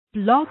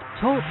Blog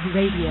Talk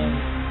Radio.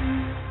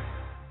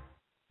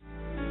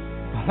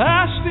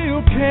 I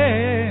still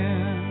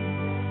can.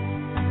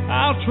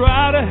 I'll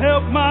try to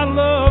help my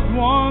loved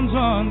ones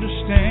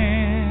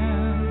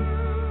understand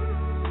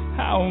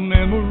how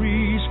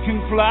memories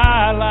can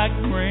fly like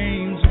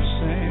grains of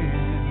sand,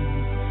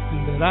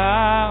 and that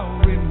I'll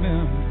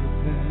remember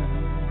them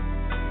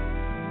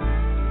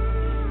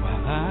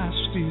while I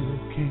still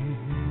can.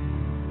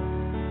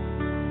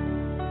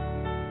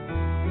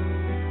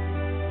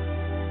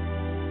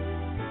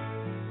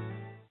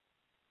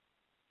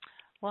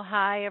 Well,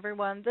 hi,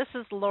 everyone. This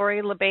is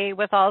Lori LeBay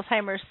with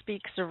Alzheimer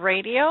Speaks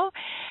Radio,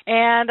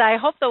 and I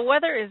hope the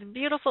weather is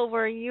beautiful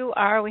where you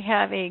are. We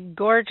have a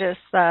gorgeous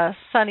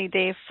sunny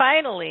day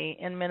finally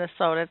in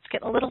Minnesota. It's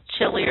getting a little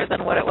chillier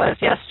than what it was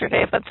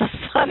yesterday, but the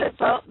sun is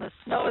out and the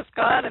snow is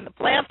gone and the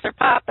plants are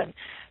popping.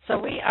 So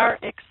we are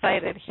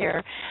excited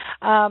here.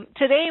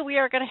 Today we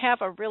are going to have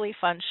a really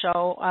fun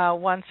show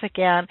once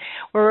again.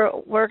 We're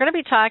going to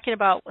be talking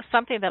about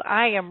something that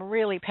I am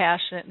really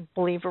passionate and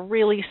believe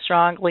really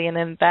strongly in,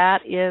 and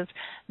that is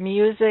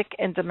music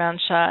and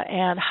dementia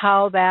and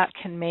how that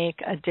can make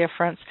a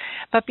difference.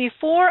 But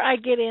before I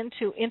get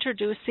into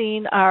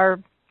introducing our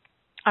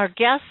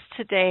guests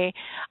today,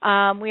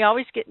 we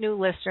always get new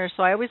listeners,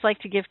 so I always like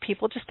to give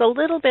people just a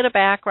little bit of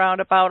background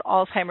about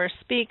Alzheimer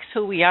Speaks,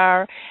 who we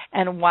are,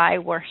 and why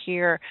we're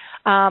here.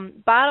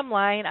 Bottom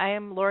line, I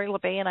am Lori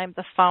LeBay, and I'm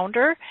the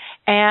founder,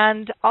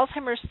 and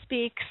Alzheimer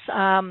Speaks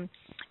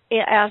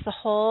as a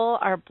whole,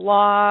 our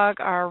blog,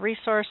 our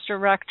resource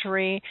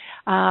directory,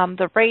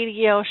 the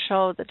radio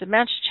show, the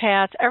dementia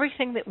chats,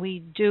 everything that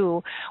we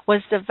do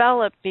was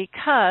developed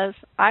because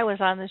I was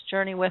on this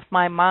journey with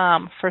my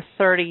mom for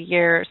 30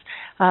 years.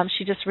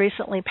 She just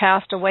recently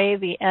passed away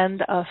the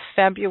end of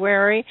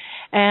February,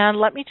 and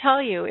let me tell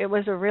you, it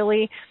was a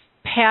really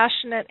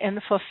passionate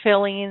and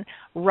fulfilling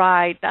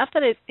ride. Not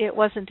that it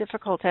wasn't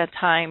difficult at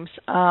times,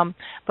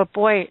 but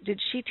boy, did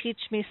she teach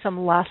me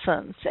some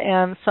lessons.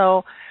 And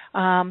so,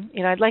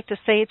 I'd like to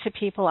say to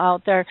people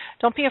out there,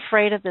 don't be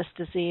afraid of this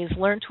disease.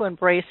 Learn to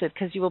embrace it,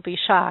 because you will be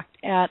shocked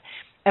at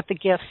the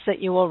gifts that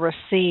you will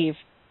receive.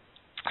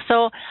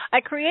 So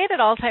I created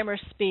Alzheimer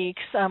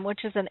Speaks, which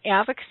is an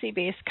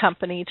advocacy-based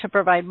company to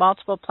provide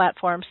multiple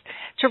platforms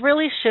to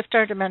really shift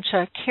our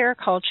dementia care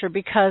culture,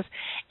 because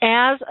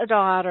as a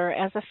daughter,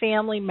 as a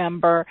family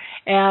member,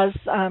 as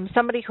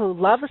somebody who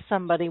loves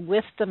somebody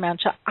with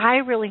dementia, I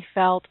really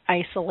felt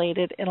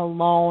isolated and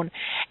alone.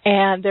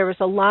 And there was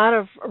a lot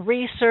of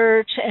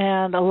research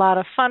and a lot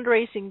of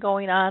fundraising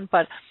going on,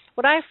 but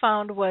what I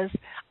found was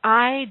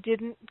I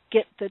didn't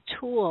get the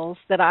tools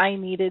that I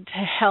needed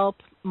to help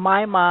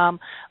my mom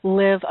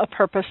live a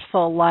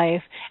purposeful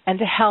life and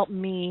to help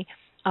me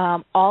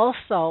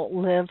also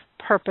live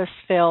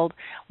purpose-filled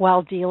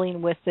while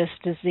dealing with this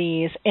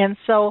disease. And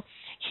so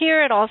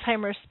here at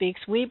Alzheimer Speaks,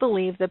 we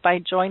believe that by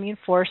joining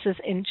forces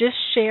and just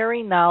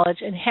sharing knowledge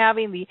and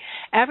having the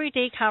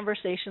everyday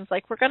conversations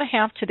like we're going to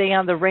have today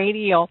on the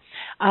radio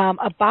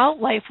about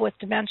life with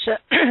dementia,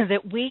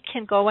 that we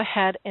can go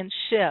ahead and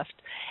shift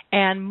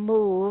and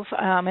move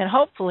and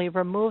hopefully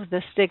remove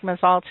the stigmas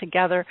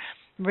altogether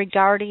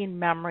regarding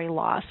memory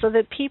loss, so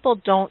that people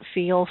don't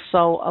feel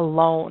so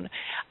alone.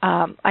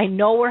 I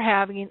know we're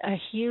having a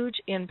huge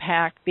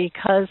impact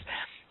because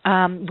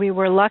we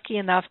were lucky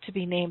enough to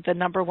be named the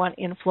 #1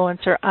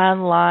 influencer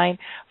online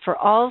for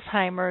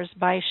Alzheimer's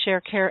by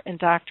ShareCare and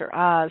Dr.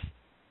 Oz.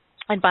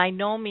 And by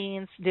no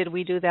means did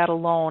we do that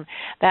alone.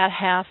 That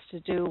has to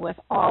do with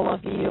all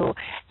of you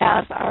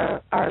as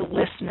our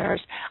listeners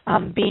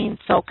being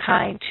so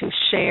kind to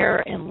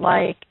share and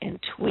like and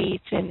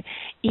tweet and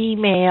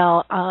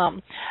email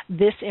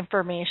this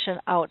information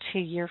out to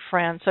your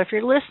friends. So if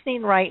you're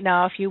listening right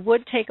now, if you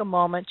would take a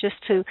moment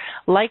just to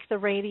like the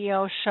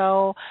radio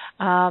show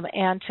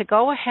and to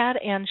go ahead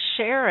and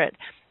share it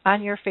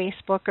on your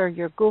Facebook or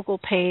your Google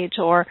page,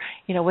 or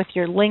with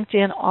your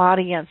LinkedIn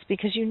audience,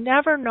 because you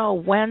never know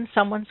when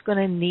someone's going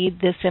to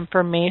need this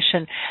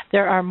information.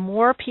 There are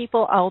more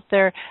people out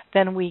there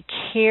than we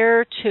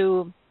care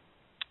to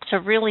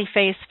really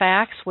face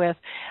facts with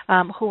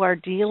who are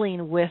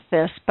dealing with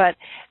this. But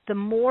the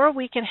more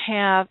we can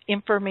have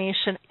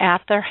information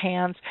at their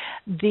hands,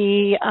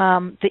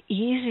 the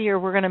easier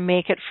we're going to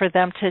make it for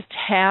them to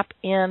tap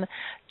in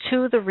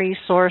to the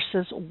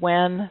resources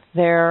when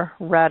they're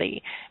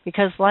ready.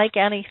 Because like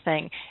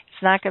anything,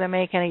 it's not going to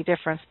make any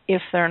difference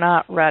if they're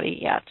not ready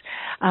yet.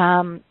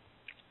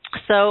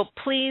 So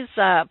please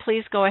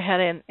go ahead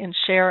and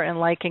share and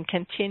like and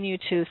continue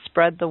to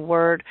spread the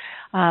word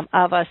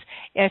of us.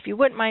 If you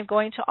wouldn't mind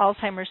going to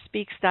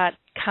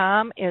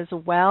alzheimerspeaks.com as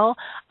well,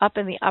 up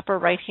in the upper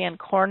right-hand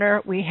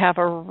corner, we have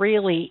a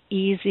really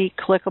easy,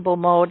 clickable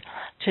mode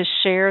to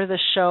share the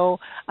show,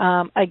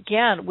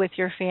 again, with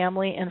your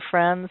family and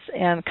friends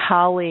and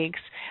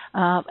colleagues.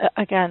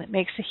 Again, it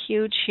makes a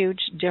huge,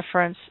 huge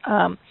difference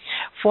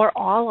for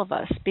all of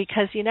us,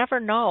 because you never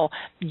know.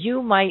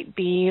 You might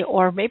be,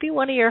 or maybe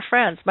one of your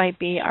friends might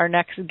be our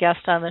next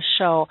guest on the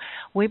show.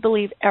 We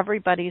believe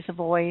everybody's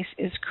voice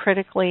is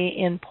critically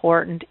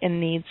important and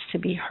needs to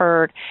be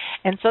heard.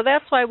 And so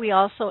that's why we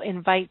also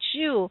invite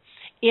you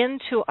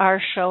into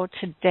our show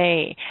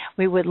today.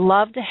 We would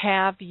love to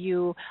have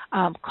you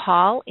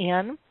call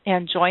in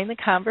and join the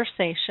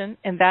conversation,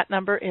 and that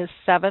number is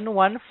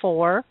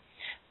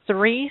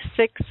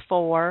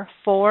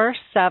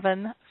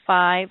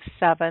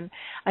 714-364-4757.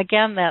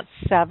 Again, that's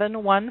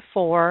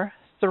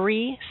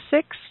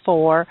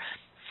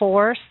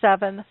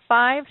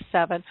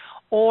 714-364-4757.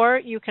 Or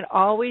you can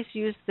always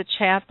use the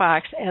chat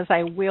box, as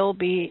I will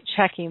be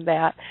checking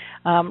that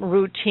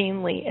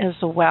routinely as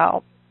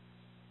well.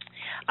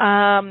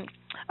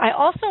 I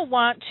also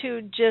want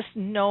to just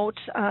note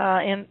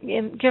and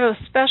give a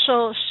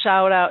special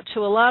shout out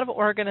to a lot of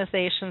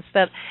organizations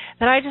that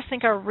I just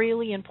think are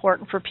really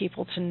important for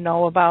people to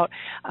know about.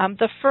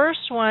 The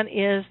first one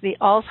is the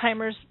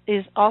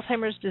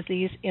Alzheimer's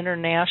Disease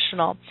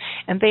International,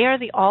 and they are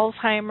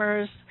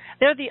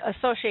they're the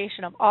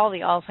association of all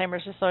the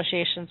Alzheimer's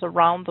associations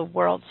around the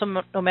world. So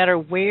no matter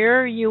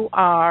where you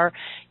are,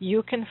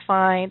 you can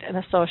find an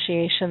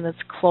association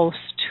that's close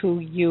to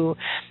you.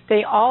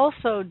 They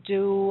also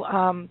do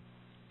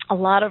a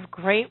lot of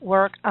great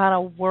work on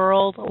a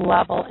world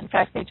level. In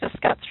fact, they just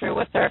got through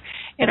with their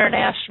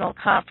international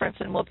conference,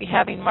 and we'll be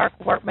having Mark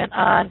Wortman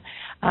on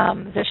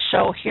this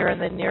show here in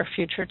the near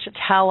future to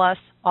tell us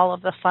all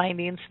of the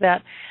findings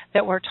that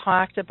were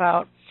talked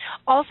about.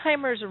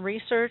 Alzheimer's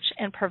Research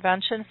and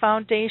Prevention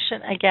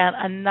Foundation, again,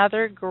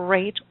 another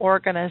great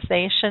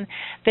organization.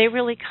 They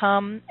really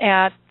come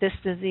at this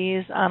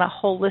disease on a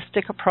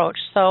holistic approach.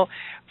 So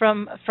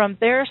from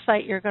their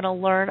site, you're going to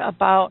learn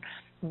about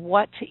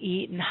what to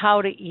eat and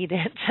how to eat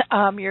it.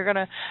 You're going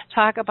to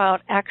talk about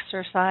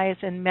exercise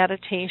and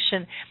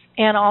meditation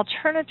and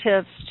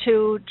alternatives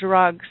to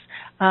drugs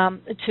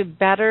to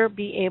better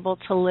be able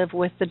to live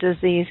with the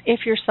disease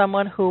if you're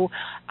someone who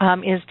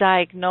is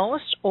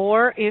diagnosed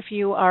or if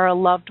you are a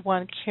loved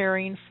one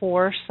caring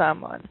for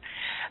someone.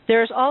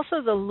 There's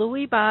also the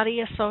Lewy Body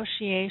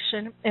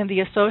Association and the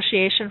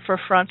Association for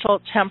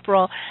Frontal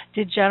Temporal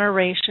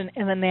Degeneration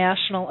and the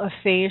National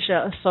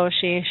Aphasia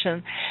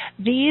Association.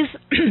 These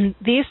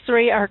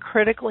three are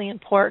critically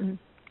important,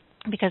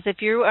 because if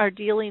you are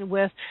dealing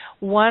with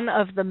one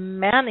of the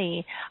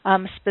many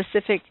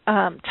specific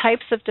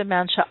types of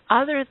dementia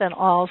other than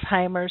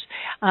Alzheimer's,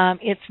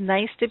 it's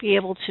nice to be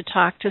able to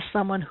talk to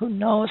someone who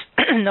knows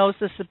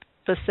the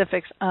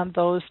specifics on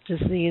those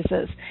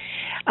diseases.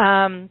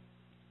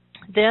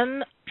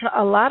 Then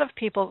a lot of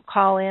people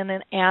call in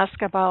and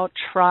ask about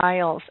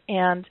trials,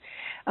 and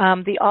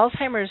the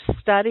Alzheimer's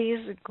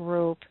Studies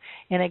group,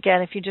 and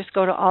again, if you just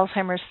go to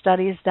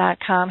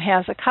alzheimersstudies.com,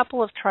 has a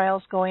couple of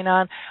trials going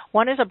on.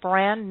 One is a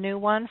brand new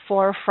one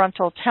for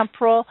frontal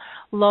temporal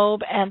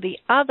lobe, and the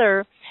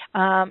other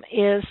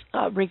is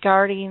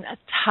regarding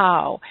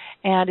tau,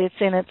 and it's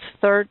in its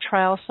third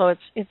trial, so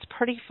it's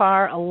pretty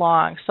far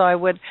along. So I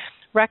would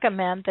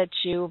recommend that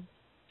you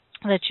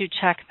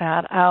check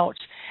that out.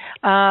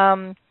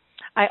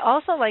 I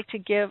also like to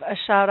give a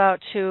shout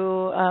out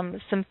to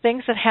some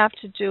things that have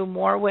to do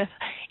more with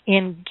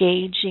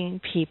engaging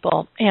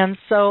people. And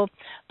so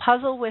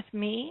Puzzle With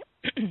Me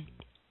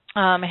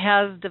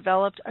has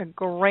developed a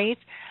great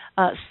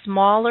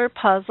smaller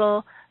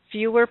puzzle,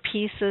 fewer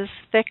pieces,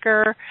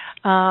 thicker,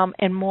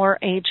 and more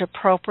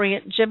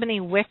age-appropriate. Jiminy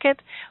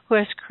Wickett, who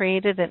has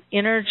created an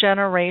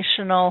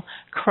intergenerational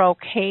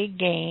croquet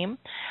game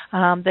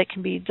that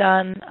can be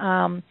done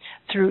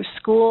through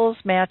schools,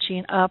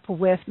 matching up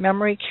with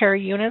memory care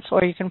units,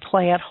 or you can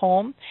play at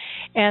home.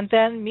 And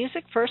then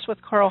Music First with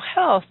Choral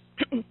Health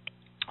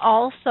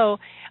also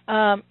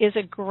is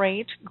a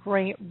great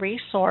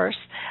resource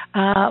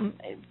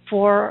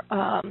for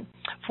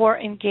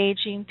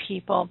engaging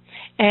people,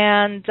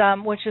 and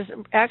which is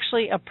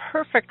actually a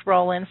perfect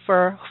role-in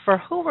for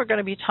who we're going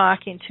to be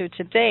talking to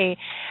today,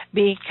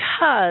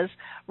 because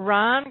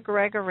Ron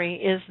Gregory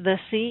is the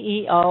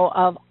CEO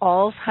of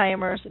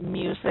Alzheimer's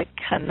Music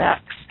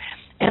Connects.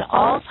 And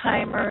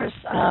Alzheimer's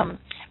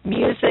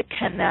Music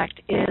Connect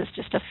is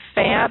just a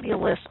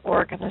fabulous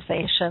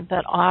organization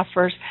that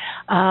offers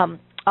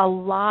a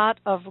lot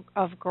of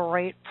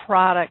great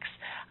products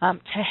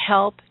to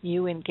help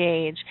you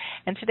engage.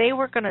 And today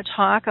we're going to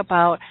talk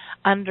about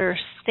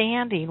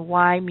understanding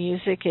why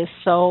music is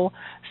so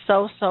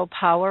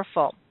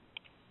powerful.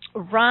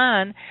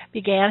 Ron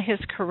began his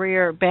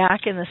career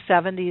back in the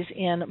 70s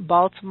in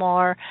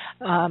Baltimore,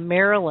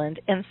 Maryland,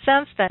 and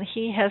since then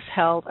he has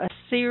held a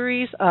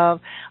series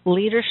of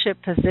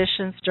leadership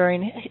positions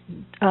during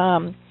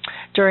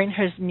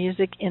his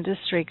music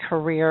industry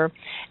career,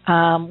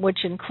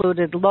 which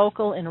included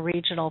local and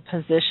regional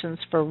positions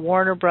for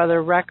Warner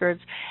Brother Records,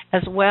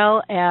 as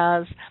well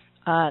as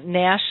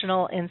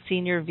national and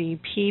senior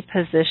VP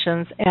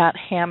positions at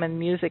Hammond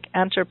Music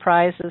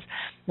Enterprises,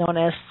 known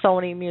as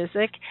Sony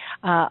Music,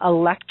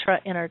 Elektra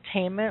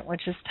Entertainment,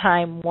 which is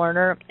Time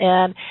Warner,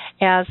 and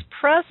as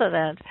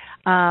president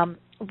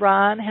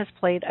Ron has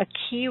played a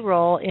key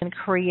role in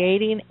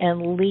creating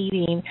and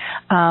leading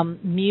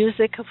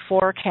Music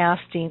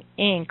Forecasting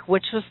Inc.,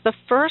 which was the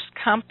first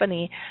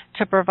company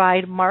to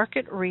provide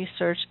market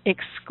research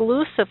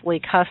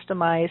exclusively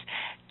customized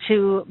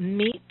to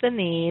meet the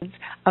needs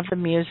of the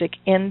music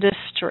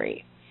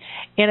industry.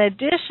 In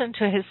addition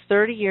to his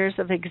 30 years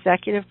of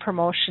executive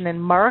promotion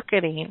and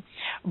marketing,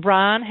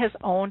 Ron has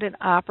owned and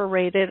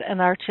operated an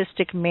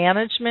artistic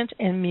management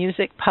and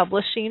music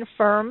publishing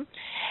firm.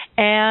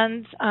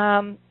 And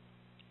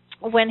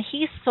when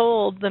he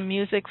sold the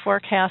Music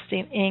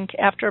Forecasting Inc.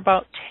 after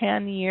about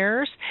 10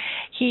 years,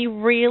 he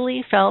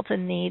really felt a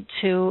need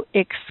to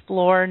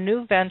explore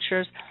new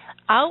ventures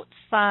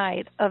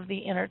outside of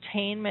the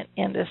entertainment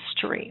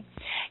industry.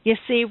 You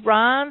see,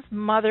 Ron's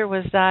mother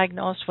was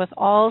diagnosed with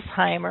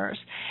Alzheimer's,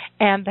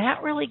 and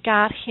that really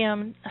got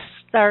him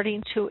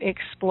starting to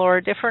explore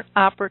different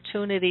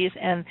opportunities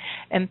and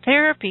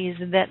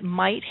therapies that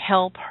might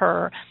help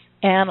her.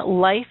 And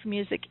Life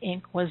Music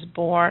Inc. was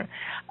born.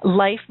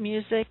 Life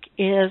Music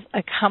is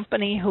a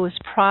company whose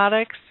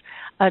products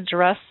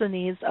address the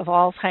needs of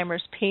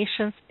Alzheimer's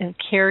patients and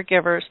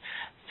caregivers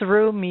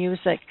through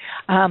music.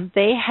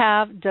 They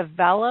have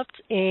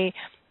developed a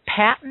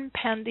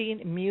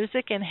patent-pending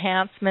music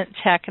enhancement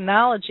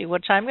technology,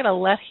 which I'm going to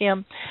let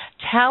him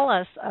tell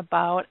us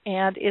about,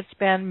 and it's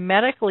been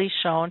medically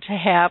shown to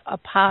have a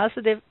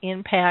positive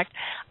impact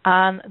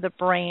on the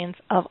brains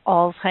of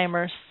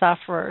Alzheimer's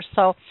sufferers.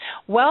 So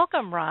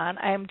welcome, Ron.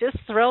 I'm just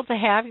thrilled to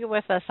have you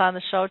with us on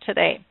the show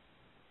today.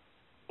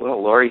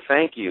 Well, Lori,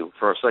 thank you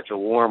for such a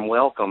warm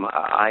welcome.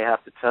 I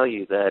have to tell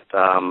you that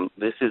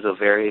this is a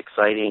very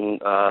exciting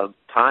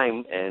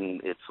time,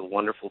 and it's a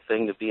wonderful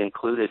thing to be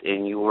included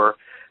in your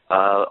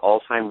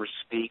Alzheimer's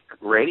Speak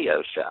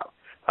radio show.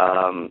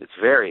 It's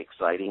very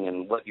exciting,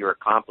 and what you're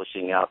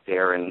accomplishing out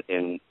there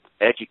in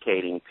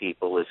educating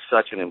people is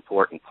such an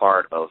important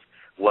part of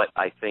what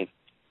I think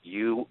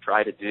you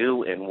try to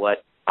do and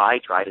what I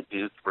try to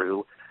do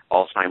through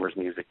Alzheimer's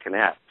Music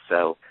Connect.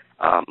 So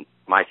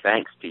my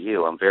thanks to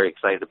you. I'm very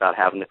excited about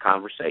having the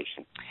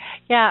conversation.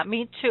 Yeah,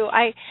 me too.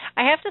 I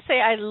have to say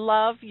I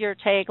love your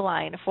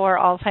tagline for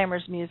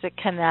Alzheimer's Music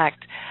Connect,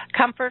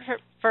 comfort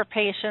for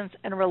patients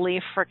and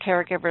relief for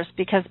caregivers,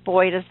 because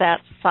boy, does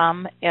that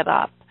sum it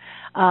up.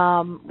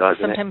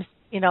 Sometimes,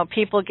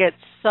 people get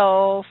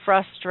so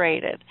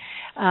frustrated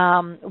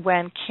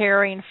when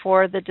caring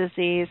for the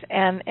disease,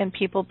 and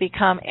people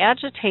become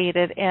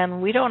agitated,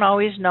 and we don't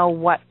always know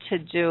what to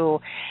do.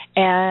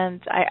 And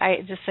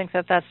I just think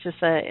that's just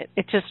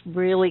it just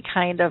really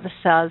kind of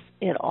says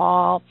it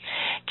all.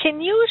 Can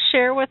you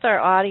share with our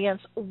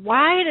audience,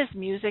 why does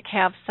music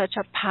have such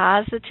a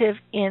positive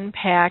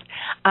impact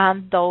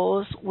on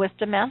those with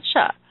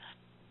dementia?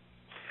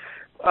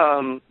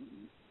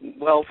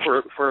 Well,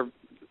 for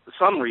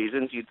some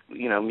reasons,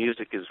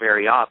 music is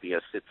very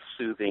obvious. It's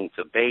soothing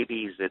to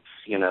babies. It's,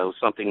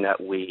 something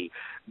that we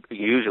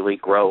usually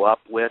grow up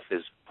with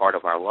as part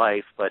of our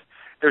life. But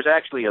there's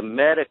actually a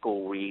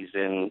medical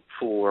reason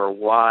for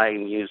why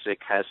music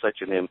has such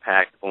an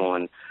impact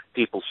on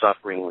people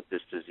suffering with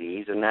this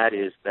disease, and that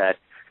is that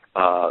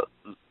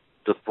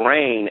the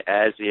brain,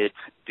 as it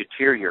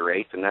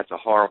deteriorates, and that's a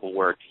horrible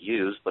word to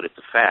use, but it's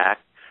a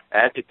fact,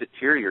 as it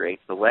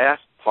deteriorates, the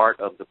last part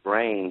of the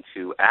brain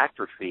to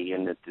atrophy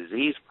in the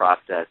disease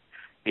process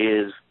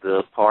is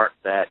the part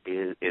that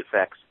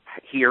affects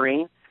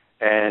hearing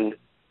and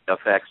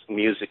affects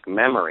music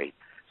memory.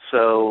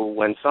 So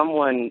when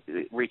someone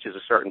reaches a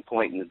certain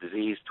point in the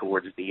disease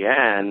towards the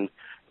end,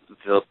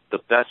 the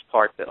best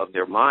part of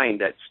their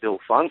mind that still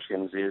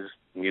functions is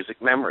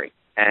music memory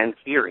and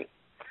hearing.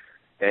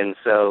 And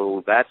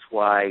so that's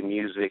why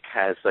music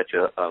has such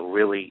a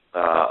really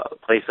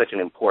plays such an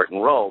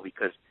important role,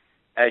 because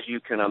as you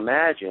can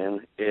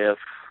imagine, if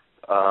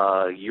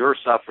you're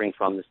suffering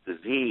from this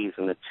disease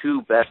and the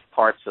two best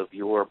parts of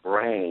your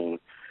brain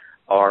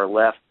are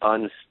left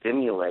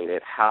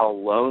unstimulated, how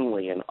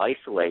lonely and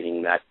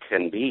isolating that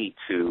can be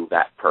to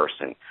that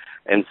person.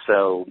 And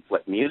so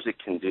what music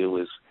can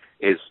do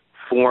is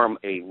form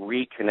a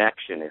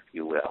reconnection, if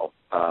you will,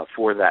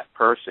 for that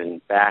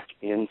person back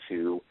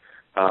into,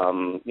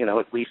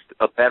 at least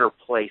a better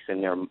place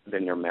in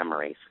than their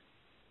memories.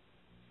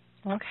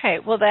 Okay,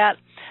 well that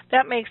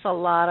makes a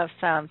lot of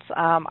sense.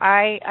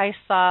 I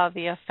saw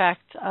the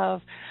effect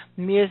of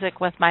music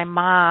with my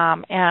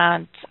mom,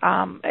 and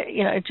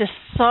it's just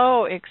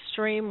so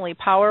extremely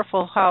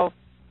powerful how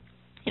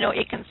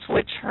it can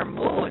switch her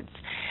moods.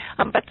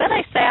 But then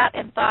I sat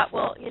and thought,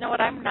 well, you know what,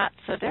 I'm not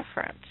so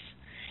different,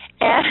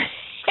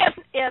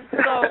 and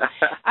so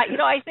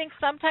I think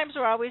sometimes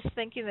we're always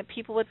thinking that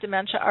people with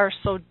dementia are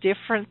so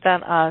different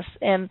than us,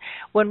 and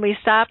when we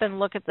stop and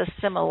look at the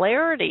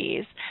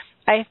similarities,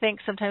 I think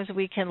sometimes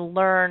we can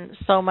learn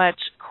so much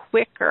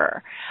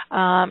quicker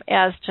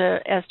as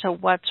to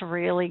what's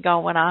really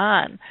going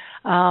on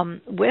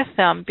with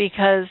them,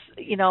 because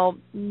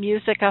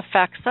music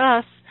affects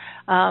us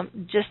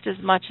just as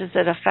much as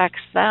it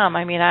affects them.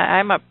 I mean,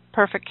 I'm a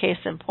perfect case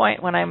in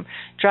point when I'm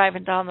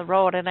driving down the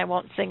road, and I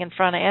won't sing in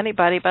front of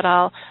anybody, but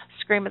I'll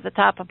scream at the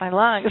top of my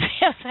lungs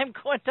as I'm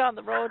going down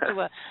the road to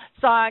a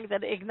song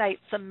that ignites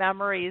some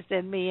memories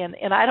in me, and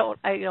I don't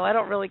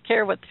really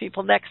care what the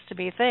people next to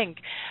me think.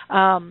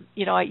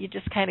 You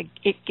just kind of,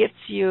 it gets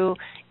you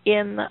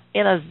in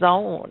a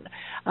zone,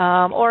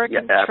 or it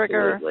can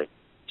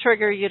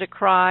trigger you to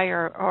cry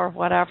or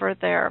whatever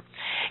there.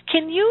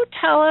 Can you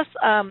tell us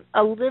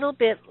a little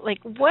bit, like,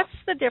 what's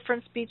the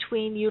difference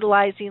between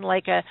utilizing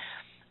like a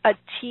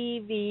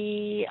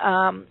TV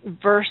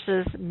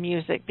versus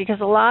music? Because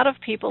a lot of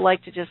people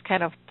like to just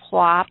kind of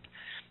plop,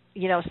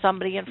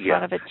 somebody in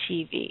front of a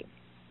TV.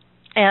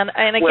 And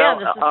again,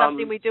 this is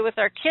something we do with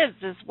our kids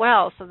as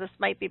well, so this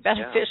might be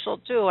beneficial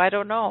too. I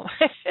don't know.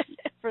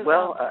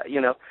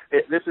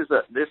 This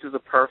is a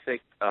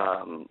perfect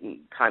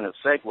kind of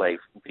segue,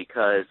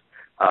 because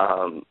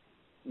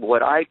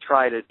what I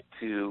try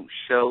to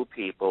show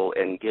people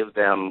and give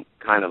them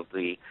kind of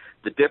the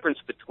difference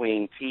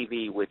between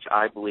TV, which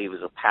I believe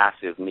is a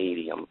passive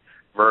medium,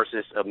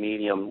 versus a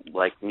medium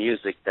like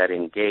music that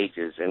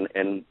engages.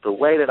 And the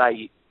way that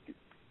I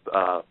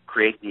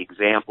create the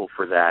example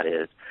for that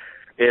is,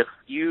 if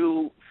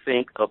you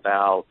think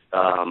about,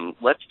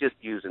 let's just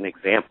use an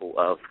example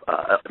of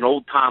an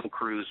old Tom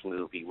Cruise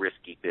movie,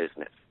 Risky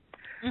Business.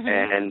 Mm-hmm.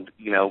 And,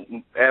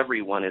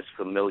 everyone is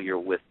familiar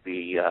with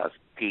the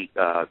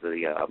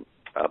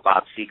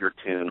Bob Seger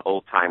tune,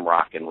 Old Time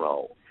Rock and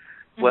Roll.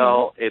 Mm-hmm.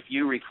 Well, if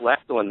you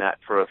reflect on that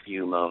for a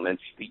few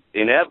moments,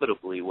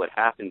 inevitably what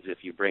happens if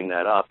you bring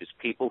that up is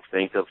people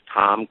think of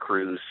Tom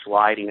Cruise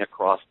sliding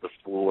across the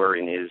floor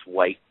in his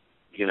whitey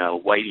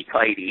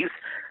tighties.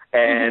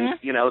 And,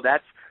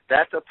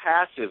 that's a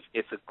passive.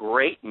 It's a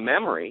great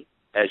memory,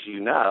 as you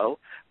know,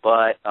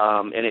 but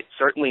and it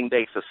certainly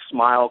makes a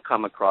smile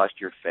come across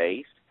your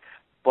face,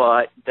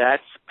 but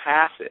that's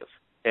passive.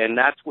 And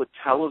that's what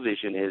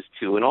television is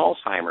to an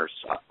Alzheimer's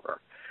sufferer.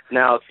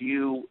 Now,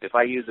 if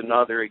I use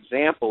another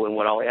example, and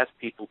what I'll ask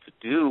people to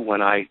do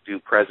when I do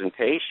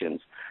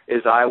presentations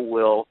is I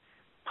will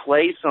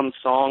play some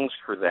songs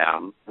for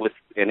them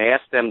and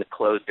ask them to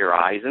close their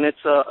eyes, and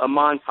it's a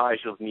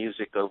montage of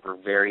music over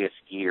various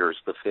years,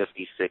 the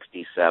 50s,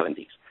 60s,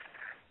 70s.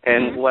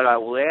 And what I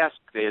will ask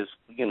is,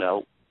 did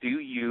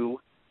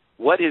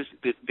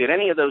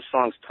any of those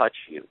songs touch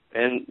you?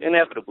 And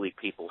inevitably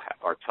people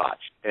are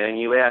touched. And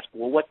you ask,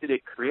 well, what did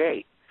it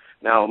create?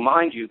 Now,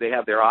 mind you, they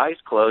have their eyes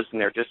closed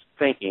and they're just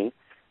thinking,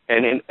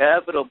 and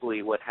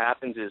inevitably what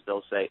happens is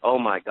they'll say, oh,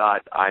 my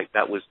God,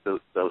 that was the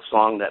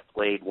song that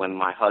played when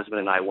my husband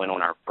and I went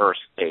on our first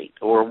date,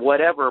 or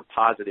whatever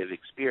positive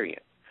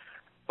experience.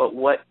 But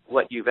what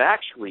you've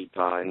actually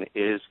done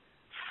is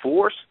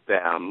force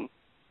them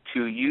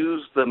to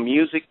use the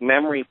music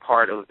memory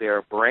part of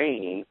their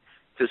brain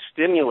to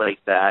stimulate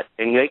that,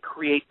 and they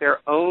create their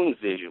own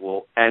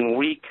visual and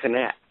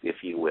reconnect,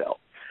 if you will.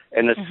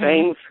 And the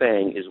same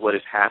thing is what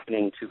is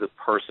happening to the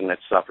person that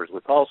suffers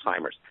with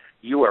Alzheimer's.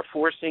 You are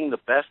forcing the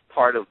best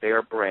part of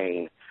their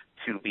brain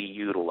to be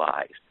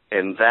utilized.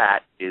 And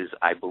that is,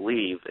 I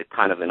believe, a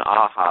kind of an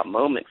aha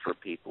moment for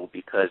people,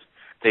 because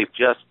they've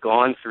just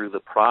gone through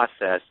the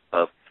process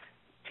of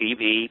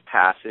TV,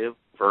 passive,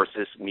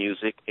 versus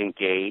music,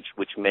 engage,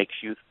 which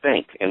makes you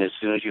think. And as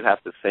soon as you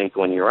have to think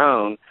on your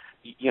own,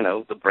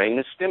 the brain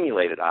is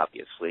stimulated,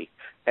 obviously.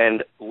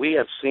 And we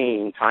have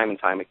seen time and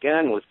time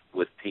again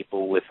with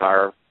people with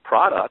our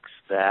products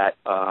that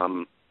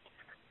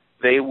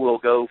they will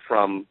go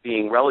from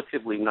being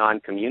relatively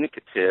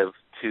non-communicative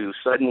to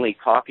suddenly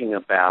talking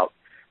about,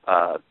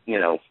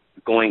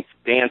 going to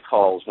dance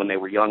halls when they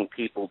were young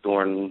people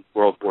during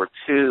World War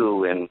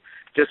II, and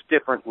just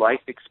different life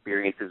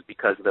experiences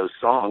because those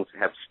songs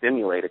have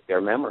stimulated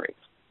their memories.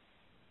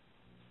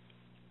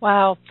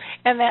 Wow.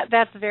 And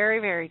that's very,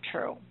 very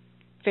true.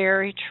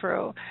 Very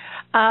true.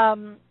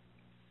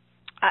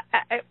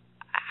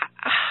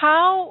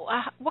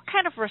 What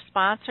kind of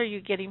response are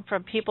you getting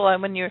from people,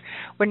 and when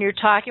you're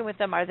talking with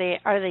them, are they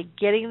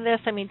getting this?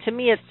 I mean, to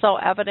me it's so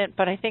evident,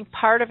 but I think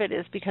part of it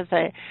is because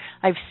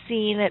I've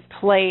seen it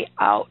play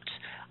out,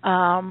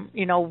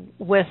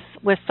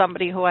 with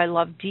somebody who I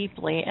love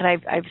deeply, and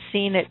I've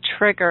seen it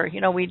trigger.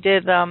 We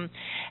did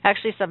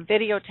actually some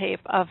videotape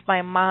of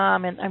my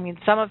mom, and I mean,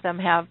 some of them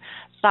have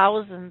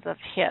thousands of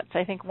hits.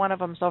 I think one of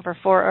them's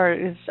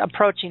is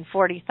approaching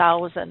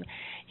 40,000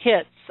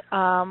 hits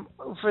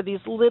for these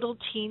little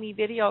teeny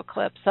video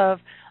clips of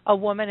a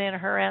woman in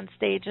her end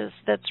stages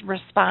that's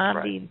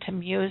responding to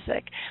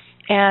music,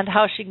 and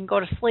how she can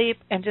go to sleep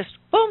and just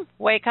boom,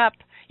 wake up,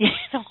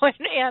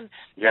 and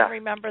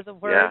remember the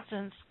words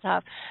and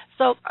stuff.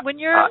 So when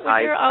you're out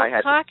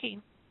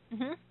talking.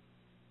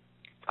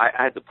 I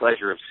had the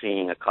pleasure of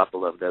seeing a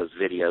couple of those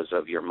videos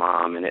of your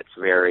mom, and it's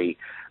very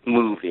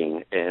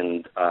moving,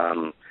 and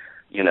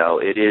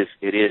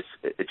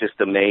it's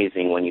just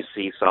amazing when you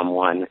see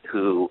someone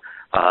who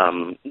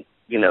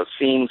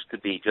seems to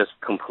be just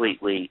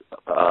completely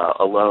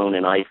alone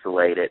and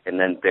isolated, and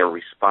then their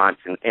response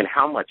and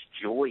how much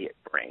joy it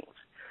brings,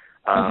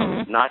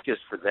 not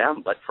just for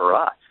them but for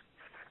us.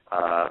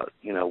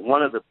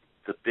 One of the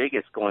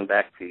biggest, going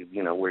back to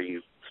where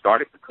you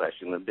started the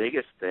question, the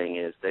biggest thing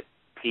is that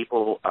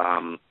people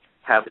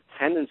have a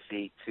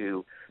tendency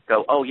to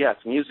go, oh yes,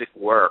 music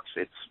works.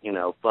 It's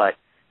but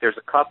there's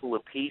a couple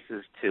of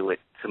pieces to it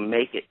to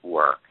make it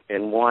work,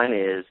 and one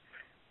is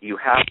you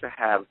have to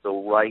have the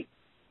right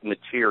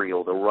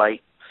material, the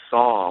right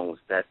songs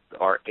that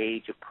are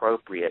age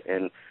appropriate,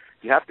 and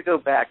you have to go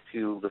back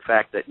to the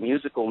fact that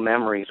musical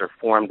memories are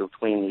formed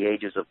between the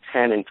ages of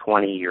 10 and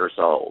 20 years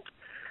old.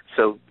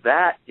 So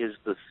that is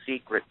the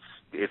secret,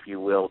 if you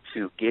will,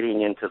 to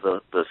getting into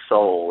the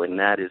soul, and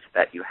that is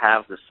that you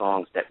have the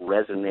songs that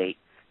resonate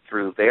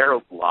through their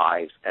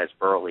lives as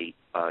early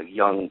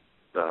young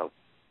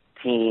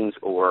teens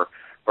or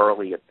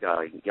early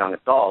young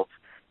adults,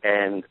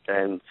 and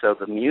so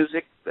the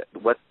music,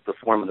 what the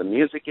form of the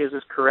music is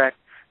correct,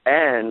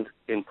 and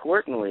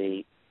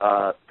importantly,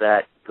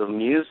 that the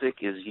music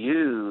is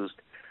used.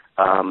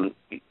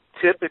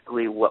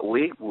 Typically, what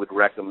we would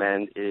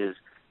recommend is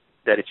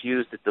that it's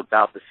used at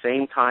about the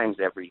same times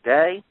every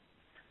day,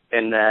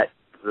 and that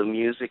the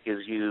music is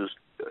used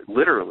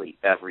literally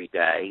every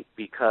day,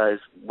 because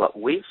what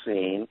we've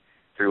seen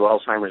through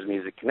Alzheimer's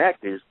Music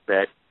Connect is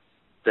that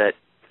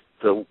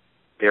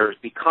there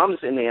becomes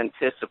an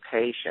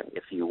anticipation,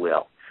 if you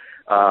will.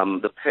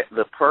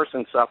 The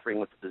person suffering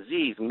with the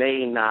disease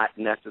may not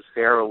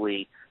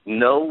necessarily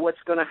know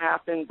what's going to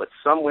happen, but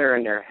somewhere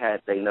in their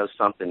head they know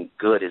something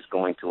good is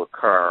going to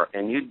occur,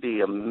 and you'd be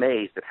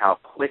amazed at how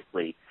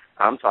quickly,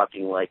 I'm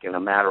talking like in a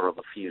matter of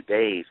a few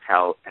days,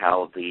 how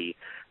the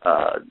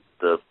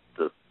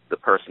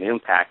person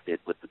impacted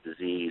with the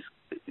disease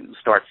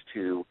starts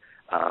to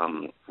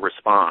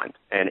respond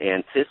and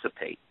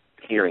anticipate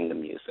hearing the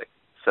music.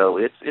 So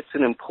it's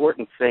an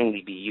important thing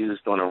to be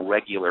used on a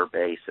regular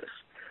basis,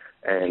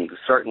 and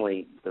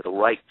certainly the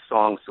right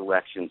song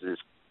selections is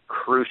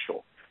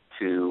crucial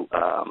to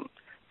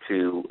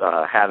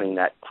having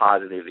that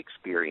positive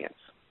experience.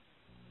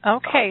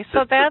 Okay, so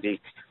that's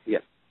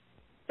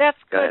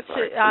good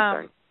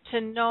to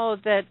to know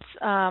that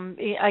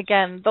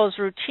again, those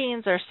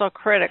routines are so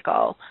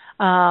critical.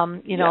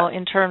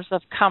 In terms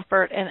of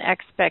comfort and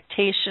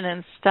expectation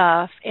and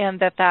stuff, and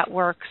that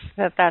works,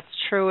 that's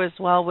true as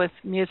well with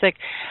music.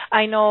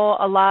 I know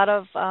a lot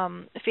of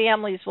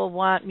families will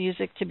want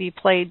music to be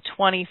played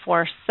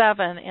 24/7,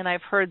 and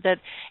I've heard that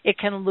it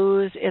can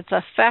lose its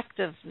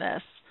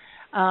effectiveness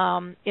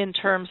in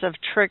terms of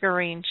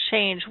triggering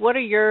change. What are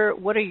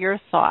your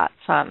thoughts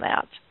on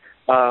that?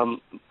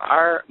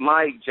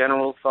 My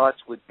general thoughts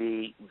would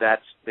be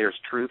that there's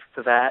truth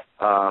to that.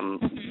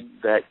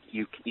 That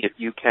if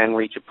you can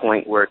reach a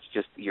point where it's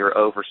just you're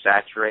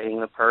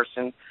oversaturating the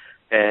person,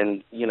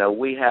 and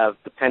we have,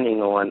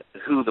 depending on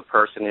who the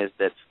person is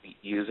that's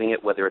using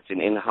it, whether it's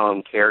an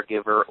in-home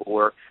caregiver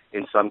or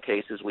in some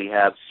cases we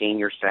have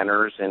senior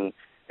centers and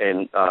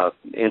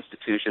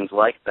institutions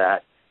like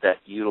that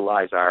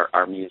utilize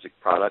our music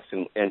products,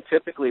 and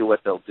typically what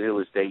they'll do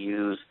is they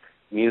use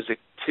music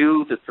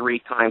 2 to 3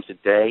 times a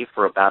day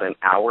for about an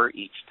hour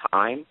each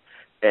time,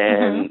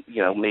 and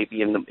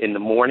maybe in the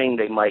morning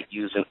they might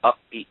use an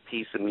upbeat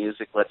piece of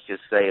music. Let's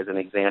just say, as an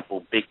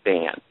example, big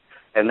band,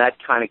 and that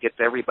kind of gets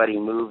everybody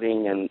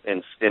moving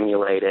and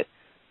stimulated.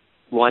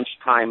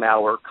 Lunchtime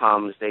hour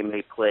comes, they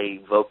may play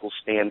vocal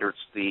standards,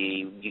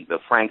 the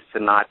Frank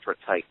Sinatra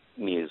type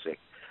music.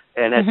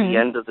 And at the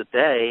end of the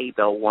day,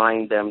 they'll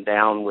wind them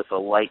down with a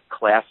light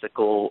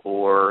classical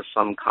or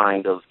some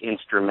kind of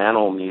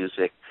instrumental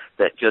music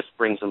that just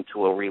brings them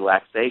to a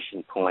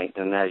relaxation point.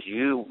 And as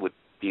you would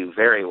be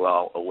very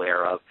well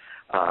aware of,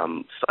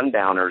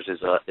 sundowners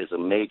is a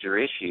major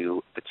issue,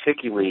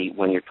 particularly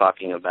when you're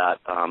talking about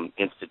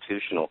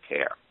institutional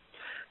care.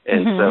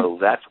 And so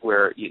that's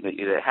where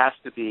it has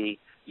to be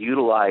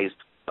utilized,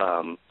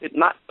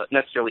 not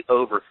necessarily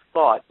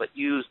overthought, but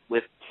used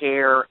with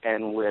care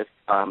and with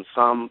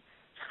some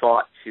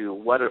thought to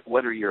what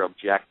are your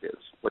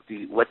objectives? What do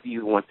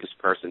you want this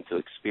person to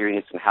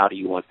experience, and how do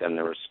you want them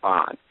to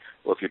respond?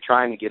 Well, if you're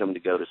trying to get them to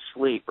go to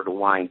sleep or to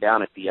wind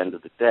down at the end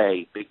of the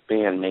day, big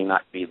band may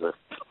not be the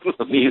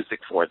music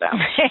for them.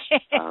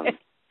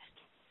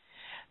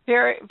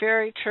 Very,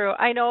 very true.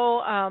 I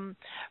know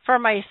for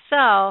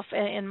myself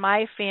and in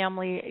my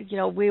family,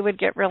 we would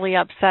get really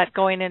upset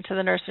going into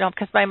the nursing home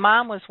because my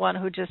mom was one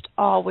who just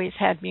always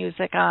had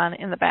music on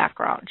in the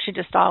background. She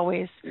just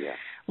always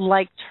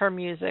liked her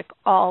music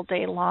all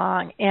day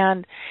long.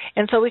 And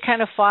so we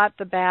kind of fought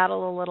the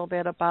battle a little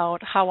bit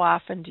about how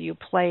often do you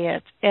play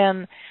it.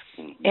 And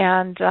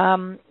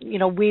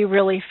we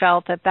really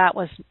felt that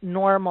was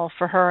normal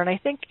for her. And I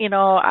think,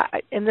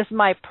 and this is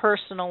my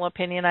personal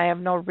opinion, I have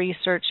no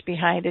research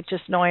behind it,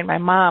 just knowing my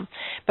mom,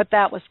 but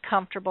that was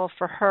comfortable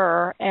for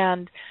her.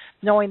 And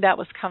knowing that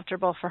was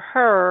comfortable for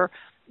her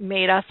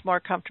made us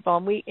more comfortable,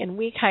 and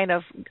we kind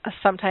of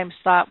sometimes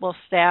thought, well,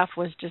 staff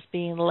was just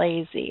being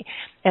lazy,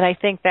 and I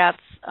think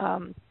that's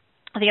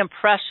the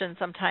impression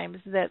sometimes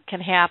that can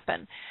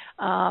happen.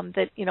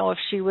 That if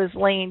she was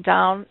laying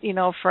down,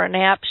 for a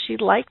nap, she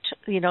liked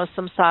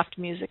some soft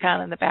music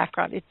on in the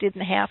background. It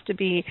didn't have to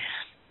be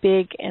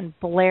big and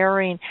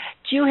blaring.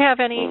 Do you have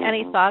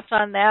any thoughts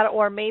on that?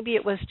 Or maybe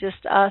it was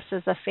just us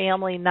as a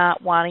family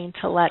not wanting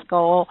to let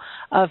go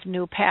of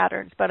new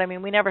patterns. But, I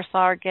mean, we never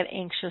saw her get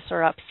anxious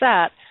or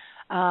upset.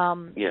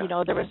 You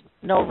know, there was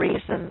no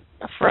reason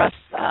for us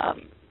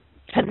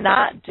to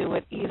not do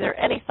it either.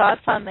 Any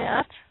thoughts on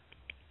that?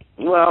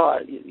 Well,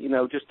 you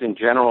know, just in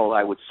general,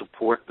 I would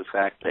support the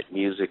fact that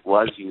music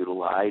was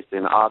utilized,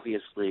 and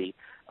obviously,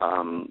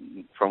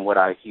 from what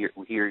I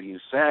hear you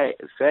say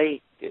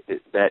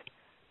that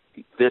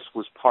this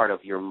was part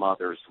of your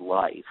mother's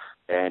life,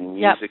 and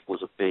music was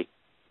it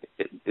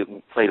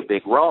played a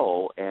big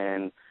role,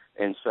 and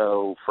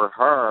so for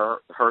her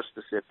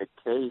specific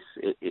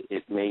case,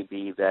 it may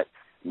be that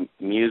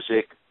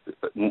music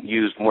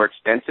used more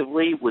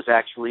extensively was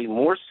actually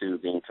more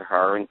soothing to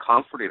her and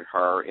comforted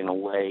her in a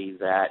way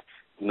that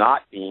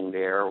not being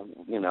there,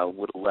 you know,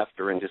 would have left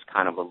her in just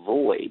kind of a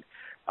void.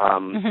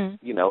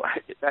 You know,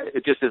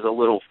 it just is a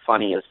little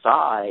funny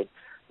aside.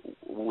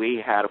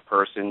 We had a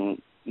person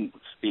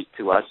speak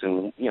to us,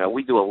 and, you know,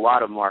 we do a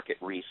lot of market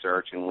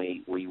research, and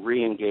we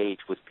re-engage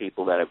with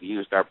people that have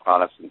used our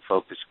products in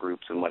focus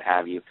groups and what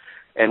have you.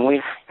 And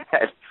we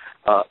had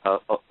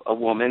a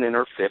woman in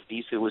her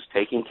 50s who was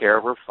taking care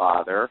of her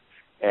father,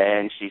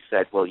 and she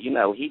said, well, you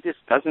know, he just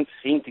doesn't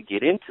seem to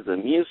get into the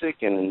music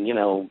and, you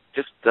know,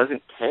 just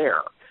doesn't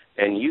care.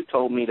 And you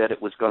told me that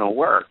it was going to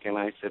work. And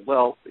I said,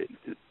 well,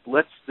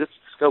 let's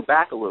go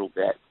back a little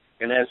bit.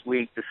 And as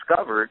we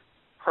discovered,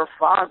 her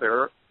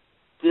father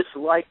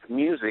disliked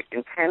music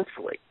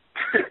intensely.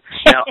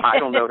 Now, I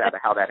don't know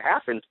how that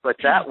happens, but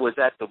that was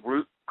at the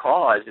root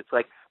cause. It's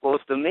like, well,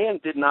 if the man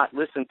did not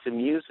listen to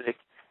music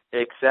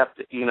except,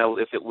 you know,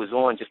 if it was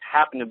on, just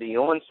happened to be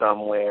on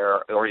somewhere,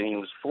 or he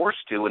was forced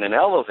to in an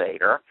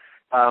elevator,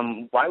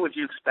 why would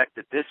you expect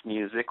that this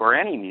music or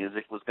any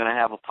music was going to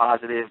have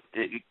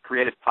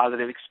create a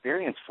positive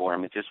experience for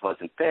him? It just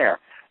wasn't there.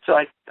 So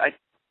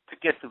to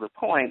get to the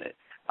point,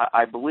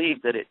 I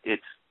believe that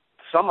it's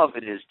some of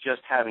it is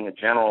just having a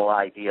general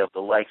idea of the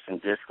likes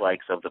and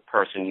dislikes of the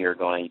person you're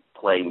going to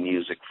play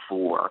music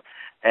for.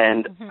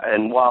 And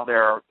while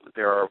there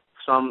are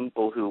some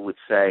people who would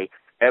say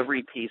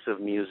every piece of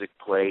music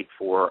played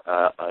for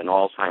an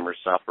Alzheimer's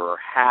sufferer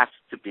has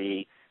to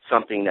be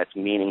something that's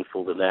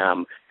meaningful to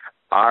them,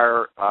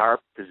 our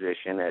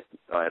position at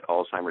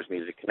Alzheimer's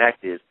Music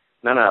Connect is,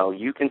 no,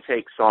 you can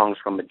take songs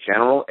from a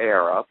general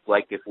era,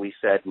 like if we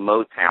said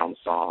Motown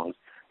songs,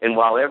 and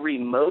while every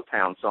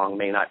Motown song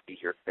may not be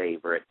your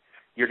favorite,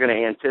 you're going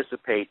to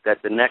anticipate that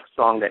the next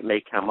song that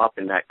may come up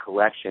in that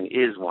collection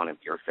is one of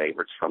your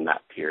favorites from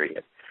that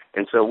period.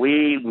 And so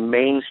we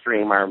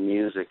mainstream our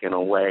music in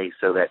a way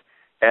so that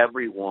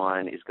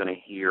everyone is going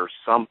to hear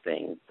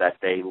something that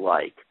they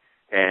like.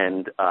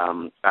 And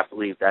I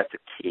believe that's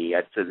a key.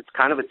 It's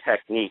kind of a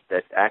technique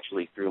that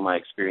actually, through my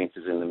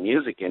experiences in the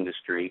music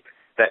industry,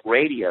 that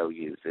radio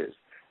uses.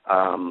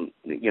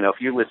 You know,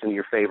 if you listen to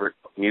your favorite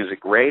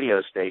music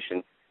radio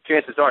station,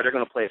 chances are they're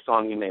going to play a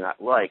song you may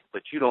not like,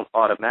 but you don't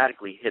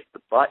automatically hit the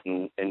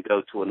button and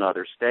go to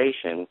another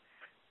station.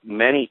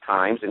 Many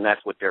times, and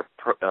that's what they're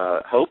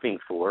hoping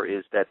for,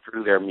 is that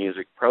through their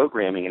music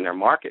programming and their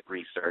market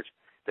research,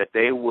 that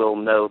they will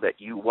know that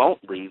you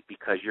won't leave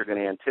because you're going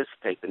to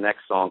anticipate the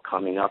next song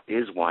coming up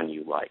is one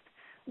you like.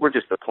 We're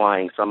just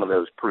applying some of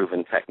those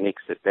proven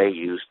techniques that they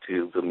use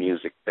to the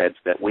music beds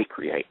that we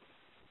create.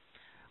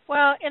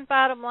 Well, in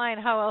bottom line,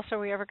 how else are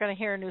we ever going to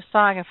hear a new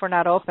song if we're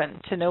not open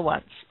to new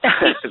ones?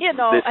 You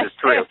know, this is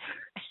true.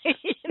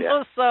 You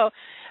know, so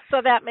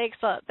that makes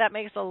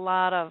a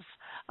lot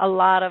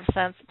of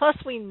sense. Plus,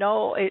 we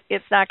know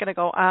it's not going to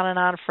go on and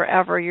on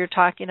forever. You're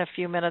talking a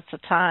few minutes a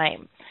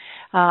time.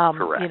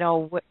 Correct. You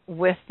know,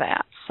 with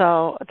that.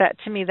 So that,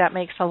 to me, that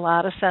makes a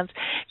lot of sense.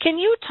 Can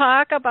you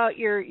talk about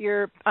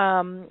your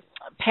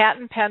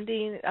patent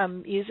pending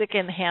music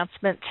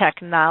enhancement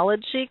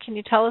technology? Can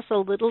you tell us a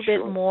little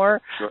bit more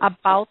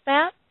about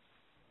that?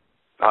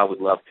 I would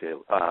love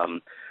to.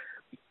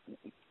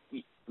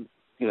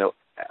 You know,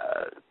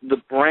 the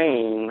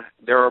brain,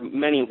 there are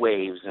many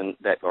waves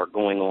that are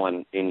going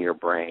on in your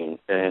brain,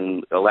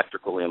 and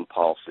electrical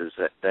impulses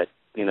that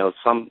you know,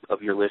 some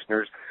of your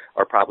listeners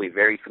are probably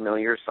very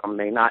familiar, some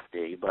may not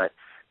be, but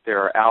there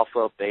are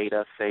alpha,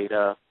 beta,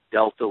 theta,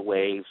 delta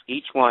waves.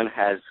 Each one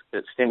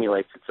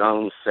stimulates its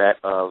own set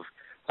of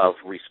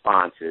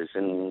responses.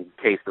 In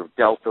the case of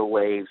delta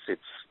waves,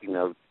 it's, you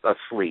know, a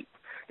sleep.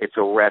 It's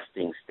a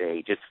resting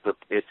stage.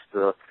 It's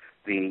the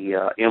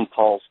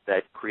impulse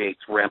that creates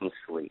REM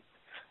sleep.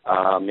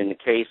 In the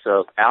case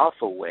of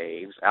alpha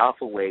waves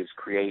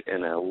create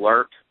an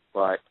alert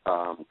but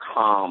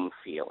calm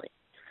feeling.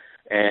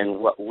 And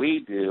what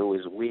we do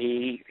is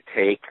we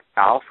take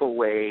alpha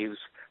waves,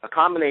 a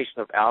combination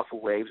of alpha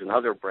waves and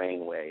other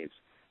brain waves,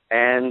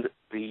 and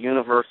the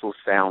universal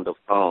sound of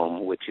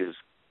Om, which is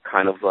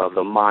kind of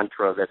the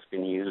mantra that's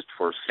been used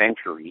for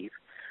centuries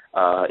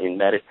in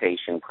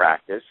meditation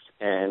practice,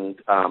 and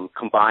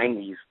combine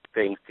these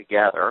things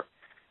together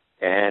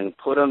and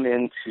put them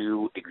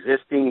into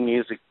existing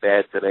music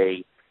beds at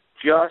a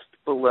just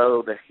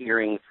below the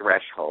hearing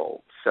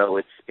threshold. So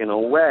it's, in a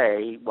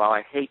way, while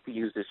I hate to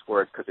use this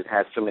word because it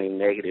has so many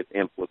negative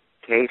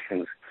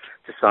implications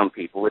to some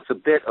people, it's a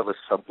bit of a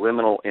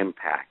subliminal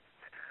impact.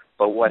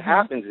 But what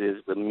happens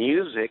is the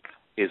music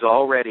is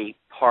already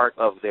part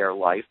of their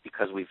life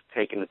because we've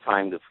taken the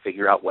time to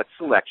figure out what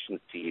selections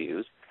to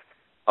use,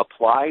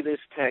 apply this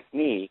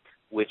technique,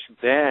 which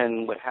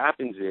then what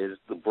happens is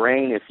the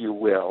brain, if you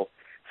will,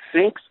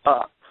 syncs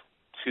up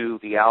to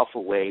the alpha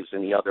waves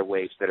and the other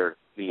waves that are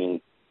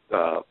being,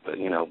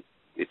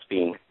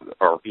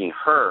 being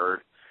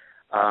heard,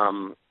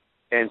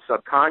 and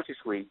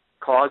subconsciously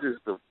causes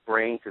the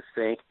brain to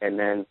sync and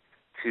then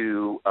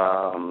to,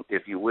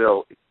 if you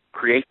will,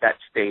 create that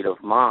state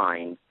of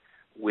mind,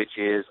 which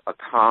is a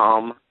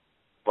calm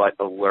but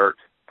alert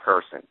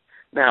person.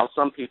 Now,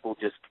 some people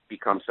just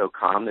become so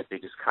calm that they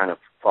just kind of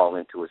fall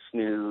into a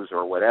snooze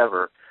or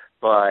whatever,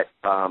 but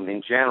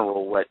in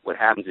general, what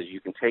happens is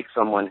you can take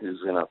someone who's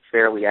in a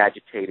fairly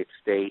agitated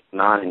state,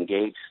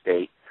 non-engaged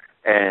state,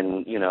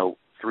 and,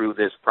 through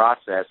this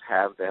process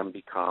have them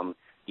become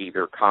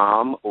either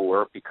calm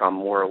or become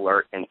more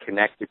alert and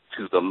connected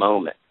to the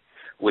moment,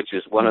 which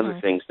is one of the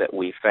things that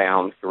we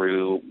found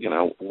through,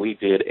 we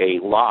did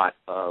a lot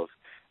of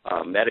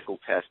medical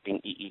testing,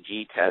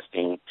 EEG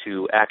testing,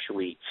 to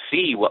actually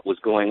see what was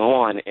going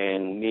on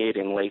in mid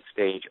and late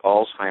stage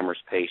Alzheimer's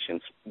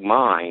patients'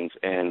 minds.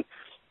 And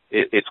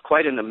it's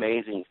quite an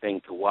amazing thing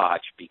to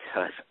watch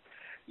because,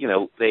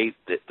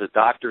 the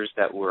doctors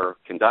that were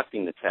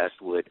conducting the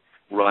test would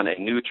run at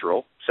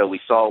neutral. So we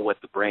saw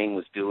what the brain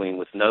was doing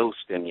with no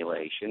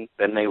stimulation.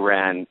 Then they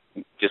ran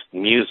just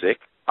music,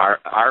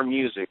 our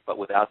music, but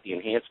without the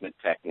enhancement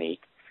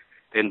technique.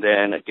 And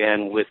then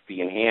again with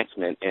the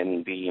enhancement,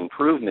 and the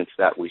improvements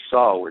that we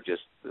saw were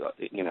just,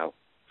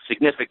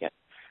 significant.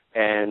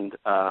 And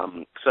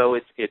so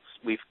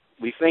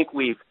we think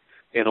we've,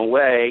 in a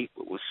way,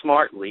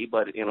 smartly,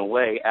 but in a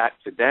way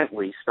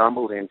accidentally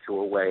stumbled into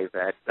a way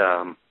that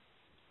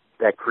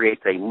that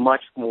creates a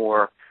much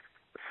more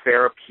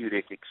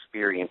therapeutic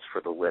experience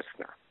for the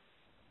listener.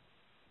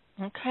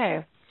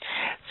 Okay.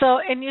 So,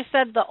 and you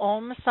said the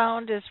Om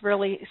sound is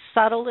really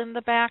subtle in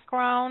the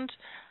background?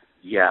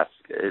 Yes,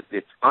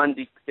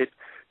 it's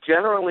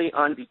generally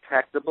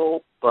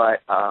undetectable, but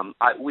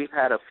we've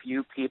had a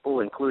few people,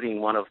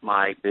 including one of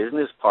my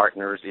business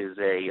partners, is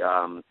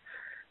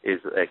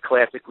a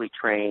classically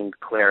trained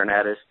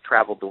clarinetist,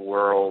 traveled the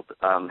world,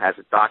 has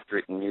a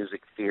doctorate in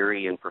music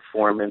theory and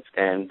performance,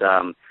 and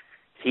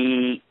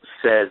he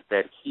says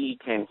that he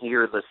can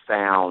hear the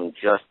sound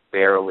just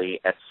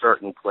barely at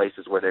certain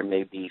places where there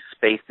may be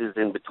spaces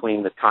in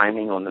between the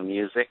timing on the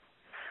music.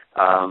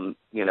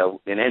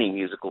 In any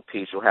musical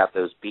piece, you'll have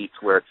those beats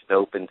where it's an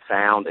open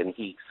sound, and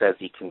he says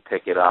he can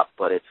pick it up,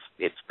 but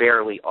it's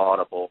barely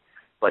audible.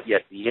 But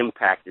yet the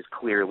impact is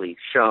clearly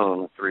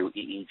shown through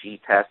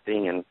EEG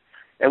testing, and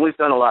we've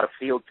done a lot of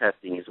field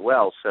testing as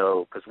well.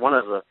 So, because one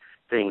of the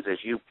things, as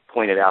you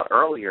pointed out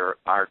earlier,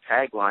 our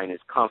tagline is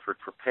comfort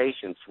for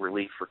patients,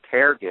 relief for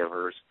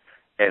caregivers.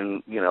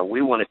 And,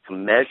 we wanted to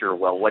measure,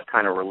 well, what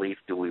kind of relief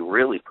do we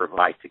really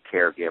provide to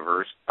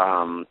caregivers,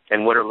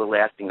 and what are the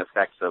lasting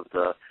effects of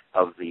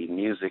the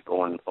music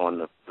on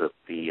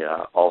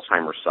the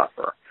Alzheimer's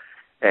sufferer.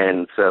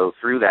 And so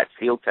through that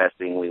field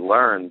testing, we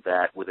learned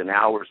that with an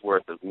hour's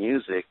worth of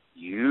music,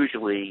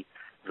 usually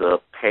the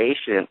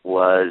patient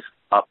was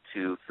up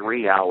to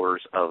 3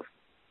 hours of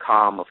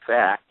calm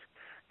effect,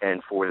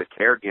 and for the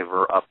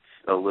caregiver, up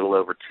a little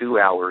over 2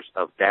 hours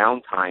of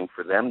downtime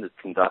for them to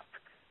conduct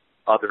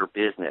other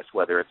business,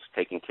 whether it's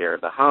taking care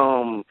of the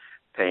home,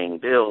 paying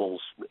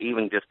bills,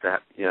 even just to,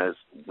 as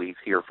we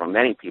hear from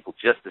many people,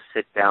 just to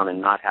sit down and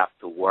not have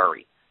to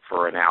worry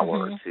for an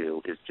hour or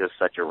two is just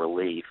such a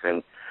relief.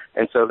 And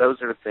so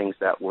those are the things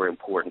that were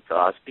important to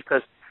us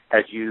because,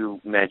 as you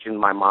mentioned,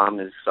 my mom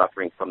is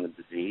suffering from the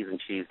disease and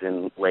she's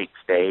in late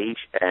stage,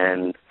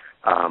 and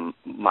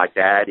my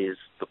dad is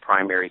the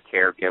primary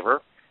caregiver,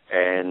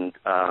 and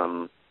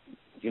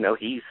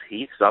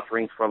he's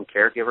suffering from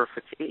caregiver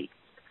fatigue.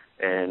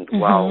 And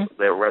while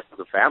the rest of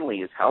the family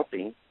is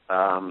helping,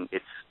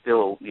 it's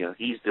still,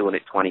 he's doing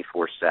it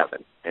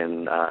 24/7.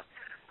 And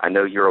I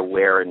know you're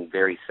aware and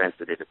very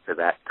sensitive to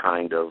that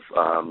kind of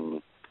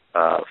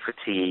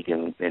fatigue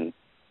and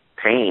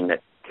pain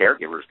that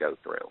caregivers go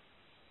through.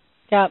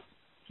 Yep.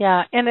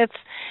 Yeah, and it's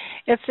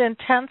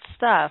intense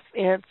stuff.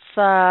 It's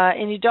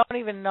and you don't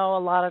even know a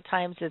lot of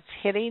times it's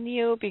hitting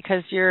you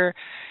because you're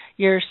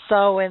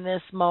so in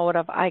this mode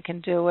of I can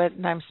do it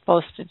and I'm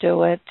supposed to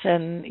do it,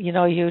 and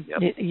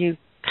you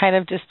kind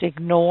of just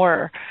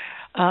ignore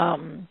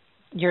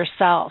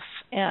yourself,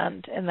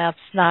 and that's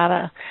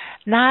not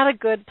a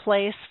good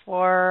place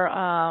for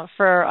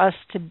us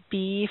to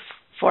be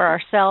for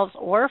ourselves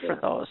or for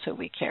those who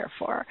we care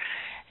for,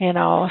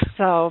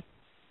 so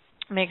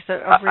it makes it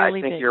a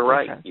really big difference. I think you're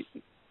right.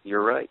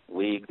 You're right.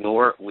 We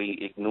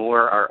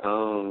ignore our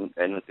own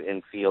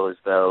and feel as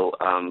though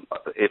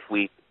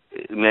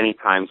many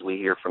times we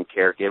hear from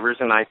caregivers,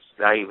 and I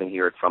even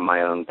hear it from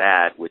my own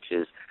dad, which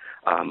is,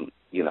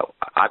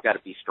 I've got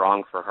to be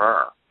strong for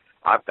her.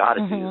 I've got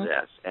to do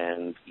this,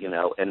 and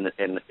and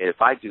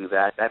if I do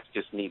that, that's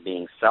just me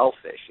being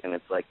selfish. And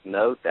it's like,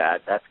 no,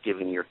 Dad, that's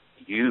giving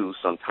you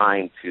some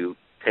time to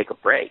take a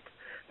break,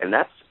 and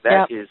that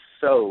is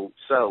so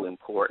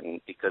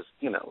important, because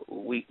we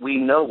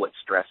know what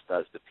stress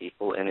does to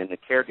people, and in the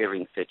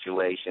caregiving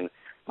situation,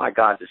 my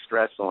God, the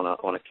stress on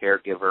a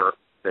caregiver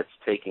that's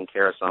taking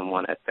care of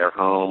someone at their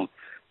home,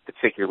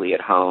 particularly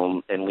at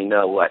home, and we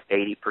know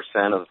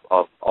 80%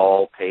 of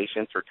all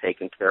patients are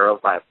taken care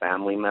of by a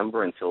family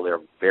member until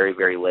they're very,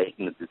 very late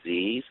in the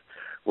disease,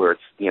 where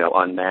it's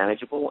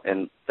unmanageable,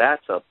 and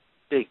that's a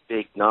big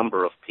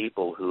number of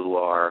people who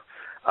are,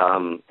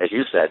 as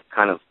you said,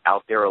 kind of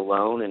out there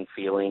alone and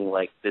feeling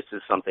like this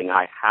is something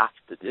I have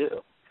to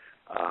do,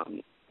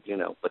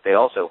 but they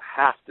also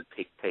have to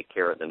take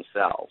care of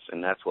themselves,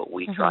 and that's what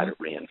we try to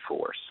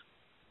reinforce.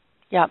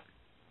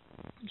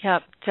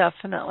 Yep,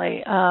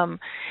 definitely. And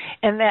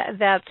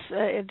that's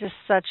just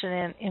such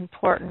an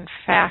important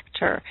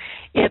factor.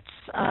 It's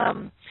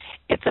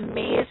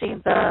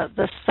amazing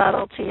the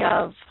subtlety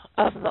of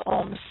the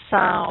Om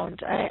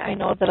sound. I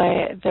know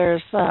that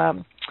there's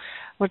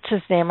what's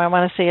his name? I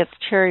want to say it's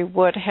Terry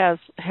Wood has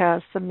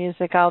some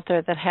music out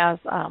there that has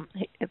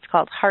it's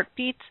called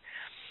Heartbeat.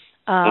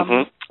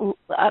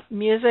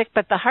 Music,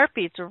 but the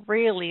heartbeats are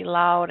really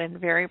loud and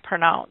very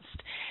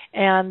pronounced.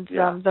 And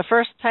the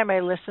first time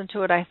I listened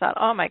to it, I thought,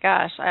 oh my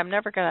gosh, I'm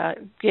never going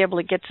to be able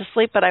to get to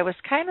sleep. But I was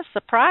kind of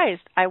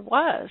surprised. I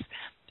was.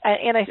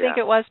 And I think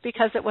it was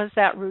because it was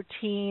that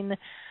routine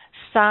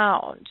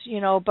sound,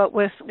 but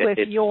with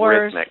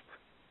yours. Rhythmic.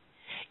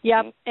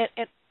 Yep.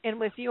 And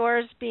with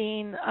yours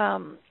being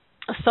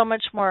so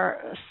much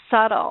more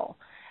subtle,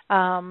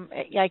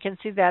 I can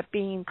see that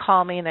being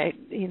calming. I,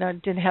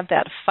 didn't have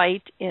that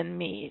fight in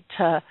me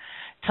to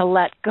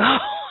let go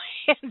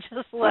and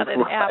just let it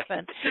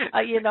happen.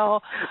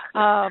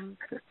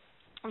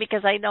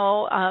 Because I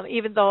know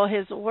even though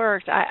his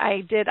worked,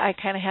 I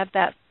kind of had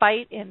that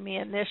fight in me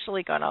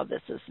initially, going, "Oh,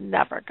 this is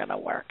never going to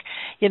work,"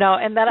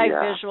 And then I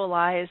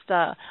visualized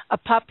a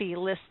puppy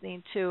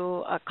listening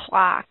to a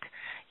clock.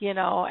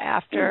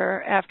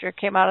 After it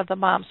came out of the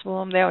mom's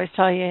womb, they always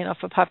tell you,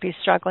 if a puppy's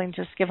struggling,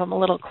 just give them a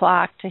little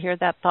clock to hear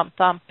that thump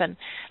thump, and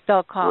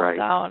they'll calm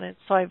down. And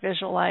so I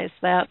visualized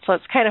that. So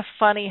it's kind of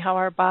funny how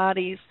our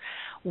bodies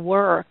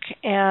work,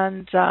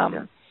 and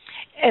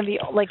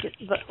like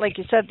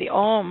you said, the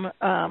Om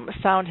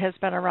sound has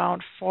been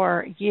around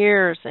for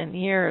years and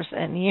years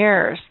and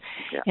years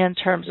in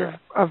terms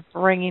of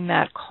bringing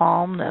that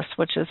calmness,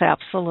 which is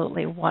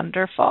absolutely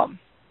wonderful.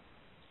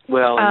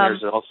 Well, and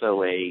there's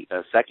also a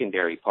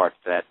secondary part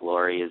to that,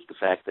 Lori, is the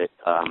fact that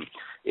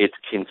it's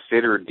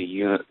considered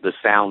the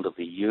sound of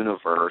the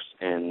universe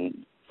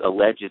and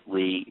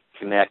allegedly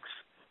connects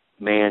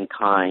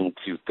mankind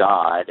to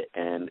God.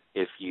 And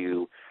if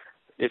you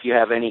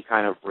have any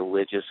kind of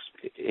religious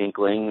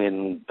inkling,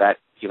 and that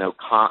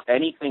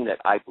anything that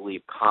I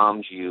believe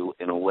calms you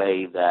in a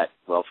way that,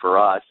 well, for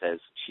us, as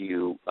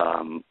to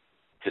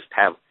just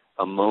have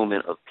a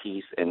moment of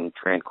peace and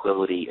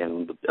tranquility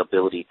and the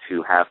ability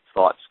to have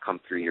thoughts come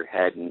through your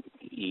head and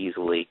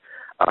easily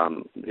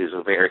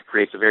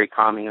creates a very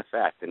calming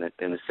effect. And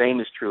the same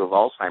is true of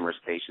Alzheimer's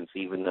patients,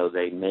 even though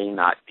they may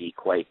not be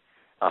quite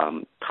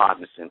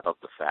cognizant of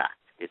the fact.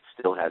 It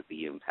still has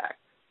the impact.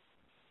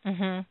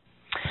 Mm-hmm.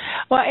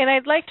 Well, and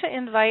I'd like to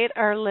invite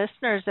our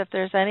listeners, if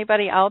there's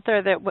anybody out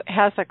there that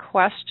has a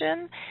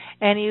question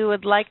and you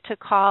would like to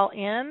call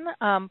in,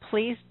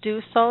 please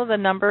do so. The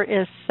number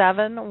is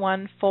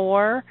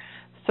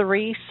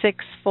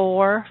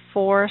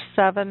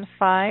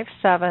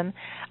 714-364-4757.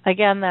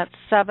 Again, that's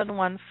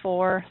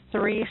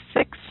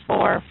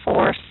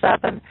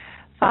 714-364-4757.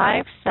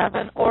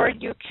 Or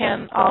you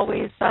can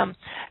always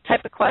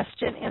type a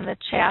question in the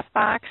chat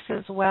box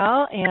as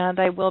well, and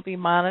I will be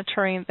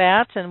monitoring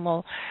that, and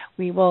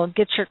we will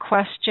get your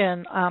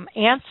question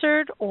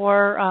answered,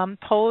 or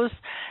pose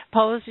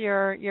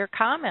your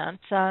comment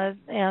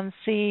and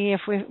see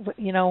if we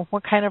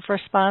what kind of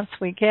response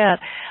we get.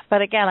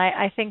 But again,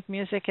 I think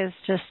music is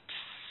just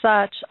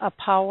such a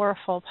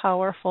powerful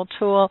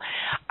tool.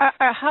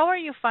 How are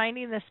you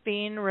finding this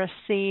being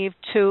received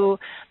to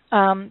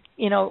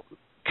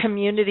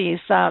communities,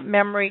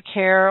 memory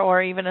care,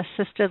 or even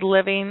assisted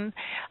living?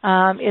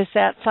 Is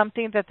that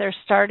something that they're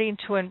starting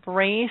to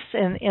embrace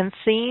and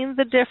seeing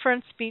the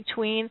difference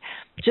between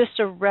just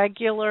a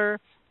regular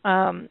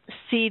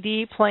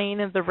CD playing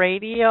in the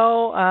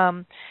radio,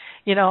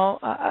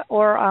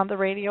 or on the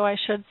radio, I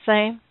should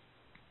say?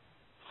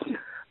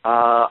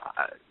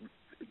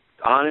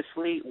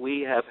 Honestly,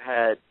 we have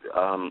had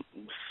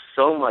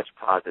so much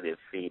positive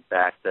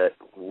feedback that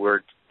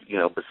we're,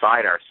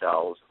 beside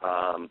ourselves.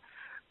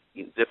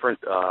 Different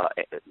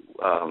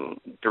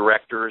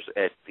directors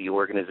at the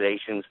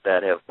organizations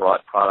that have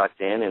brought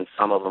product in, and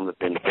some of them have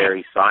been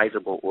very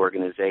sizable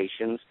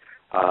organizations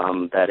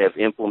that have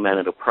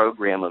implemented a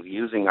program of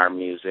using our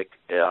music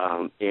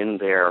in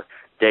their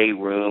day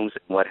rooms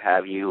and what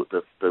have you.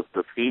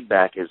 The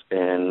feedback has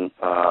been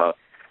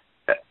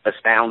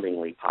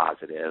astoundingly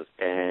positive,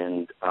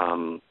 and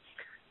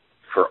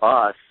for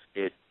us,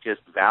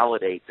 just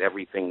validates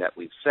everything that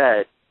we've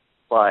said,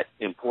 but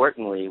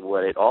importantly,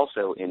 what it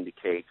also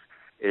indicates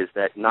is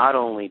that not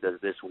only does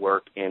this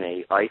work in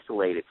a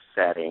isolated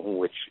setting,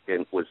 which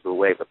was the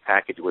way the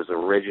package was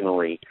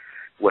originally,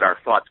 what our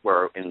thoughts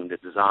were in the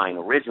design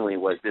originally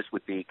was this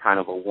would be kind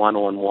of a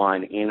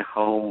one-on-one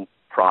in-home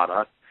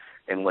product.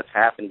 And what's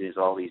happened is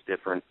all these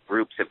different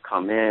groups have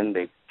come in,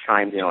 they've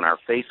chimed in on our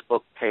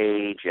Facebook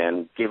page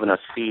and given us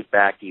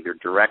feedback either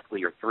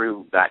directly or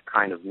through that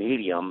kind of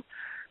medium.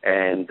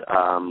 And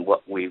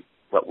what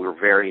we're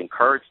very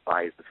encouraged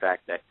by is the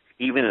fact that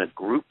even in a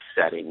group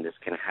setting, this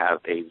can have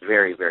a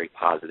very, very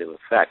positive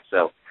effect.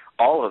 So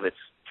all of it's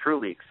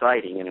truly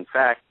exciting. And in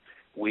fact,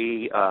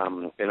 we,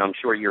 and I'm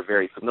sure you're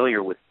very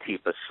familiar with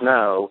Teepa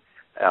Snow,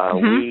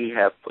 we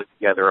have put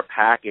together a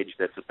package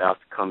that's about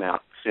to come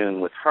out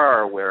soon with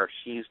her where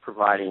she's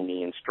providing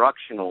the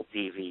instructional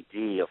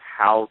DVD of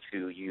how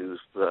to use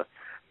the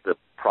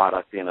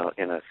product in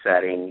a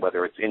setting,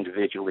 whether it's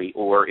individually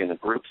or in a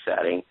group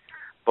setting.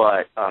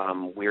 But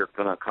we're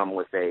going to come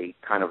with a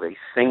kind of a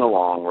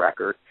sing-along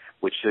record,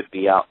 which should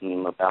be out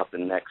in about the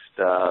next,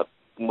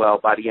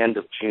 by the end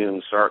of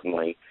June,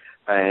 certainly.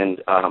 And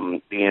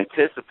the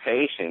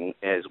anticipation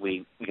as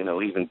we,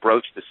 even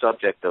broach the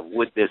subject of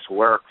would this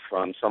work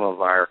from some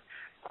of our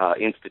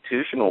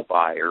institutional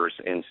buyers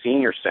and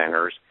senior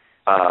centers,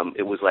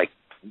 it was like,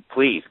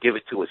 please give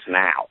it to us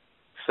now.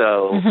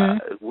 So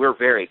we're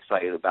very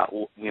excited about,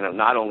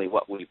 not only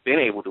what we've been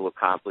able to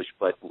accomplish,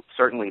 but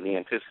certainly the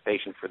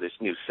anticipation for this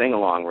new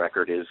sing-along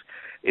record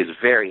is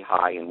very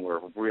high, and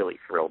we're really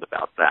thrilled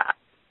about that.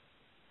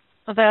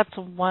 Well, that's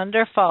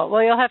wonderful.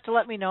 Well, you'll have to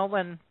let me know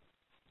when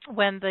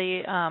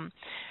the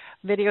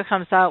video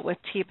comes out with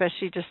Teepa.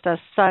 She just does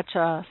such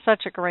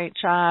a great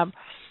job.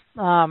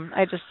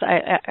 I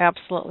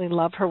absolutely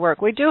love her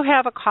work. We do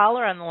have a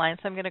caller on the line,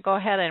 so I'm going to go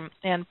ahead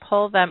and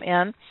pull them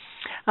in.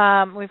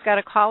 We've got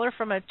a caller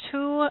from a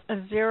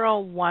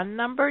 201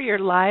 number. You're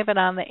live and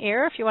on the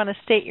air. If you want to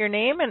state your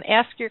name and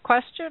ask your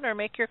question or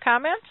make your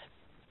comment.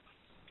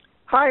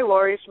 Hi,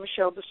 Lori. It's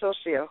Michelle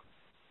DeSocio.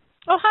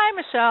 Oh, hi,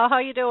 Michelle. How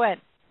you doing?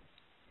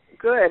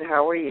 Good.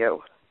 How are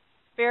you?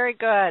 Very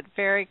good,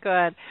 very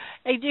good.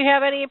 Hey, do you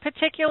have any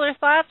particular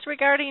thoughts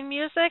regarding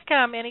music?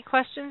 Any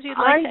questions you'd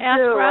like to ask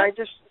Rob?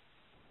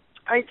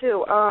 I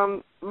do.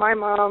 My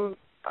mom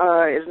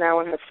is now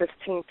in her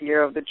 15th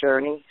year of the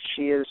journey.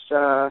 She is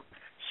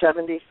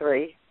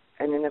 73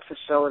 and in a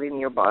facility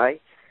nearby.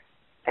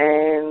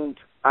 And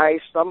I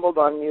stumbled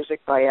on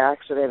music by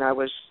accident. I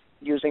was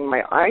using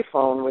my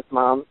iPhone with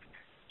Mom,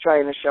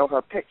 trying to show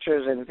her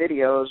pictures and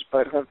videos,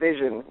 but her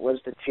vision was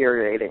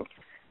deteriorating.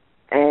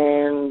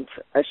 And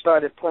I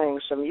started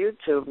playing some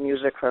YouTube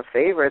music, her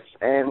favorites,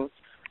 and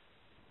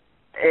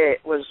it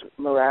was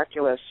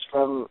miraculous.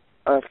 From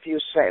a few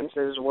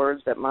sentences,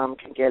 words that Mom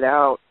can get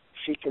out,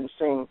 she can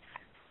sing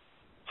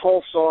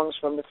whole songs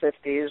from the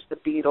 50s, the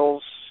Beatles,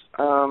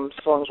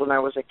 songs when I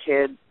was a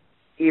kid.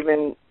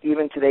 Even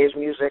today's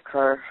music,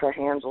 her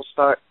hands will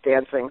start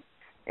dancing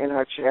in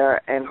her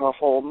chair, and her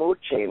whole mood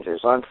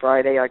changes. On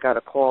Friday, I got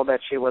a call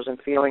that she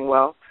wasn't feeling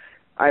well.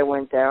 I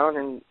went down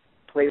and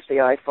placed the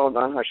iPhone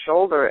on her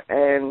shoulder,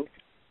 and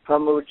her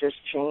mood just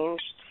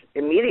changed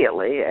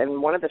immediately.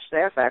 And one of the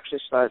staff actually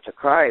started to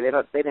cry.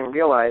 They didn't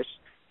realize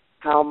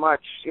how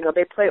much,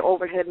 they play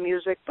overhead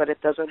music, but it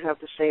doesn't have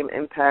the same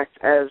impact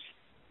as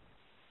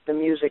the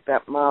music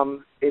that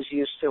Mom is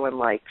used to and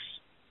likes.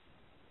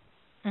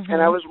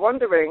 And I was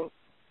wondering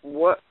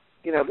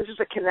this is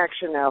a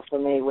connection now for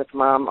me with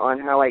Mom on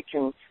how I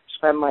can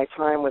spend my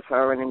time with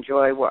her and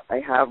enjoy what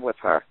I have with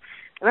her.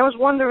 And I was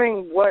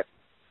wondering what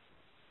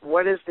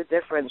is the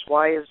difference?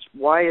 Why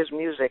is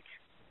music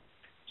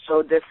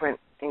so different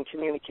in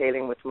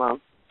communicating with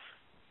Mom?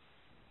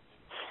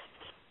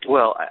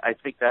 Well, I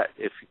think that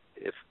if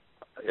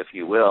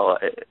you will,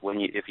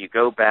 if you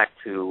go back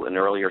to an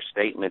earlier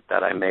statement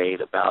that I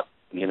made about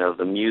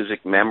the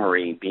music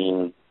memory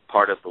being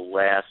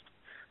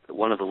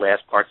one of the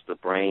last parts of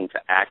the brain to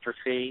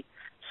atrophy,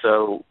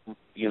 so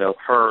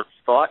her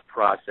thought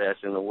process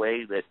and the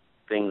way that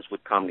things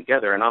would come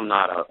together, and I'm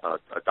not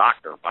a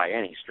doctor by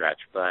any stretch,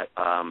 but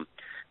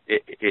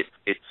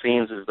it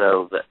seems as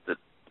though that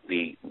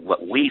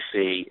what we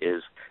see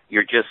is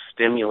you're just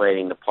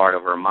stimulating the part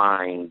of her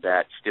mind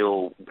that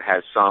still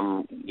has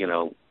some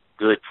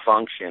good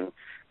function,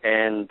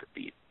 and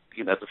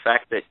the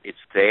fact that it's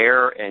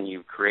there and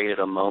you've created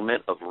a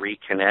moment of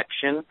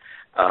reconnection,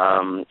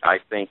 I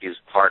think is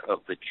part of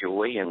the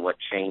joy and what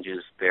changes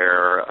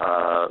their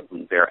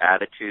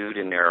attitude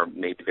and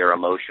maybe their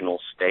emotional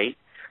state.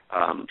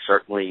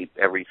 Certainly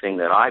everything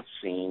that I've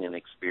seen and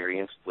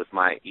experienced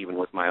even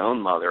with my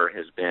own mother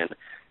has been,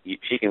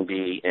 she can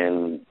be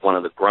in one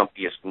of the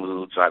grumpiest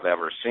moods I've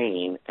ever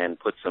seen and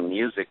put some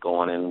music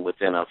on, and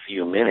within a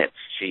few minutes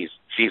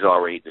she's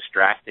already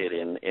distracted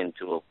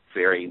into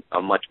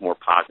a much more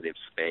positive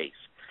space.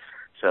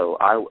 So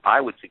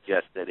I would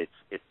suggest that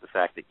it's the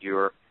fact that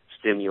you're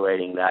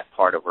stimulating that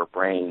part of her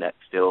brain that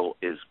still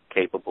is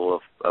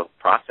capable of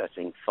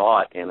processing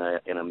thought in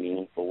a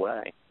meaningful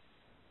way.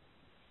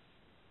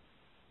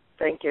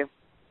 Thank you.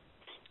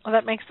 Well,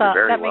 that makes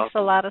welcome.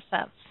 a lot of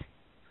sense.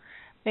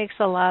 Makes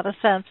a lot of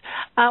sense.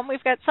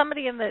 We've got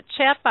somebody in the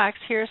chat box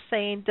here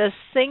saying, does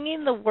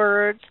singing the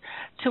words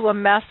to a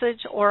message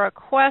or a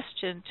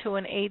question to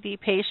an AD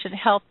patient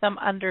help them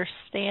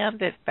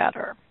understand it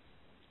better?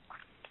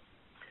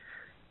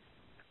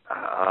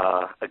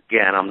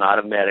 Again, I'm not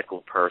a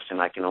medical person.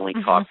 I can only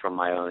talk from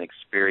my own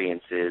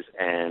experiences,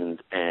 and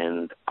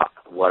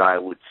what I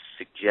would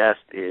suggest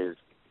is,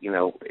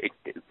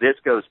 this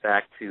goes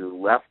back to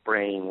left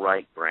brain,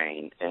 right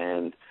brain,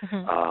 and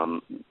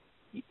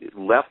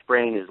left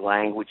brain is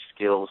language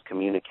skills,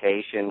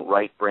 communication.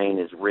 Right brain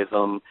is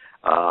rhythm.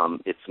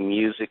 It's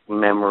music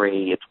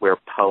memory. It's where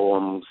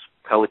poems,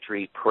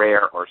 poetry,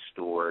 prayer are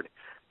stored.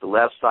 The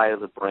left side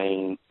of the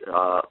brain,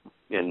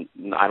 and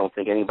I don't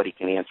think anybody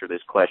can answer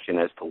this question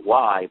as to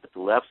why, but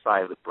the left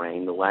side of the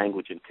brain, the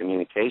language and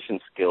communication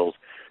skills,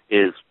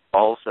 is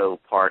also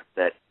part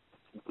that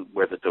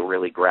where they'll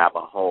really grab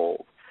a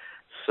hold.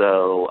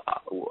 So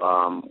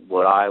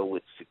what I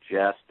would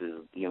suggest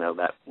is,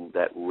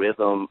 that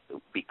rhythm,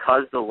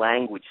 because the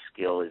language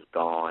skill is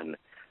gone,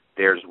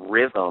 there's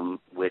rhythm,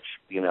 which,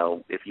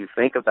 if you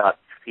think about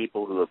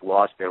people who have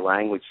lost their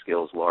language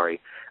skills, Laurie,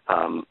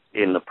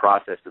 in the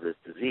process of this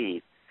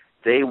disease,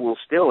 they will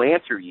still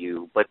answer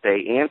you, but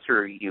they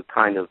answer you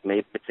kind of,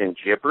 maybe it's in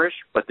gibberish,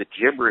 but the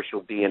gibberish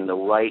will be in the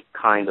right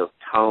kind of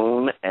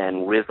tone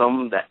and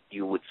rhythm that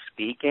you would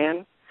speak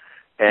in.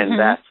 And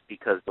that's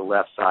because the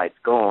left side's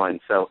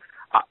gone. So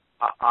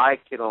I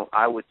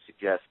would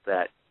suggest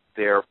that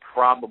they're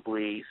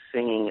probably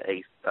singing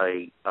a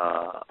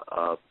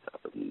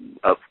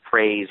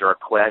phrase or a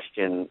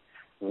question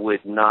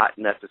would not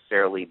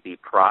necessarily be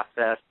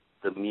processed.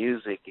 The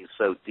music is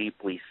so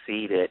deeply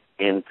seated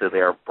into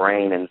their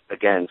brain, and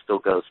again, still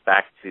goes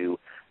back to,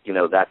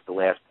 that's the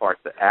last part,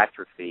 the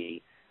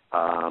atrophy.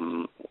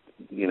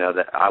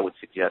 That I would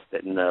suggest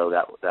that no,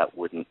 that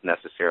wouldn't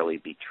necessarily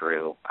be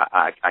true.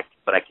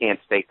 But I can't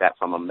state that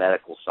from a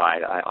medical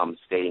side. I'm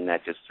stating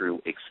that just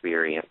through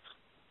experience.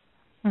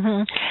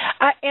 And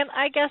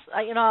I guess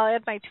I'll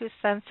add my 2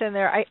 cents in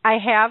there. I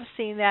have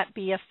seen that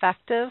be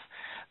effective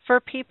for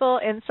people,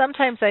 and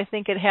sometimes I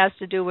think it has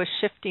to do with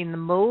shifting the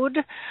mood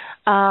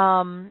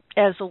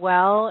as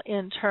well,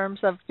 in terms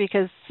of,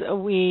 because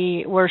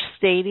we were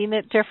stating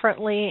it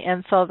differently,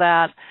 and so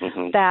that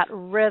that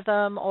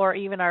rhythm or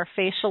even our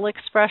facial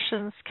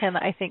expressions can,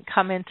 I think,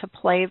 come into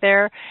play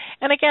there.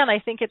 And again, I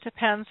think it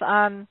depends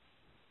on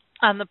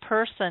the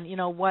person,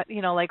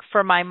 like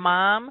for my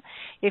mom,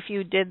 if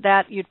you did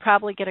that, you'd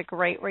probably get a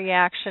great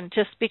reaction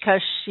just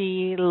because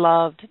she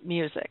loved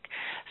music.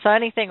 So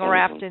anything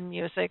wrapped in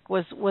music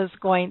was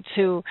going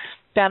to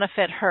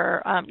benefit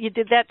her. You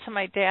did that to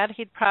my dad,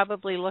 he'd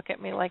probably look at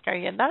me like, are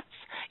you nuts?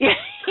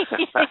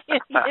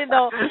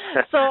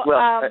 So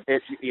well,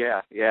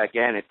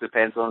 again, it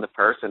depends on the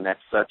person. That's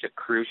such a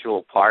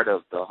crucial part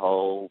of the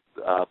whole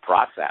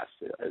process.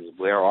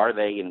 Where are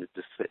they in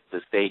the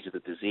stage of the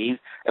disease,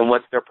 and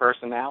what's their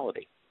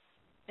personality?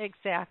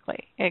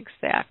 Exactly.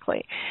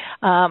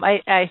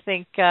 I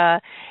think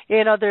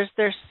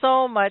there's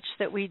so much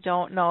that we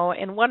don't know,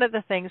 and one of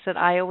the things that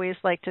I always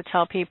like to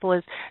tell people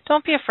is,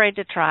 don't be afraid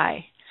to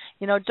try.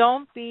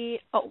 Don't be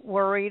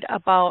worried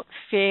about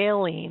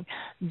failing.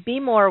 Be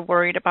more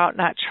worried about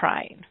not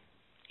trying.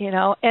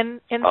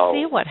 And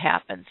see what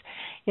happens.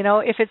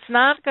 If it's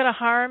not going to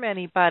harm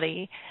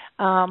anybody,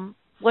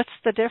 what's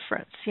the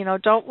difference?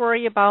 Don't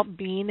worry about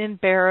being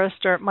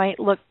embarrassed or it might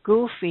look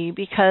goofy,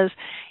 because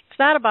it's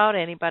not about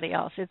anybody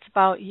else. It's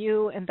about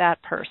you and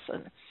that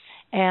person.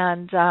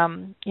 And,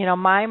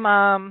 my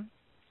mom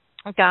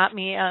got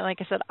me, like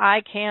I said,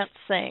 I can't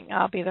sing.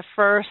 I'll be the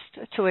first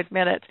to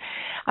admit it.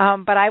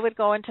 But I would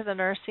go into the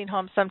nursing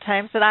home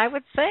sometimes and I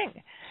would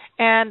sing.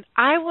 And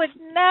I would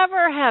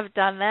never have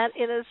done that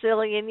in a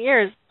zillion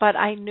years, but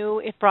I knew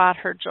it brought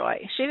her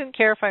joy. She didn't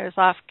care if I was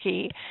off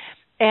key.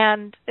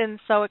 And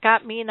so it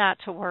got me not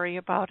to worry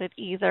about it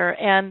either.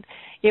 And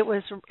it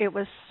was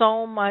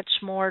so much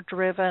more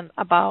driven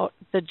about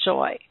the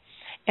joy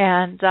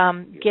and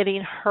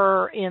getting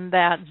her in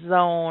that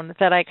zone,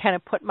 that I kind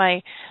of put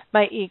my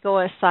ego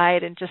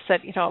aside and just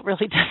said, it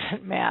really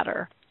doesn't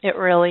matter. It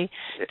really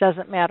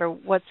doesn't matter.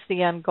 What's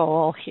the end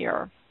goal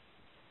here?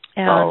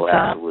 And,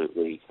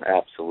 absolutely.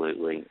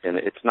 And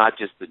it's not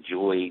just the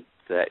joy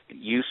that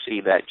you see,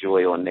 that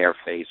joy on their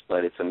face,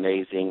 but it's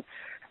amazing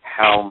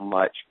how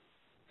much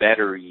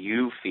better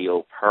you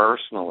feel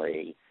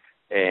personally,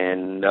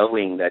 and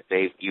knowing that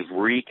you've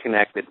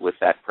reconnected with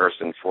that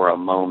person for a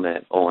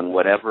moment on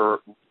whatever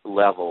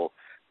level.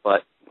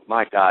 But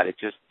my God, it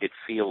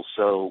feels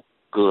so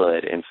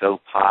good and so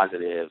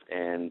positive,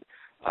 and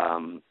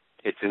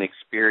it's an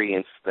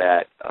experience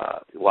that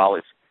while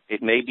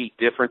it may be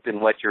different than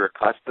what you're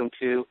accustomed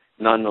to,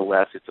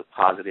 nonetheless it's a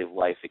positive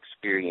life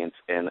experience,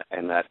 and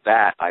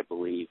that I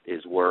believe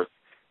is worth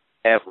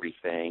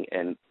everything.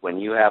 And when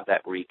you have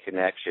that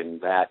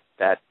reconnection, that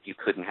you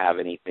couldn't have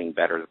anything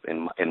better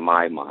in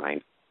my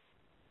mind.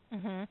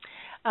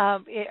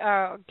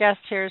 Our guest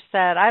here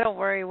said, I don't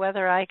worry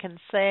whether I can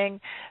sing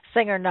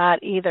or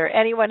not either.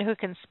 Anyone who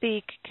can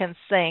speak can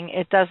sing.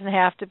 It doesn't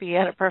have to be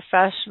at a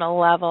professional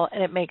level,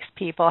 and it makes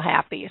people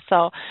happy.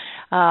 So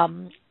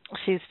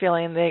she's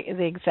feeling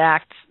the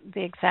exact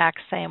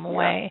same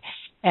way.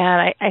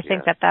 And I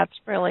think that's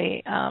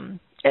really,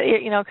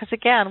 because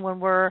again, when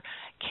we're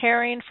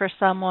caring for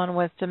someone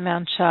with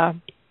dementia,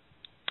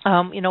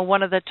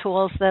 one of the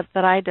tools that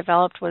I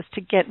developed was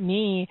to get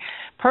me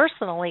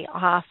personally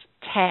off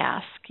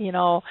task,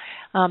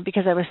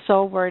 because I was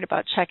so worried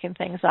about checking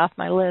things off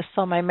my list.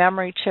 So my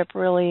memory chip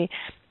really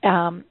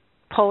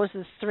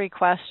poses 3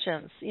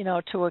 questions,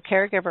 to a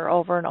caregiver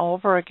over and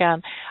over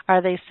again.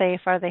 Are they safe?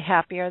 Are they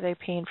happy? Are they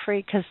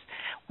pain-free? Because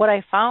what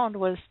I found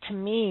was, to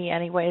me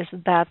anyways,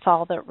 that's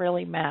all that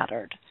really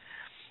mattered.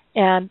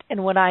 And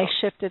when I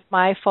shifted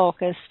my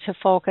focus to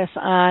focus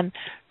on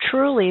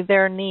truly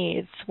their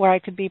needs, where I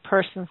could be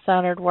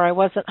person-centered, where I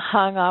wasn't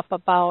hung up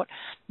about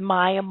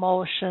my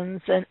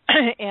emotions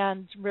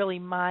and really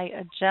my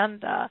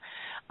agenda,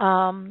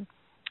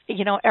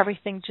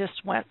 everything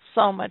just went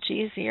so much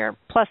easier.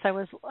 Plus, I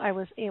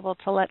was able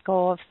to let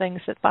go of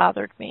things that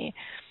bothered me,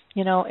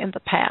 in the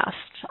past.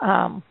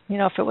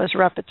 If it was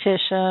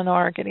repetition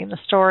or getting the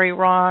story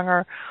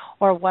wrong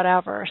or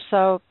whatever.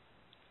 So,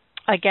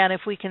 again,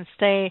 if we can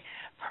stay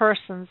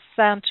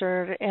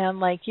person-centered and,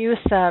 like you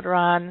said,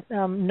 Ron,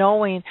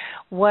 knowing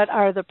what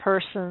are the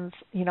person's,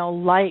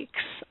 likes.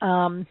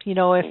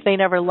 If they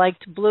never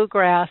liked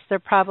bluegrass, they're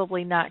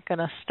probably not going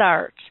to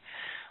start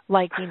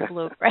liking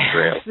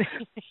bluegrass.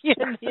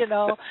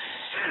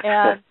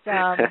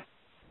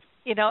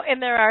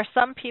 And there are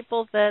some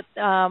people that,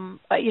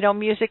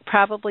 music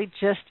probably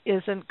just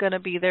isn't going to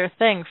be their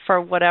thing for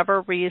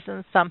whatever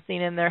reason,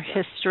 something in their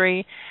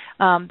history.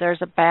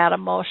 There's a bad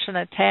emotion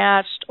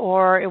attached,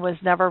 or it was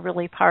never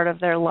really part of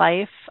their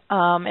life,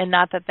 and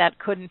not that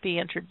couldn't be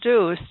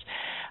introduced.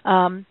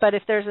 But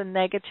if there's a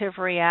negative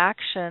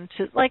reaction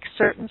to, like,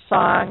 certain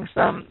songs,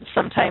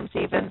 sometimes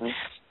even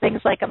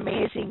things like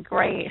Amazing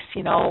Grace,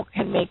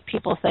 can make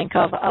people think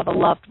of a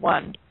loved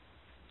one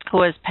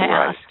who has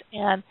passed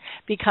and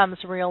becomes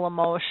real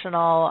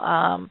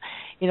emotional.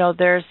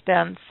 There's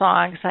been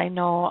songs I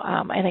know,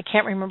 and I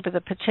can't remember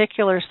the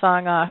particular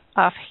song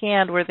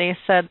offhand, where they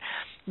said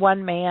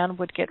one man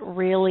would get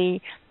really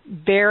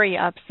very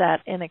upset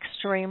and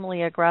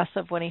extremely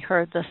aggressive when he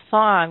heard the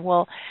song.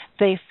 Well,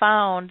 they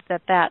found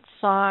that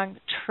song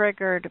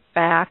triggered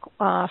back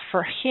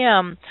for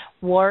him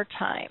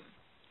wartime,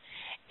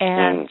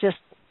 and just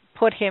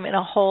put him in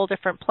a whole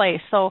different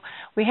place. So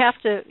we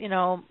have to,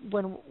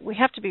 when we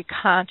have to be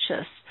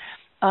conscious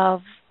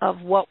of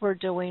what we're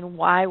doing,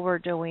 why we're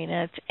doing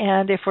it,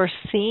 and if we're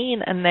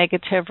seeing a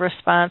negative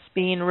response,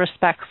 being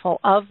respectful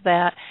of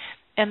that,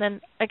 and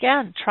then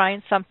again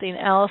trying something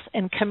else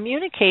and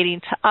communicating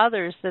to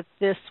others that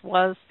this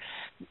was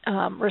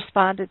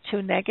responded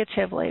to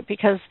negatively,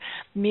 because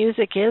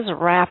music is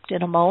wrapped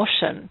in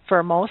emotion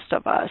for most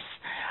of us.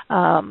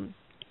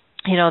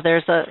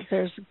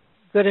 There's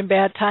good and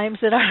bad times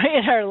in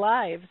our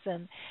lives,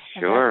 and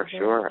sure.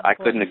 I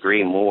couldn't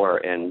agree more.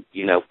 And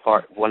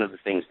one of the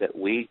things that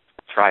we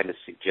try to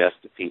suggest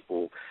to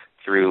people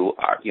through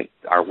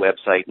our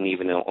website and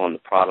even on the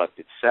product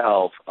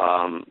itself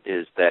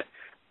is that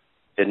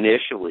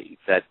initially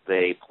that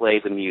they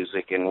play the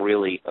music and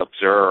really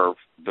observe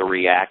the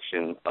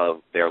reaction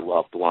of their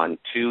loved one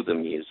to the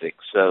music,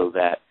 so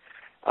that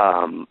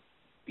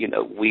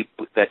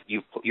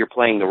you're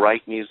playing the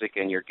right music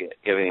and you're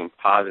giving them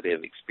a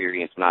positive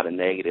experience, not a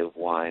negative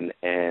one,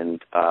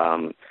 and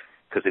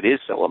because it is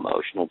so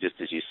emotional, just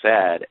as you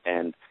said.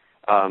 And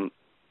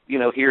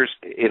here's,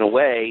 in a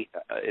way,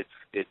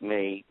 it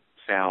may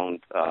sound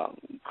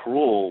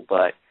cruel,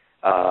 but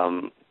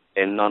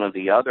and none of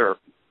the other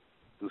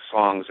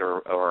songs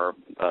or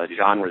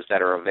genres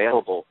that are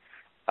available,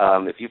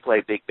 if you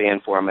play big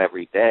band for them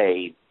every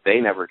day,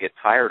 they never get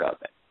tired of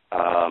it.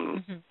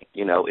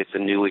 It's a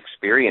new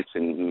experience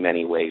in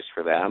many ways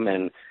for them.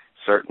 And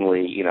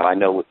certainly, I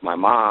know with my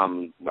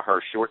mom,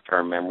 her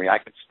short-term memory, I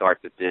could start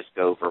the disc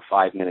over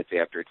 5 minutes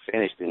after it's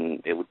finished,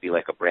 and it would be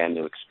like a brand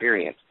new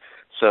experience.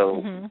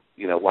 So,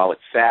 while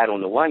it's sad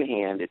on the one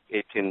hand,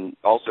 it can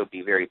also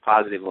be very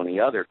positive on the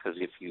other, because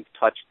if you've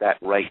touched that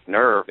right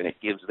nerve and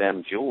it gives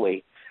them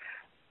joy,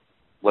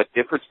 what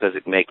difference does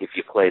it make if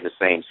you play the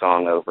same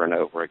song over and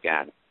over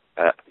again?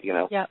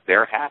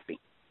 They're happy.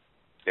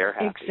 They're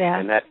happy. Exactly.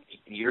 And that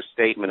your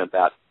statement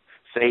about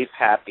safe,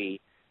 happy,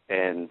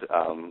 and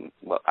I'm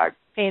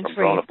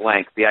drawing a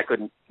blank. See, I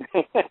couldn't.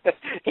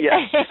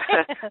 Yeah,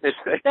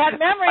 that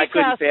memory I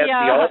couldn't test, pass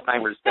the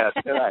Alzheimer's test,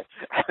 could I?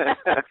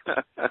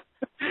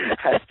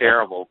 That's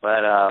terrible.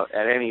 But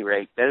at any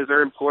rate, those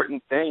are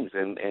important things,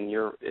 and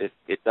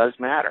it does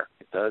matter.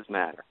 It does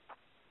matter.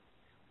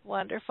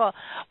 Wonderful.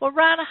 Well,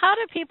 Ron, how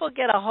do people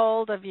get a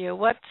hold of you?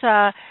 What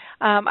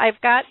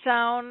I've got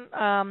down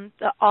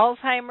the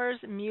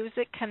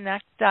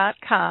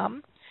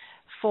AlzheimersMusicConnect.com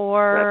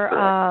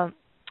for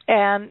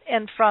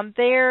And from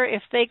there,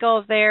 if they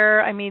go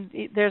there, I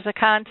mean, there's a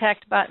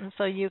contact button,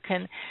 so you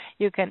can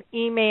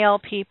email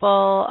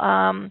people,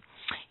 and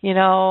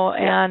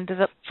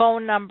the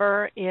phone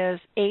number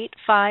is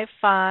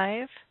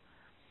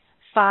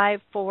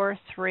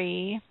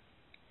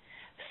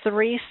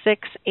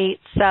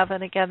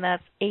 855-543-3687. Again,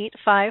 that's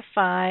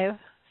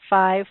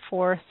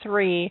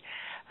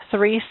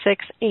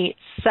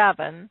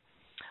 855-543-3687.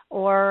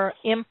 Or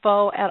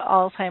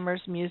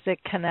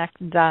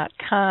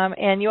info@alzheimersmusicconnect.com.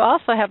 And you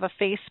also have a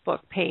Facebook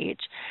page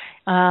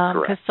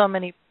because so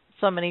many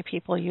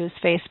people use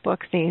Facebook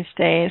these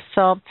days.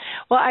 So,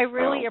 well, I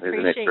really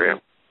appreciate you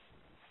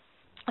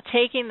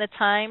taking the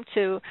time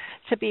to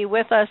be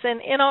with us,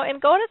 and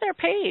go to their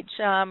page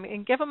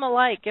and give them a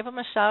like, give them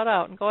a shout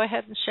out, and go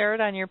ahead and share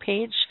it on your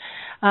page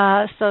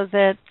so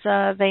that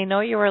they know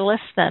you were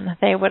listening.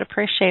 They would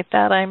appreciate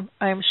that, I'm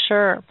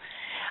sure.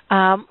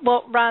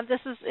 Well, Ron,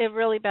 this has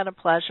really been a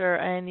pleasure,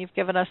 and you've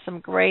given us some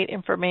great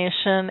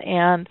information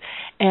and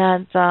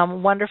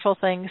wonderful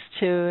things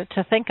to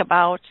think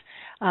about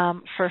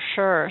for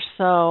sure.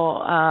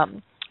 So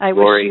I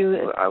Lori, wish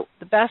you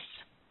the best.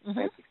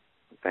 Mm-hmm.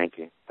 Thank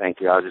you.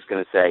 I was just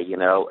going to say,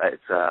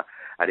 it's I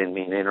didn't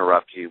mean to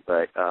interrupt you,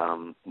 but I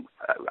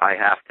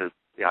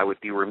would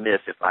be remiss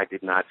if I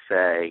did not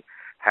say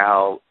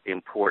how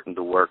important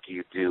the work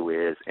you do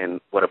is,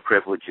 and what a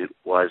privilege it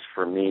was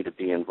for me to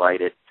be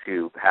invited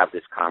to have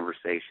this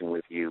conversation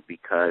with you,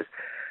 because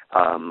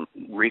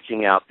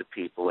reaching out to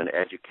people and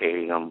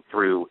educating them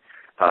through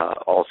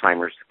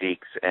Alzheimer's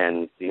Speaks,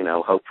 and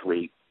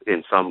hopefully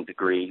in some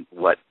degree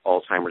what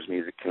Alzheimer's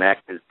Music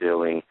Connect is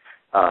doing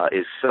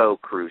is so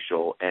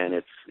crucial. And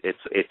it's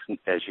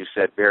as you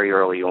said very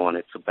early on,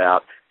 it's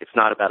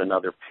not about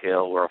another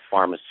pill or a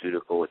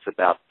pharmaceutical. It's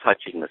about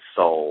touching the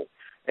soul.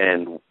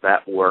 And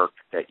that work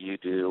that you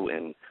do,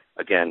 and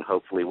again,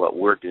 hopefully what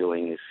we're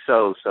doing, is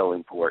so, so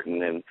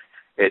important, and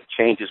it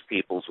changes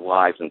people's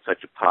lives in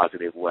such a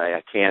positive way.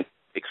 I can't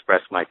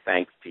express my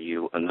thanks to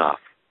you enough.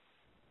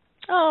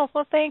 Oh,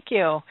 well, thank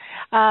you.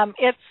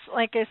 It's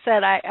like I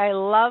said, I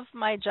love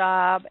my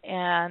job,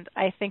 and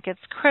I think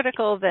it's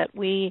critical that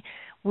we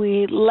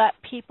let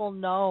people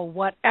know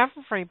what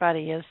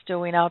everybody is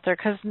doing out there,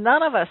 because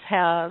none of us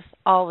has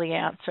all the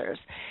answers.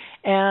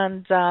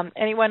 And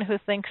anyone who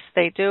thinks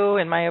they do,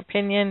 in my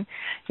opinion,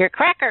 you're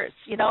crackers.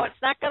 It's not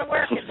going to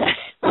work with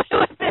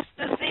this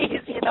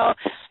disease.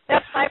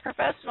 That's my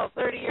professional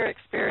 30-year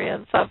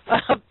experience of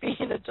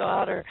being a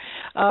daughter.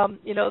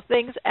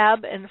 Things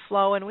ebb and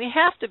flow, and we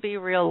have to be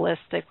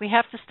realistic. We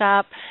have to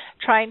stop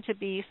trying to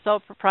be so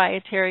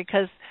proprietary,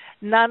 because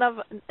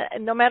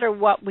no matter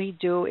what we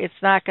do,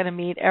 it's not going to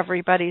meet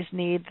everybody's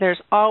need.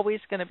 There's always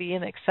going to be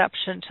an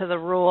exception to the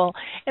rule.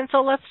 And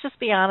so let's just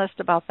be honest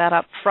about that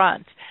up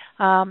front.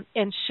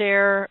 And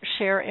share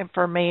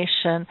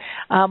information.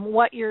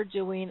 What you're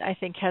doing, I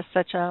think, has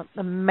such a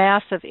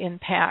massive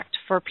impact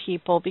for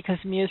people,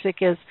 because music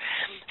is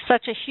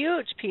such a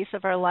huge piece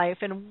of our life,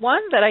 and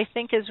one that I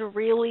think is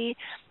really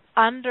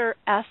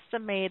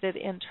underestimated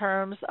in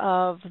terms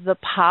of the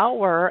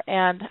power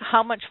and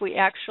how much we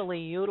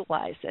actually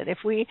utilize it.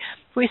 If we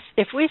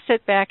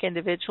sit back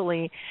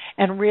individually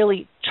and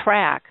really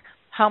track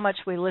how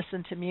much we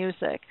listen to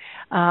music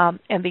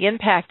and the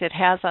impact it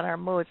has on our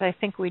moods, I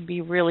think we'd be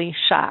really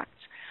shocked,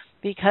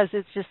 because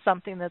it's just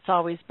something that's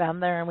always been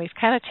there, and we've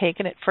kind of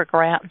taken it for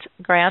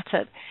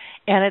granted.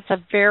 And it's a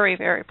very,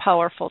 very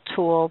powerful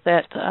tool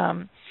that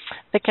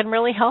can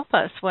really help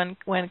us when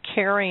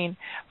caring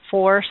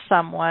for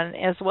someone,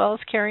 as well as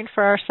caring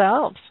for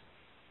ourselves.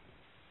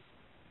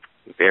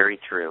 Very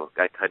true.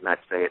 I could not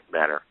say it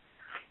better.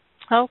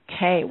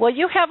 Okay. Well,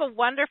 you have a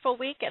wonderful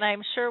week, and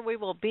I'm sure we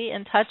will be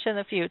in touch in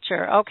the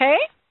future, okay?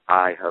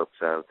 I hope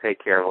so.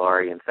 Take care,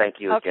 Laurie, and thank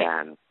you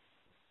again.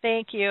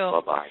 Thank you.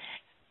 Bye-bye.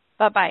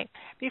 Bye-bye.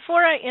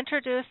 Before I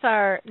introduce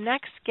our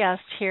next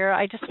guest here,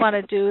 I just want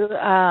to do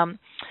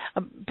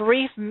a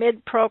brief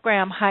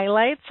mid-program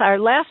highlights. Our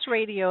last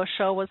radio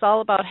show was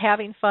all about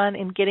having fun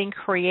and getting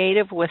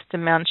creative with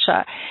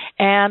dementia.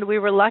 And we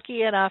were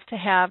lucky enough to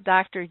have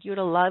Dr.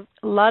 Jutta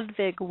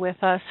Ludwig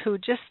with us, who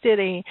just did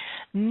a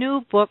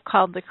new book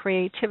called The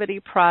Creativity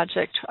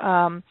Project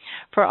for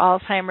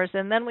Alzheimer's.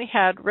 And then we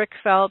had Rick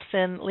Phelps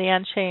and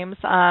Leanne James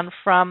on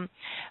from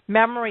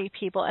Memory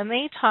People, and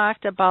they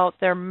talked about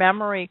their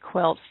memory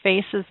quilt,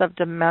 Faces of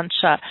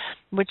Dementia,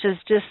 which is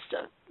just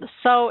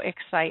so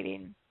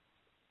exciting.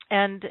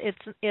 And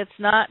it's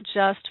not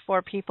just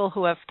for people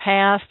who have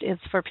passed,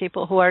 it's for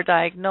people who are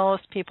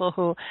diagnosed, people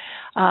who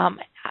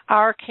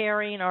are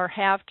caring or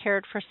have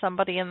cared for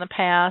somebody in the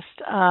past,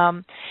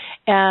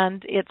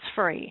 and it's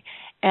free.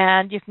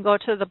 And you can go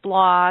to the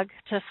blog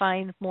to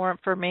find more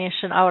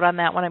information out on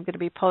that one. I'm going to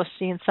be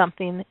posting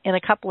something in a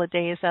couple of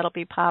days that'll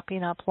be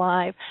popping up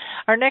live.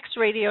 Our next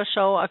radio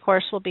show, of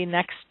course, will be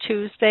next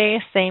Tuesday,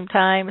 same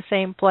time,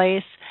 same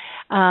place.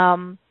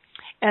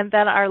 And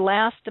then our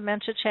last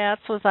Dementia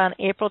Chats was on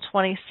April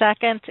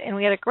 22nd, and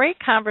we had a great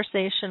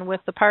conversation with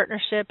the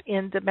Partnership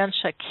in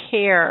Dementia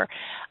Care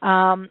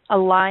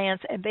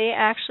Alliance, and they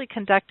actually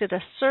conducted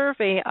a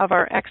survey of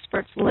our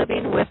experts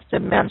living with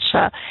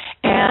dementia,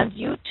 and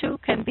you too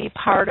can be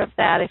part of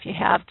that if you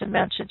have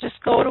dementia. Just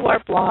go to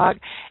our blog,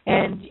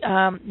 and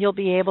you'll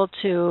be able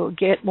to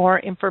get more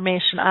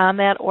information on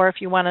that, or if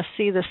you want to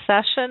see the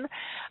session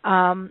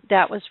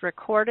that was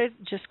recorded,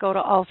 just go to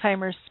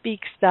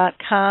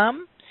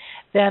alzheimersspeaks.com,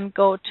 then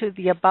go to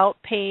the About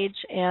page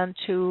and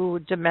to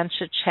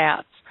Dementia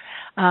Chats.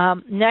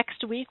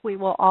 Next week, we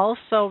will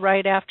also,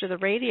 right after the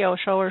radio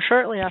show, or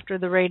shortly after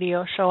the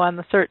radio show on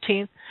the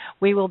 13th,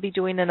 we will be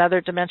doing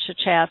another Dementia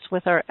Chats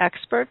with our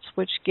experts,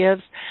 which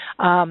gives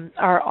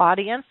our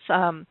audience,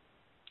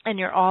 and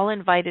you're all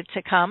invited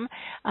to come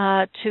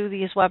to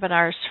these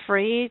webinars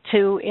free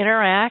to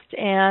interact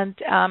and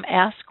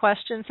ask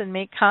questions and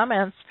make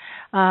comments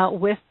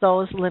with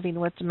those living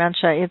with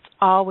dementia. It's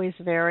always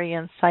very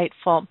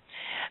insightful.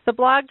 The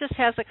blog just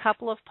has a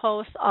couple of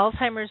posts.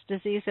 Alzheimer's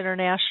Disease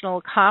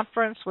International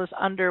Conference was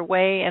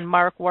underway, and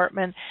Mark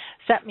Wortman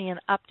sent me an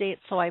update,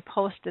 so I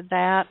posted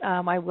that.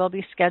 I will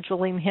be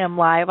scheduling him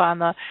live on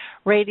the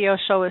radio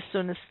show as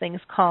soon as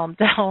things calm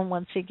down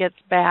once he gets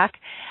back.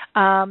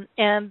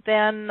 And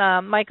then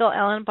Michael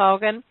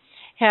Ellenbogen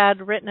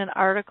had written an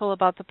article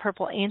about the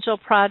Purple Angel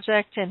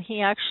Project, and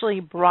he actually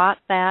brought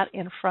that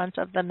in front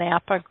of the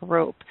Napa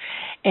group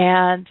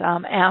and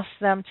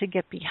asked them to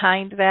get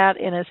behind that,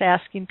 and is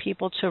asking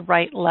people to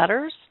write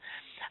letters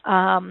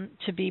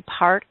to be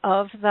part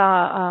of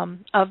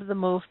the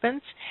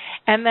movement.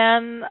 And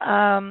then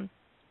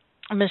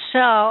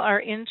Michelle, our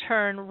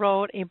intern,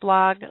 wrote a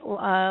blog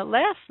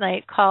last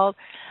night called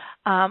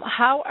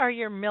How Are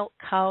Your Milk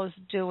Cows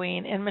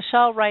Doing? And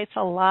Michelle writes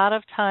a lot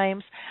of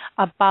times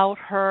about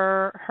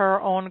her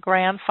own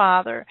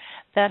grandfather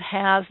that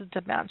has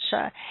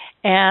dementia,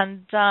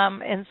 and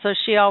so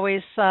she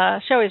always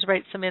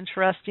writes some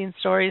interesting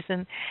stories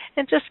and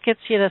just gets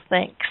you to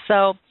think.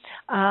 So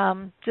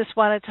just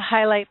wanted to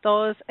highlight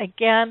those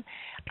again.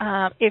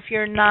 If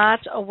you're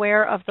not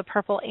aware of the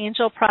Purple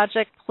Angel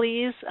Project,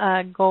 please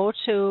go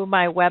to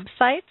my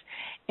website,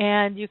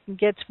 and you can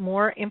get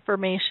more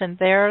information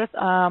there.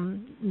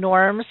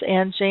 Norms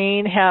and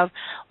Jane have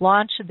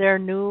launched their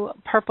new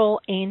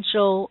Purple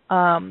Angel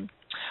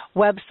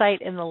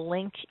website, and the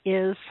link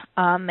is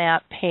on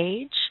that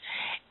page.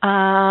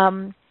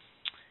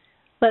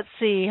 Let's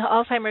see,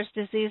 Alzheimer's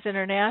Disease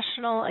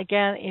International.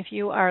 Again, if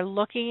you are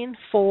looking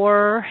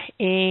for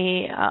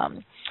a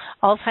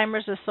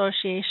Alzheimer's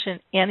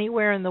Association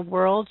anywhere in the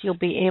world, you'll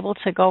be able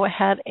to go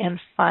ahead and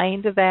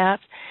find that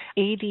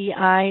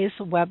ADI's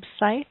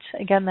website.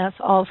 Again, that's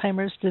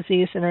Alzheimer's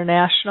Disease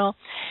International.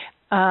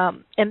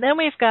 And then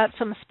we've got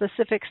some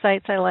specific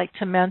sites I like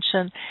to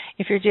mention.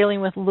 If you're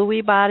dealing with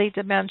Lewy body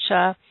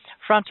dementia,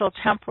 frontal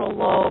temporal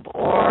lobe,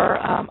 or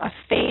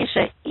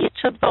aphasia,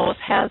 each of those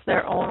has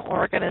their own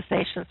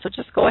organization. So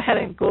just go ahead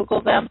and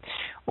Google them,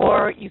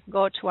 or you can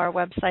go to our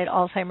website,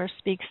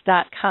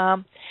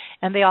 alzheimersspeaks.com,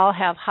 and they all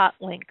have hot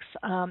links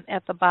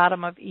at the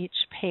bottom of each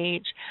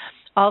page.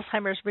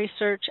 Alzheimer's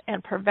Research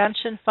and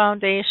Prevention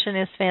Foundation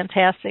is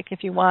fantastic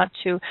if you want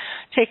to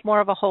take more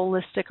of a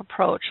holistic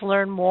approach,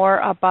 learn more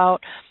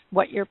about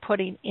what you're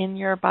putting in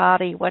your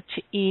body, what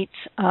to eat,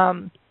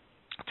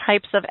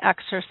 types of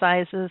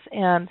exercises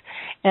and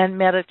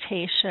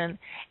meditation.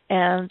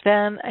 And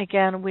then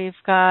again, we've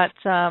got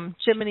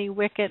Jiminy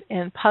Wicket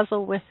and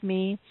Puzzle With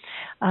Me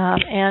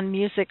and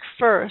Music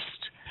First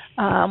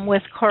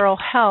with Choral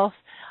Health,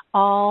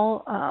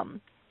 all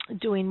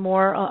doing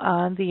more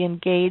on the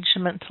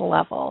engagement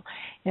level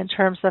in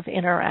terms of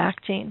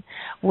interacting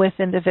with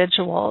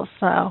individuals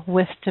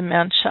with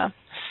dementia.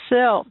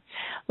 So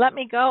let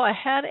me go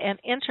ahead and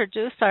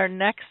introduce our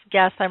next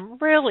guest. I'm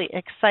really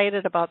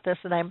excited about this,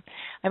 and I'm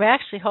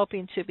actually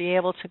hoping to be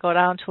able to go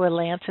down to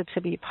Atlanta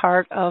to be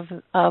part of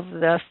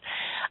this.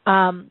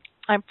 I'm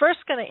first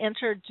going to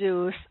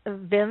introduce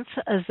Vince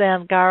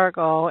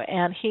Zangargo,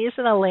 and he's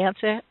an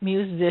Atlanta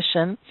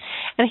musician,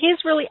 and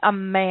he's really a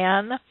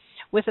man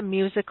with a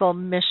musical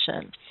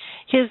mission.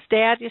 His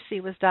dad, you see,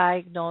 was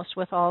diagnosed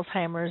with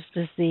Alzheimer's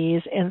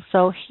disease, and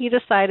so he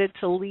decided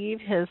to leave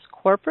his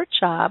corporate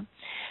job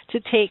to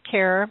take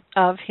care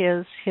of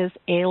his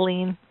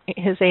ailing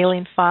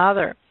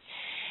father.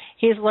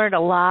 He's learned a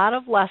lot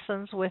of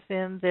lessons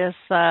within this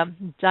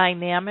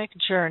dynamic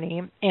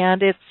journey,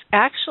 and it's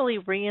actually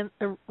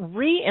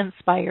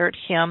re-inspired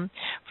him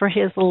for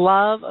his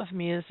love of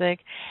music,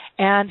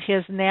 and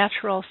his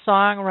natural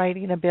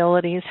songwriting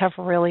abilities have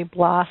really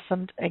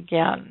blossomed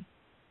again.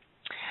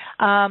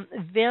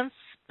 Vince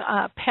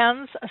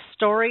pens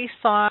story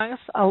songs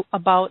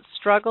about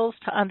struggles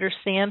to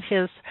understand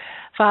his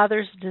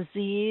father's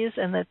disease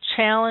and the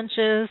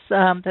challenges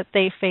that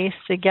they face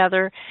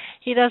together.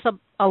 He does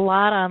a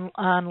lot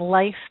on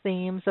life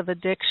themes of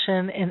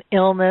addiction and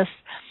illness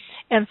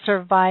and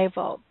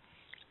survival.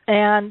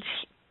 And,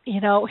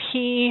 you know,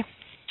 he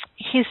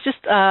he's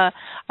just a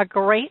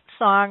great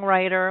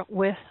songwriter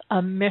with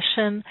a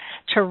mission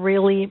to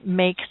really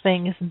make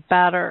things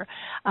better.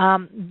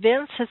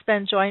 Vince has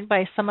been joined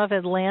by some of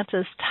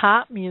Atlanta's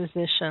top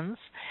musicians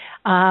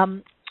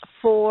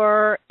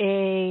for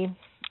a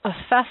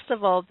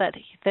festival that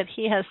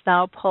he has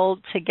now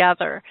pulled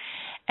together.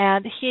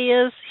 And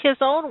his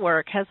own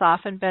work has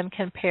often been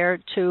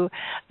compared to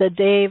the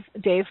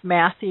Dave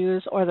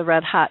Matthews or the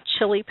Red Hot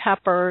Chili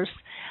Peppers.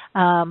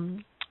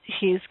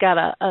 He's got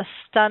a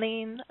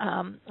stunning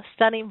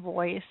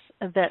voice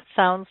that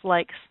sounds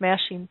like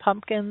Smashing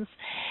Pumpkins,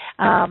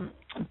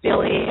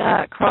 Billy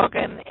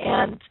Corgan,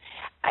 and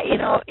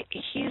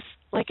he's,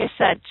 like I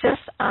said,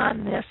 just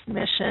on this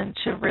mission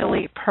to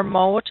really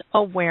promote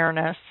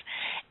awareness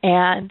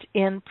and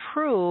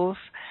improve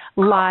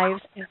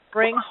lives and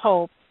bring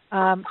hope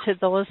to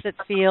those that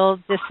feel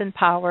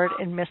disempowered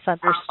and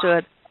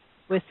misunderstood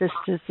with this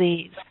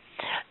disease.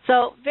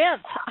 So,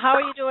 Vince, how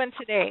are you doing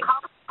today?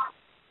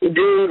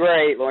 Doing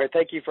great, Lori.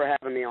 Thank you for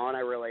having me on. I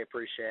really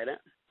appreciate it.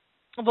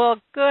 Well,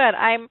 good.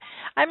 I'm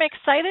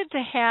excited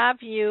to have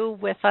you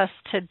with us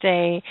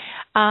today.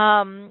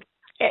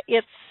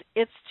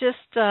 It's just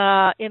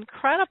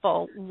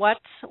incredible what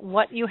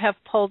you have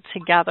pulled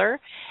together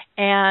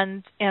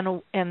and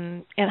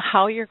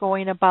how you're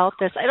going about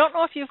this. I don't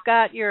know if you've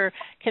got your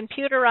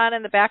computer on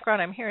in the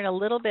background. I'm hearing a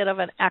little bit of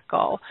an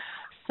echo.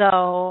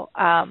 So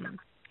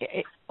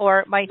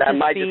or it might that just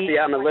might be... just be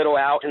I'm a little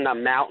out in the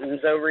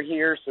mountains over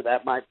here, so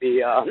that might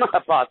be a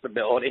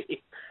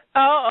possibility.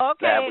 Oh,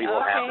 okay. That we will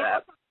have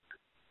that.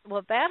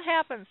 Well, that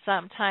happens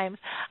sometimes.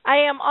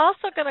 I am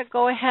also going to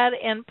go ahead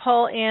and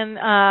pull in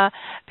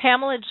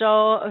Pamela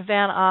Jo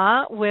Van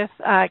Ah with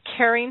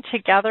Caring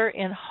Together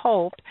in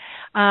Hope.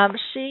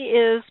 She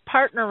is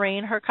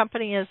partnering, her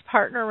company is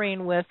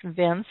partnering with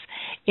Vince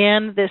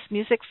in this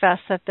music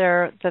fest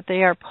that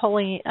they are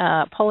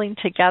pulling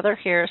together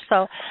here.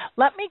 So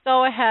let me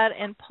go ahead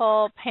and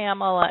pull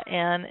Pamela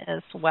in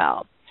as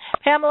well.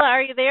 Pamela,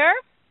 are you there?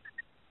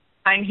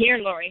 I'm here,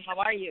 Lori. How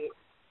are you?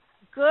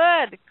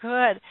 Good.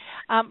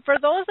 For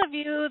those of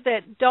you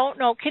that don't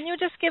know, can you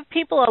just give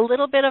people a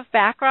little bit of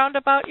background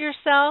about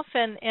yourself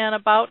and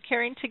about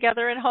Caring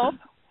Together in Hope?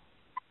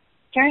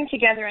 Caring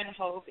Together in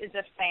Hope is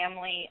a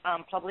family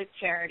public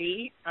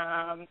charity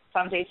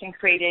foundation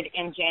created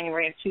in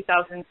January of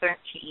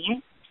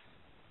 2013.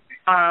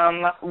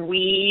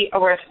 We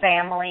are a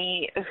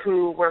family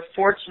who were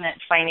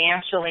fortunate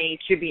financially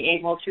to be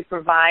able to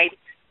provide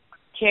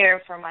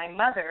care for my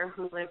mother,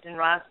 who lived in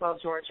Roswell,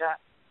 Georgia,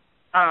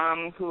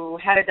 who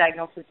had a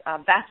diagnosis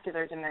of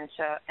vascular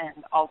dementia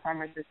and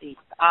Alzheimer's disease.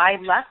 I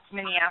left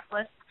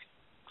Minneapolis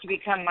to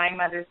become my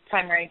mother's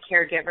primary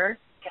caregiver.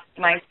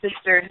 My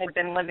sister had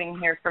been living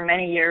here for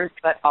many years,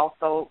 but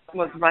also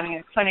was running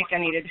a clinic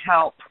and needed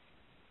help.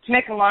 To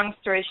make a long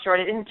story short,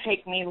 it didn't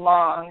take me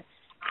long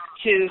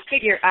to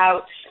figure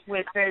out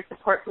with various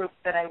support groups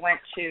that I went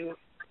to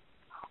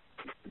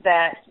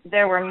that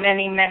there were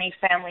many, many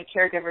family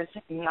caregivers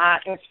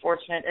not as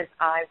fortunate as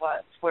I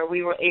was, where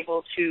we were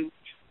able to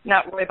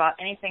not worry about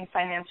anything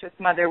financial with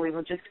mother. We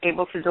were just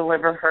able to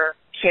deliver her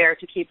care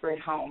to keep her at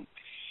home.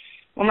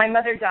 Well, my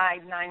mother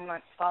died 9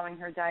 months following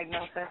her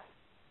diagnosis,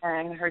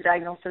 and her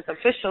diagnosis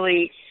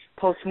officially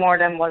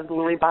post-mortem was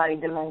Lewy body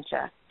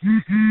dementia.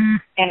 Mm-hmm.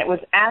 And it was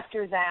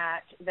after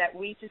that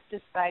we just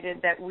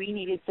decided that we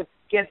needed to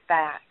give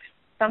back.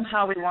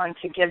 Somehow we wanted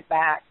to give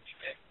back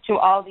to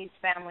all these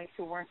families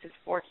who weren't as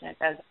fortunate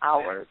as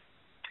ours.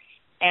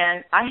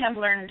 And I have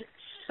learned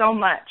so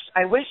much.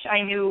 I wish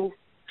I knew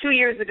 2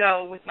 years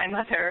ago with my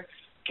mother,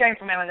 caring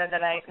for my mother,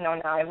 that I know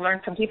now. I've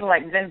learned from people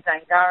like Vince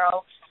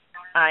Zangaro.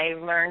 I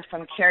learned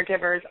from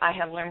caregivers. I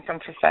have learned from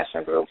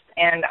professional groups.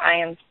 And I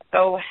am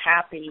so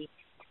happy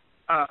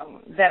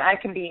that I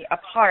can be a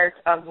part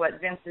of what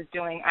Vince is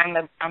doing.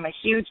 I'm a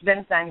huge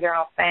Vince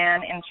Zangaro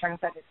fan in terms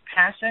of his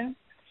passion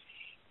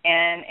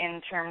and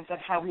in terms of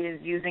how he is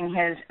using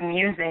his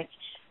music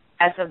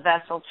as a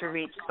vessel to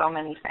reach so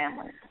many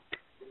families.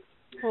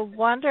 Well,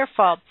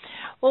 wonderful.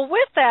 Well,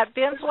 with that,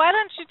 Vince, why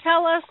don't you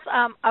tell us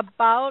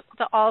about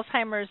the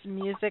Alzheimer's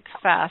Music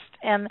Fest,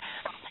 and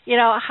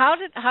how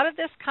did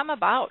this come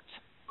about?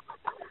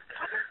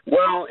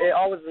 Well, it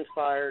all was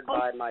inspired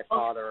by my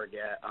father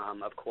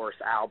again, of course,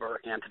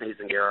 Albert Anthony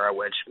Zangaro,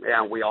 which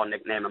we all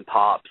nickname him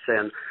Pops,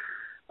 and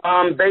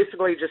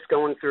basically just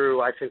going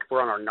through, I think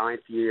we're on our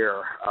 9th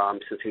year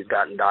since he's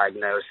gotten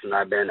diagnosed, and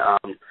I've been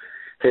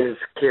his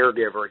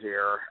caregiver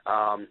here.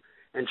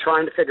 And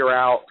trying to figure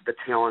out the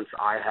talents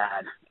I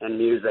had in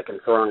music and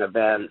throwing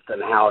events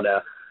and how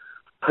to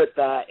put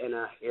that in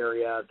an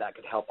area that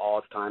could help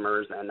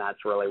Alzheimer's, and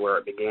that's really where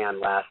it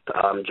began. Last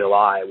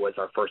July was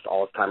our first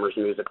Alzheimer's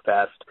Music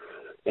Fest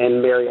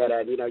in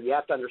Marietta. You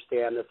have to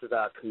understand this is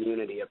a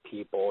community of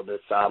people, this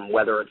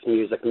whether it's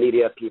music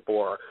media people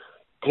or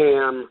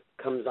Cam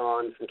comes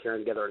on from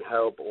Caring Together in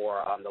Hope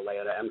or the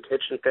Leona M.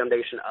 Kitchen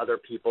Foundation, other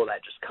people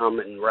that just come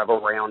and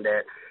revel around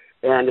it.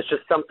 And it's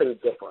just something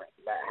different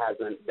that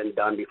hasn't been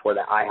done before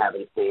that I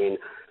haven't seen.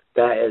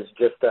 that is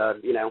just a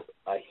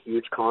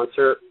huge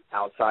concert,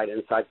 outside,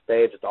 inside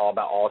stage. It's all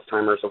about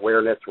Alzheimer's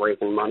awareness,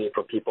 raising money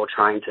for people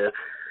trying to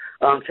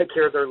take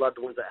care of their loved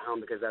ones at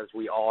home, because as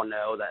we all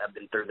know that have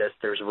been through this,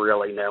 there's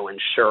really no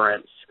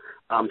insurance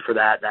for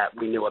that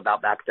we knew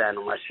about back then,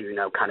 unless you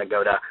kind of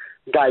go to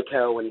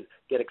Geico and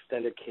get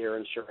extended care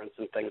insurance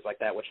and things like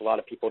that, which a lot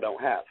of people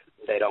don't have.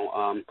 They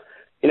don't,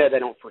 they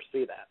don't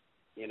foresee that.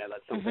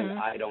 That's something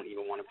I don't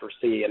even want to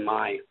foresee in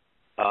my,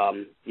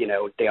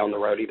 down the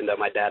road, even though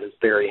my dad is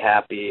very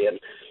happy and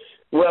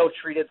well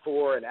treated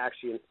for, and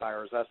actually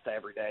inspires us to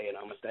every day in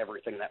almost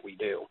everything that we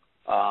do.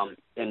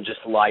 In just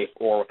life,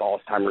 or with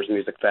Alzheimer's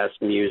Music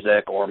Fest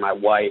music, or my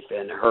wife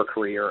and her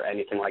career,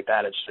 anything like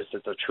that. It's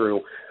a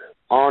true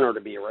honor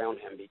to be around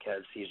him,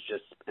 because he's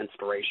just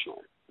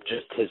inspirational.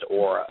 Just his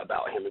aura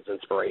about him is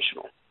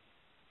inspirational.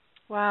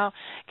 Wow.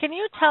 Can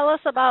you tell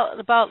us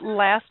about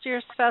last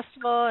year's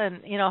festival,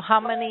 and how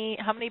many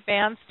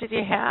bands did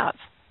you have?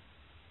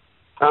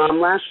 The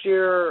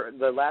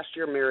last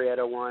year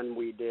Marietta one,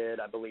 we did,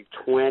 I believe,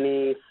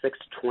 26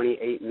 to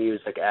 28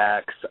 music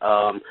acts.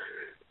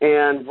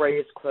 And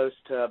raised close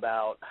to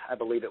about, I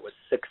believe it was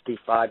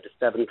 $65,000 to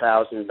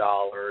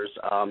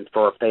 $7,000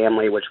 for a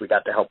family, which we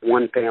got to help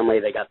one family.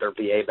 They got their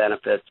VA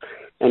benefits,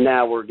 and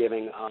now we're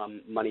giving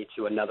money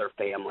to another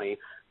family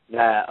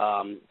that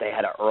they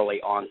had an early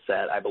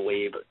onset, I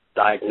believe,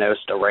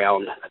 diagnosed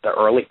around the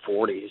early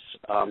 40s.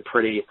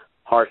 Pretty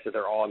harsh that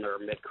they're all in their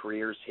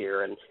mid-careers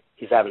here, and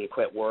he's having to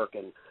quit work,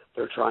 and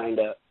they're trying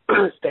to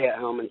stay at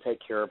home and take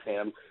care of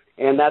him.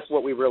 And that's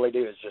what we really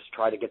do, is just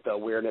try to get the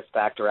awareness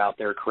factor out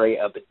there, create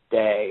a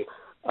day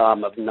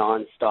of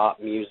nonstop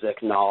music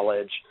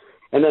knowledge,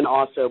 and then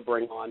also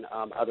bring on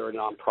other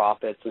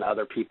nonprofits and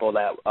other people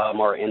that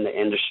are in the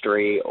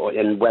industry,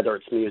 and whether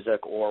it's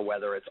music or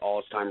whether it's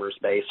Alzheimer's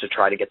based, to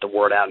try to get the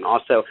word out, and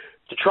also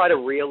to try to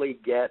really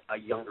get a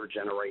younger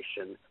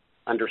generation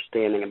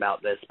understanding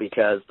about this,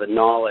 because the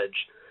knowledge,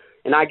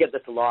 and I get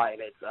this a lot,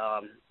 and it's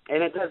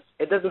and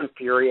it doesn't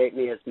infuriate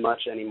me as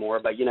much anymore,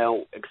 but,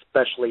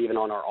 especially even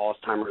on our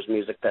Alzheimer's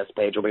Music Fest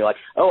page, we'll be like,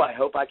 oh, I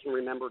hope I can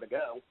remember to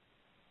go,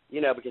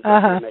 because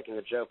they're making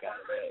a joke out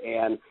of it.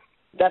 And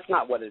that's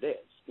not what it is.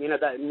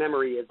 That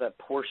memory is a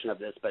portion of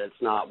this, but it's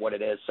not what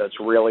it is. So it's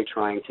really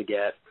trying to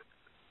get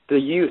the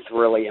youth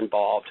really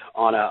involved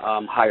on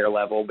a higher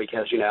level,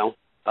 because,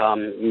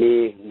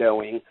 me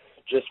knowing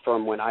just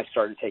from when I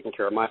started taking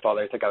care of my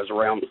father, I think I was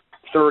around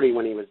 30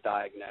 when he was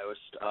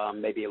diagnosed,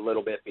 maybe a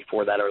little bit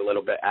before that or a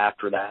little bit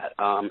after that.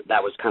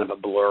 That was kind of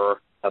a blur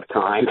of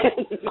time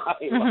in my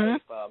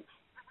life,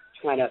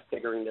 kind of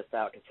figuring this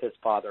out, because his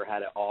father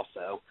had it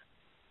also.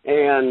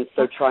 And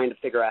so trying to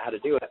figure out how to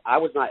do it, I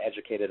was not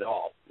educated at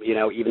all.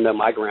 Even though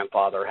my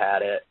grandfather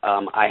had it,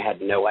 I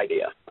had no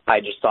idea. I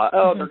just thought,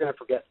 they're going to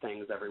forget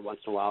things every once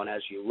in a while. And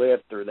as you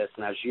live through this,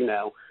 and as you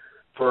know,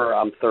 for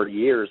 30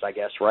 years, I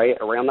guess, right,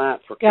 around that,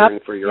 for caring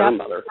for your own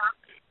mother,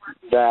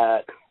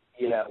 that,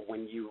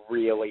 when you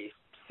really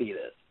see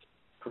this,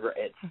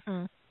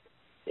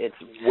 it's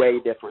way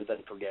different than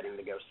forgetting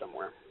to go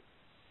somewhere.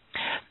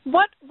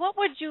 What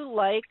would you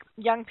like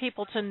young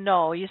people to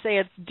know? You say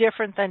it's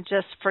different than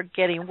just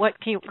forgetting.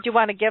 Do you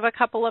want to give a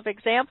couple of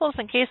examples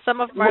in case some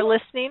of them are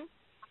listening?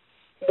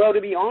 Well,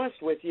 to be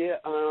honest with you,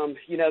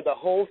 the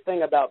whole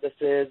thing about this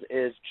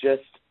is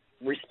just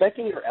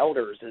respecting your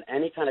elders in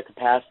any kind of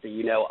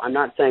capacity. I'm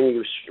not saying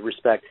you should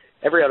respect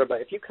every elder,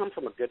 but if you come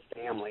from a good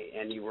family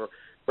and you were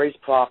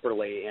raised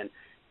properly and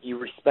you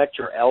respect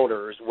your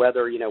elders,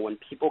 whether, when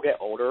people get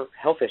older,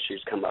 health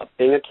issues come up.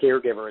 Being a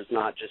caregiver is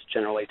not just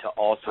generally to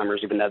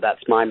Alzheimer's, even though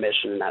that's my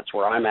mission and that's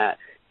where I'm at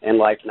in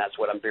life and that's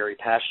what I'm very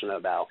passionate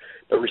about.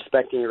 But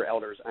respecting your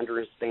elders,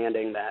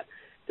 understanding that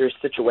there's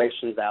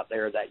situations out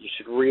there that you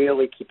should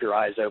really keep your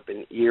eyes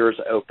open, ears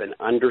open,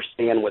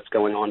 understand what's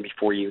going on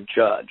before you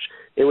judge.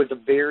 It was a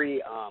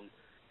very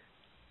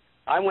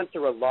I went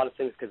through a lot of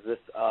things because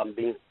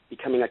this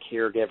becoming a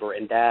caregiver,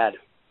 and Dad,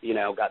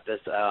 got this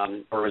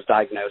or was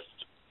diagnosed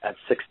at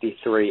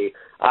 63.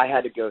 I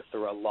had to go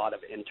through a lot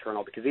of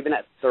internal, because even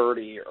at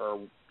 30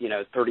 or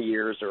 30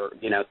 years or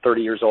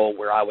 30 years old,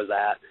 where I was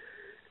at,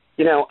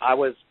 I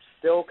was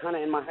still kind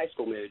of in my high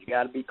school mood. You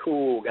got to be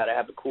cool, got to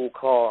have a cool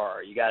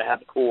car, you got to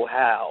have a cool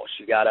house,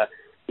 you got to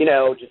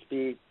just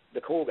be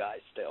the cool guy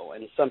still.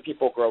 And some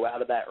people grow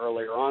out of that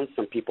earlier on,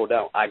 some people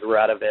don't. I grew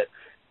out of it.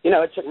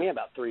 It took me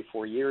about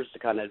 3-4 years to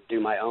kind of do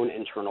my own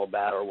internal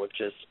battle with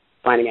just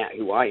finding out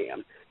who I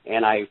am.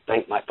 And I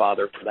thank my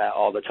father for that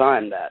all the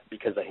time, that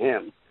because of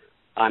him,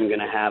 I'm going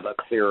to have a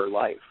clearer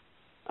life.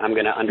 I'm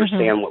going to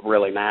understand what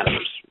really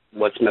matters,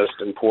 what's most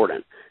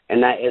important.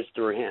 And that is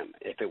through him.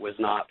 If it was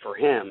not for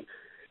him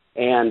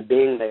and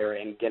being there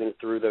and getting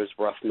through those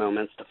rough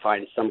moments to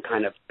find some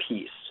kind of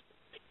peace,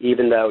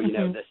 even though,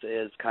 this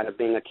is kind of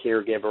being a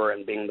caregiver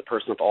and being the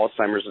person with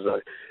Alzheimer's is a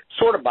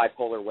sort of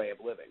bipolar way of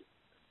living.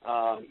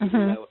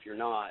 Even though if you're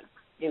not,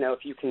 if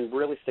you can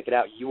really stick it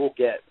out, you will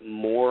get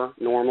more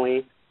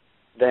normally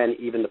than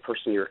even the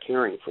person you're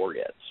caring for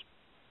gets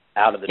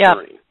out of the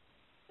journey.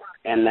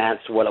 And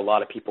that's what a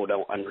lot of people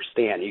don't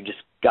understand. You just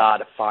got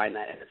to find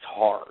that, and it's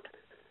hard.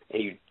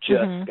 and you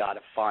just got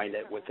to find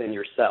it within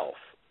yourself.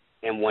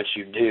 And once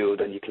you do,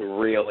 then you can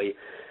really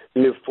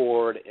move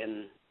forward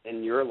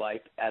in your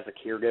life as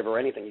a caregiver or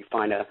anything. You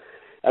find a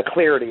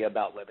clarity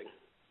about living.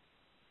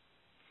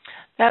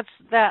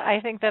 I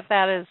think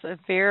that is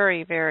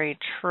very, very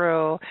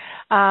true.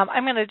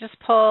 I'm going to just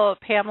pull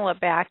Pamela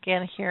back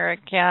in here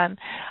again.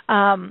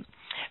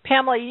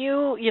 Pamela,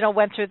 you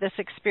went through this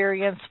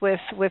experience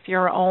with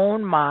your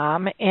own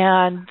mom,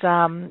 and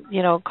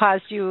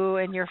caused you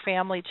and your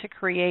family to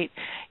create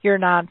your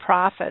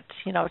nonprofit,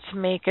 to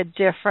make a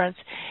difference.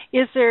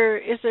 Is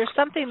there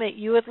something that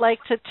you would like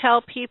to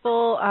tell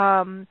people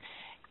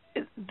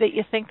that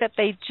you think that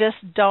they just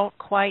don't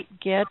quite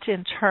get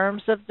in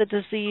terms of the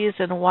disease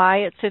and why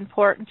it's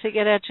important to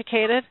get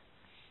educated?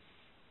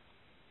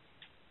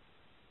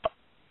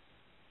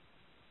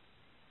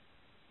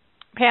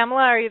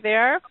 Pamela, are you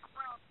there?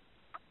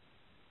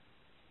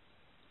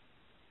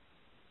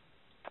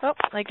 Oh,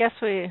 I guess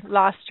we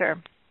lost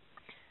her.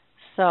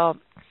 So,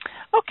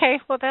 okay,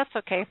 well, that's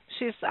okay.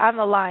 She's on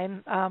the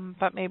line,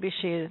 but maybe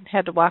she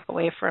had to walk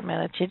away for a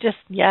minute. You just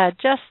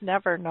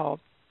never know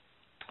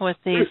with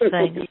these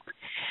things.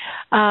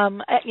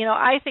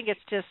 I think it's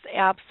just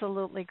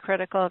absolutely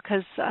critical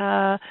because,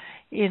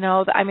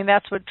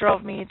 that's what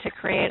drove me to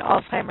create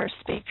Alzheimer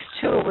Speaks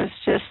too, was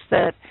just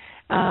that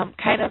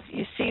kind of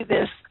you see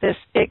this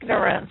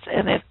ignorance,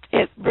 and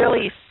it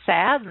really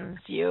saddens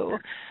you,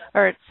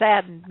 or it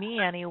saddened me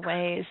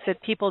anyways,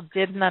 that people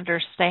didn't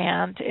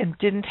understand and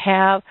didn't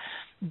have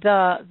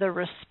the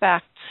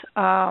respect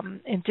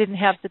and didn't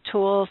have the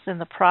tools and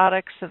the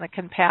products and the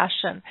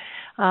compassion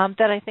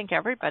that I think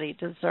everybody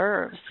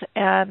deserves.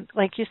 And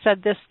like you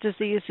said, this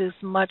disease is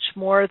much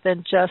more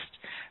than just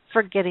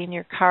forgetting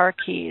your car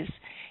keys.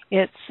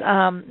 It's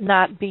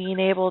not being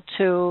able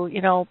to,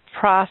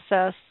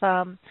 process,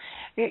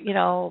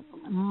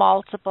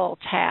 multiple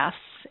tasks,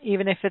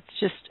 even if it's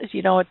just, a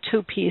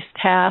 2-piece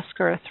task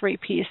or a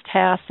 3-piece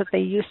task that they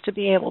used to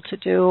be able to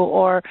do,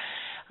 or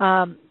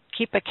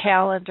keep a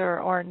calendar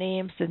or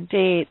names and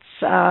dates,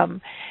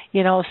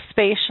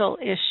 spatial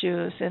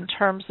issues in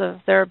terms of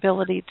their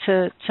ability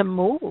to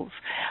move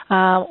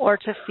or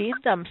to feed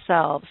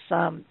themselves.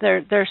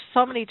 There's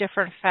so many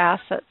different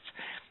facets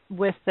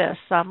with this.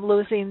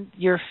 Losing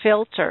your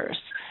filters.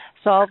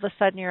 So all of a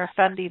sudden you're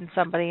offending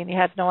somebody and you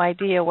had no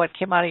idea what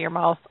came out of your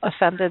mouth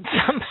offended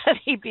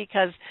somebody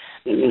because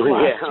you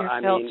lost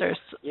your filters.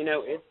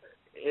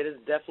 It is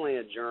definitely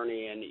a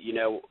journey, and,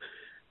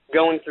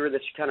 going through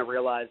this, you kind of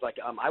realize,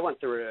 I went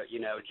through it,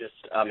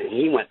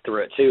 he went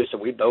through it too, so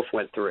we both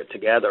went through it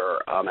together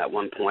at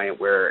one point,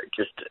 where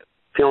just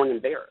feeling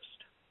embarrassed,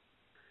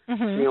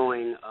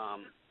 feeling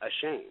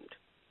ashamed,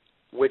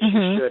 which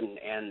you shouldn't.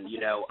 And,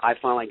 I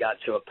finally got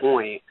to a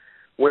point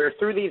where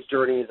through these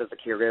journeys as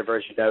a caregiver,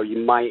 as you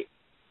might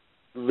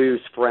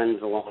lose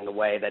friends along the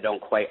way that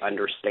don't quite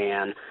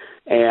understand.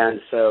 And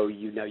so,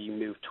 you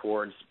move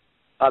towards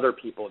other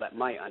people that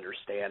might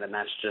understand, and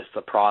that's just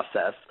the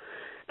process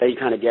that you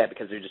kind of get,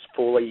 because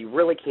you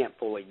really can't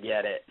fully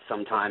get it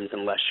sometimes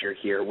unless you're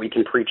here. We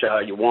can preach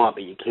all you want,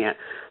 but you can't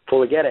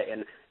fully get it.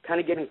 And kind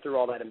of getting through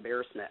all that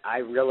embarrassment, I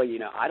really,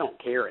 I don't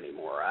care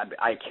anymore.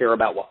 I care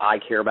about what I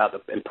care about,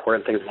 the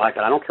important things in life,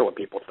 and I don't care what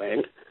people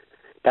think.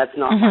 That's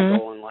not my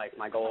goal in life.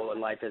 My goal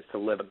in life is to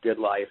live a good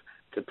life,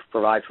 to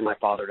provide for my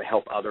father, to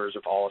help others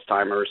with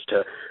Alzheimer's,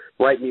 to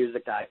write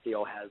music that I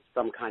feel has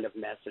some kind of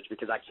message,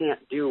 because I can't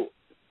do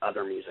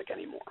other music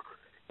anymore.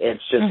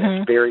 It's just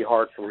it's very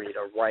hard for me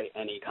to write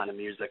any kind of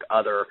music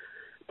other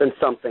than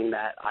something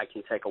that I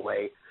can take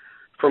away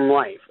from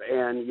life.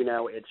 And,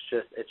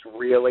 it's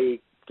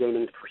really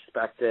gaining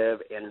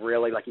perspective, and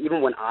really,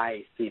 even when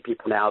I see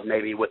people now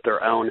maybe with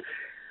their own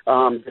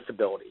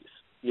disabilities,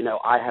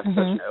 I have such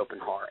an open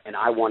heart, and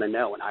I want to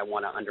know and I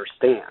want to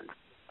understand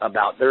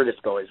about their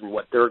disabilities and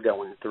what they're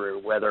going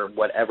through,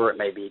 whatever it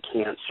may be,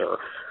 cancer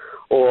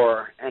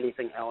or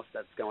anything else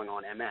that's going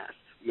on, MS.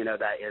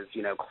 That is,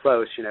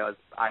 close,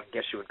 I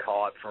guess you would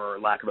call it, for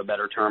lack of a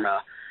better term,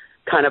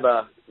 kind of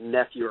a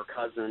nephew or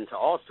cousin to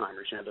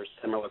Alzheimer's. There's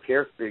similar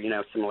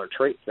similar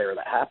traits there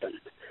that happen.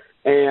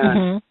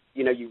 And,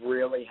 you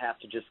really have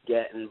to just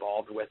get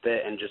involved with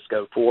it and just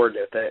go forward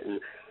with it. And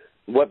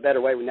what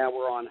better way? Now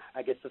we're on,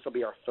 I guess this will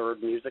be our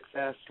third music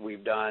fest.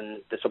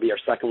 This will be our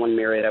second one in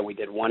Marietta. We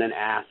did one in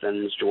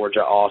Athens,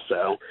 Georgia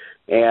also.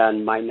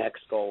 And my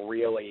next goal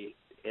really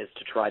is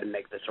to try to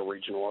make this a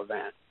regional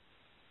event.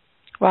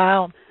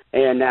 Wow.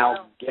 And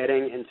now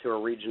getting into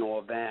a regional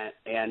event,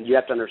 and you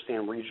have to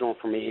understand, regional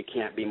for me, it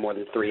can't be more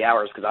than 3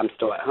 hours, because I'm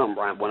still at home,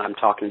 Brian. When I'm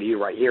talking to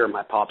you right here,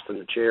 my pop's in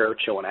the chair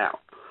chilling out.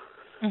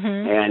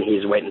 And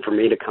he's waiting for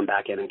me to come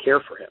back in and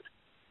care for him,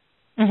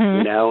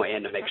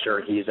 and to make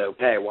sure he's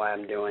okay while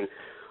I'm doing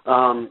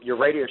your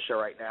radio show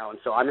right now. And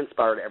so I'm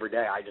inspired every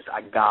day.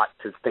 I got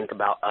to think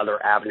about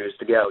other avenues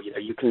to go.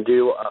 You can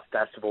do a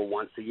festival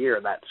once a year.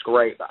 That's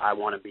great, but I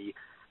want to be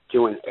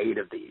doing 8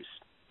 of these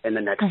in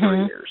the next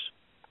 3 years.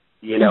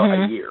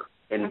 A year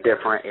in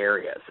different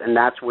areas. And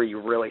that's where you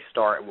really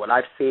start. And what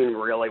I've seen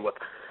really with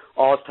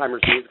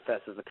Alzheimer's Music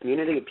Fest is the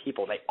community of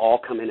people, they all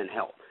come in and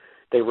help.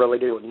 They really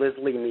do. Liz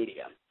Lee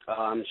Media.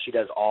 She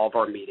does all of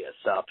our media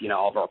stuff,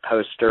 all of our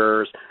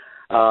posters.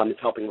 It's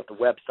helping with the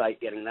website,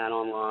 getting that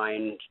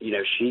online.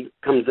 She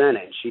comes in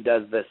and she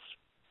does this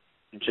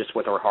just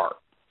with her heart,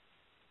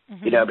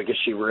 because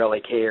she really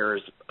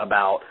cares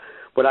about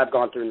what I've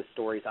gone through and the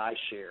stories I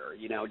share.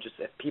 Just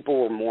if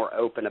people were more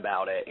open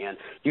about it, and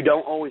you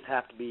don't always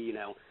have to be,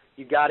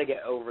 you got to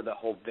get over the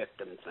whole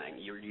victim thing.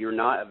 You're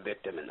not a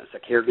victim in this.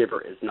 A caregiver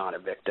is not a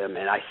victim,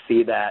 and I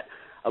see that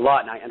a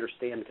lot, and I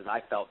understand because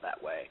I felt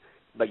that way.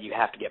 But you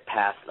have to get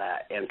past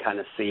that and kind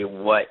of see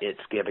what it's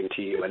giving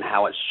to you and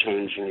how it's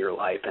changing your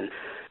life. And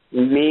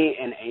me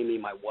and Amy,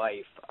 my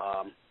wife,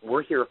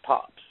 we're here at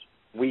Pops.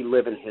 We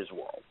live in his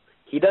world.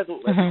 He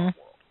doesn't live in our world.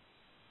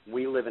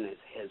 We live in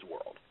his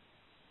world.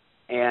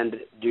 And,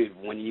 dude,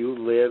 when you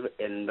live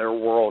in their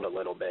world a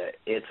little bit,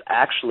 it's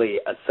actually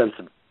a sense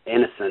of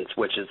innocence,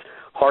 which is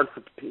hard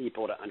for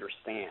people to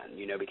understand,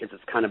 because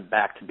it's kind of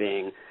back to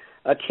being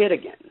a kid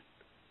again.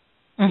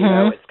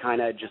 It's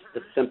kind of just the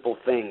simple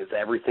things.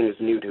 Everything's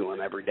new to him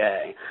every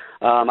day.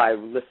 I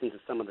listened to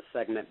some of the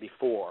segment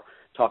before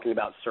talking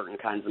about certain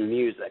kinds of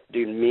music.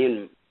 Dude, me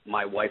and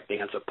my wife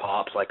dance with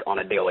Pops like on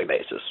a daily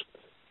basis.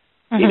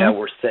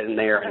 We're sitting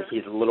there, and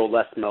he's a little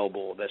less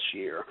mobile this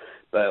year,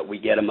 but we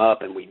get him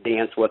up and we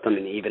dance with him,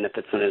 and even if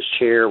it's in his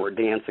chair, we're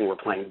dancing, we're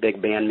playing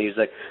big band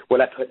music. Would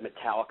I put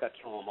Metallica,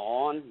 Kill 'Em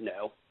On?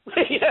 No.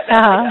 That'd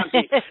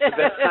be the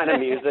best kind of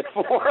music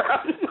for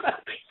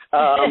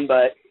him.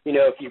 But,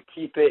 if you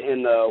keep it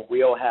in the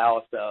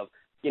wheelhouse of,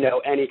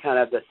 any kind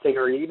of the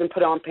singer, you even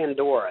put on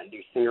Pandora and do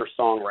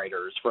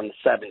singer-songwriters from the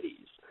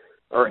 70s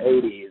or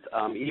 80s,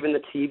 even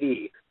the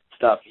TV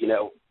stuff,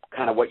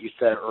 kind of what you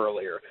said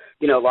earlier.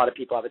 A lot of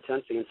people have a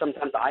tendency, and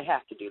sometimes I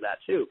have to do that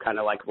too, kind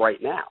of like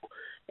right now.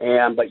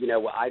 But,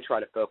 what I try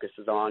to focus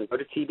is on, go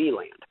to TV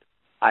Land.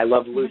 I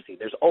love Lucy.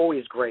 There's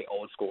always great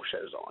old school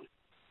shows on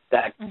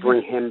that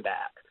bring him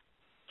back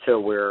to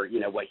where,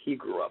 what he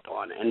grew up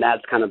on. And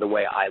that's kind of the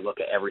way I look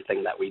at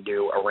everything that we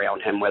do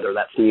around him, whether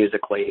that's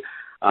musically,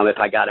 if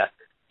I got to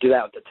do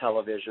that with the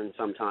television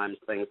sometimes,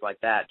 things like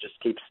that, just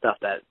keep stuff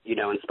that,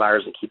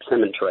 inspires and keeps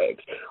him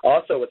intrigued.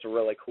 Also, what's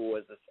really cool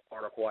is this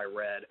article I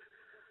read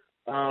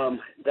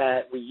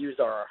that we use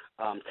our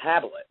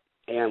tablet,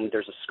 and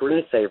there's a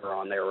screensaver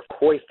on there of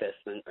Koi Fist,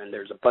 and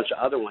there's a bunch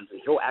of other ones,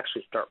 and he'll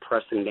actually start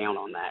pressing down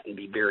on that and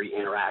be very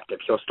interactive.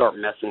 He'll start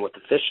messing with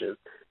the fishes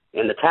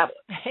in the tablet.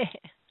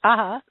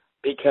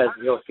 Because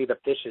you'll see the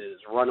fishes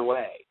run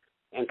away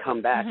and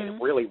come back, and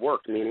it really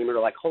worked. Me and him were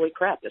like, holy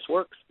crap, this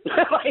works.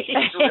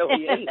 He's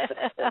really into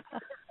it.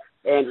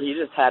 And he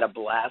just had a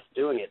blast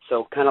doing it.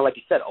 So kind of like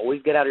you said,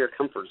 always get out of your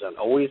comfort zone.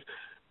 Always,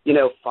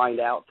 find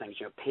out things.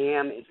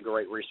 Pam is a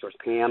great resource.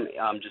 Pam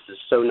just is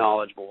so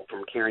knowledgeable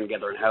from Caring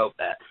Together and Hope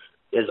that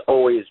is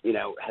always,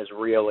 has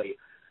really,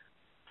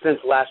 since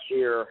last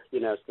year,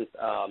 since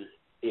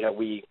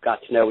we got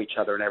to know each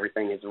other and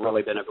everything, has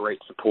really been a great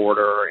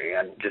supporter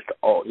and just,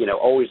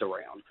 always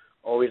around,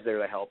 always there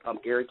to help.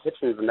 Gary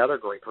Kitchen is another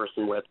great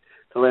person with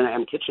the Lena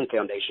M. Kitchen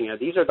Foundation.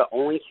 These are the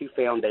only two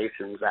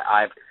foundations that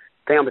I've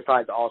found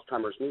besides the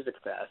Alzheimer's Music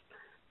Fest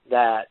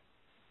that,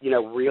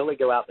 really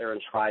go out there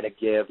and try to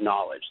give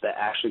knowledge, that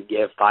actually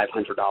give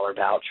 $500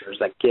 vouchers,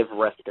 that give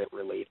respite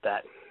relief,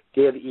 that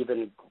give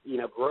even,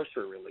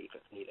 grocery relief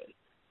if needed.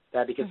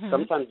 That because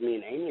sometimes me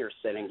and Amy are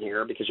sitting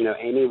here because,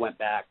 Amy went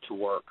back to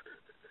work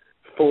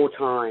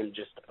full-time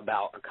just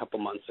about a couple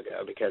months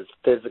ago because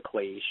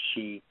physically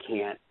she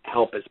can't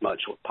help as much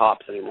with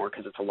Pops anymore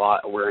because it's a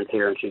lot of wear and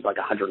tear, and she's like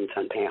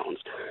 110 pounds.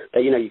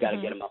 That, you got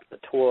to get him up the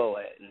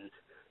toilet and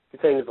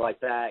things like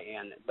that.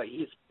 But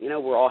he's,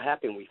 we're all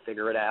happy and we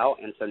figure it out.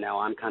 And so now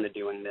I'm kind of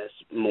doing this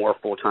more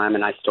full-time,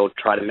 and I still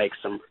try to make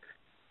some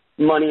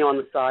money on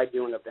the side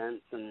doing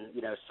events and,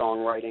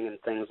 songwriting and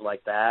things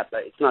like that.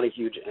 But it's not a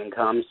huge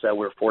income, so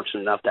we're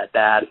fortunate enough that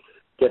Dad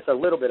gets a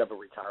little bit of a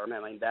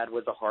retirement. I mean, Dad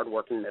was a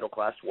hardworking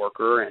middle-class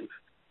worker, and,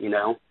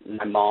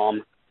 my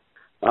mom,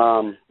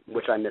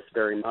 which I miss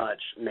very much,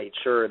 made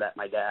sure that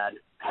my dad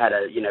had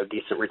a,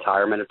 decent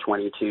retirement of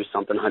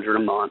 $22-something a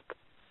month,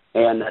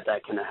 and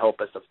that can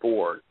help us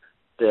afford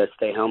to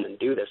stay home and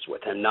do this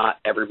with him. Not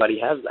everybody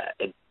has that.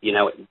 And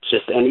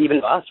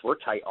even us, we're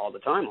tight all the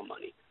time on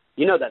money.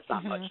 That's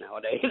not much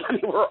nowadays. I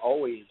mean, we're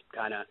always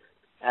kind of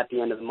at the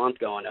end of the month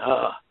going,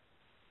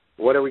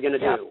 what are we going to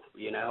do?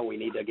 We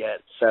need to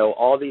get, so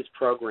all these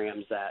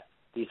programs that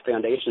these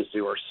foundations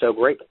do are so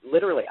great.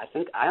 Literally, I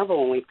think I've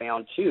only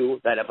found two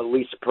that have at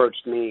least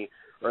approached me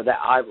or that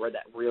I've read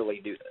that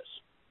really do this,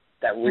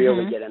 that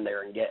really get in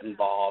there and get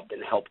involved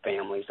and help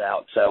families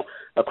out. So,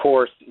 of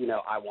course,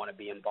 I want to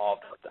be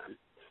involved with them.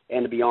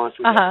 And to be honest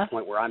with you, at the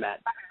point where I'm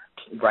at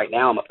right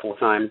now, I'm a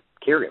full-time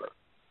caregiver.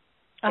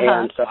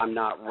 And so I'm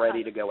not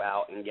ready to go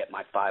out and get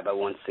my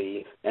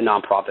 501c and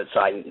nonprofit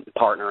side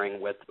partnering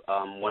with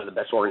one of the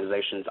best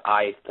organizations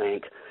I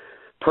think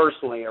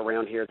personally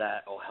around here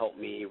that will help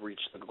me reach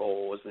the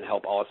goals and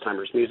help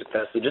Alzheimer's Music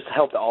Fest and just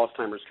help the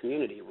Alzheimer's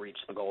community reach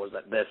the goals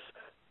that this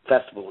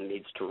festival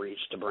needs to reach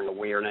to bring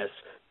awareness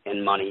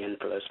and money in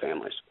for those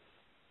families.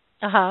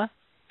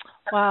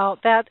 Wow,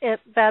 that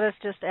is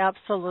just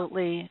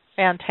absolutely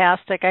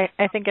fantastic.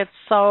 I think it's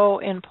so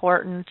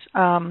important.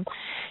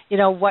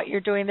 What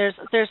you're doing.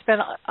 There's been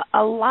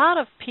a lot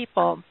of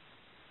people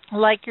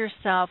like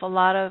yourself, a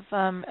lot of,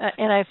 and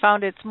I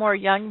found it's more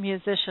young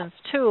musicians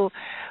too,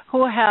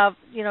 who have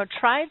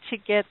tried to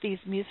get these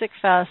music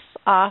fests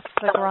off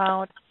the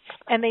ground,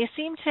 and they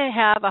seem to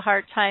have a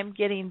hard time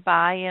getting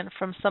buy-in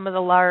from some of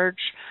the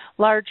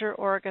larger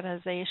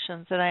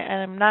organizations, and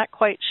I'm not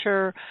quite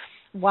sure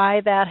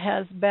why that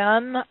has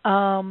been,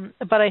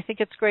 but I think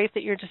it's great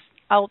that you're just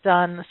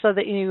outdone so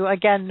that you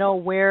again know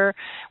where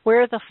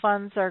the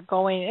funds are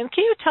going. And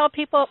can you tell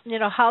people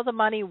how the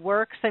money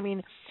works? I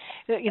mean,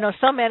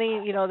 so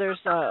many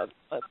there's a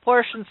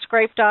portion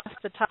scraped off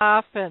the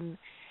top and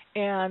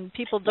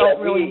people don't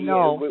really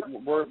know.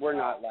 We're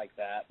not like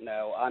that.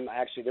 No, I'm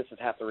actually, this is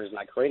half the reason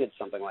I created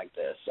something like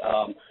this.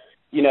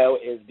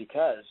 Is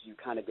because you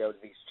kind of go to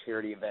these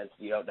charity events,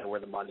 you don't know where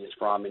the money is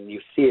from, and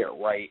you see it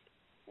right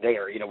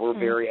there. We're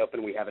very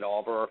open. We have it all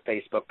over our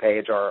Facebook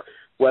page. Our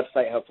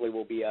website hopefully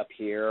will be up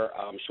here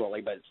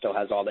shortly, but it still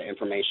has all the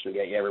information to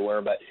get you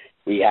everywhere. But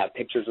we have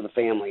pictures of the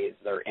families,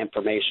 their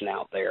information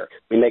out there.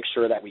 We make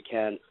sure that we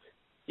can,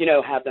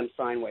 have them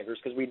sign waivers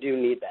because we do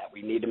need that.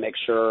 We need to make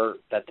sure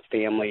that the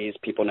families,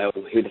 people know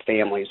who the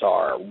families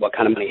are, what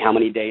kind of money, how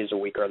many days a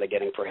week are they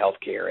getting for health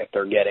care, if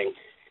they're getting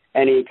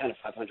any kind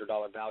of $500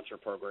 voucher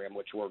program,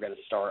 which we're going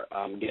to start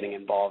getting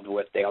involved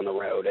with down the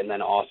road, and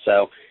then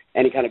also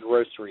any kind of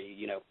grocery,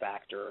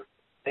 factor,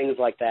 things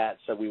like that.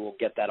 So we will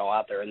get that all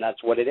out there, and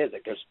that's what it is.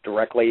 It goes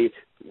directly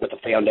with the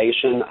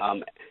foundation.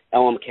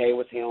 LMK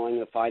was handling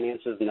the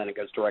finances, and then it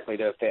goes directly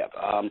to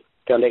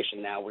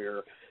foundation. Now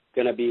we're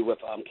going to be with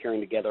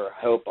Caring Together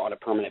Hope on a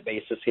permanent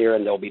basis here,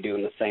 and they'll be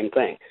doing the same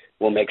thing.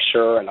 We'll make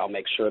sure, and I'll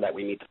make sure that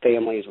we meet the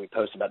families. We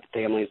post about the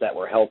families that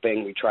we're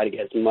helping. We try to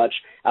get as much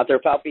out there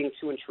without being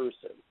too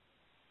intrusive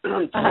to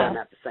them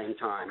at the same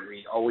time.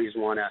 We always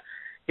want to,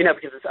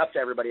 because it's up to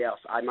everybody else.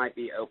 I might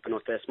be open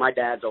with this. My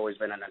dad's always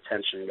been an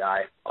attention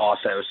guy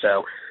also,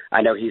 so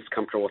I know he's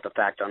comfortable with the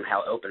fact on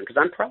how open, because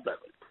I'm proud of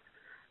him.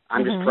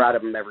 I'm just proud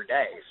of him every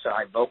day, so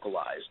I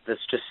vocalized. This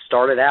just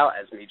started out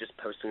as me just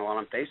posting a lot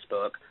on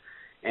Facebook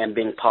and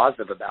being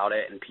positive about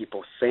it, and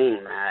people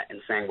seeing that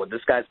and saying, well, this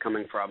guy's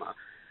coming from a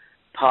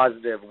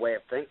positive way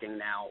of thinking.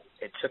 Now,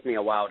 it took me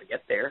a while to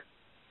get there.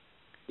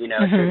 It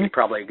took me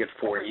probably a good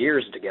 4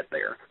 years to get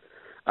there.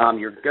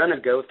 You're going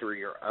to go through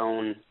your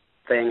own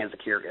thing as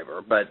a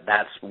caregiver, but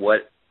that's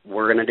what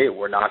we're going to do.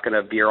 We're not going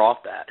to veer off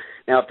that.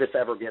 Now, if this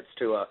ever gets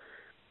to a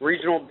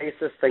regional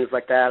basis, things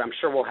like that, I'm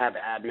sure we'll have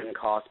admin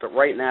costs, but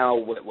right now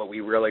what we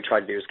really try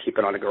to do is keep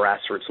it on a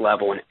grassroots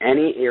level. In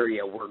any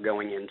area we're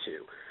going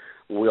into,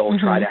 we'll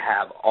try to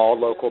have all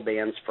local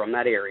bands from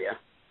that area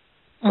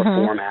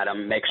perform at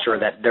them, make sure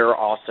that they're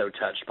also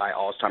touched by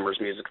Alzheimer's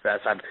Music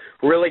Fest. I've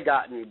really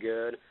gotten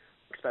good,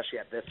 especially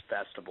at this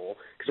festival,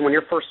 because when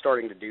you're first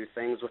starting to do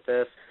things with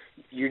this,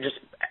 you're just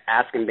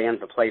asking bands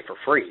to play for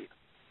free,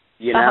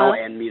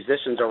 and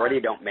musicians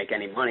already don't make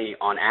any money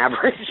on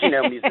average.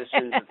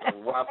 Musicians, it's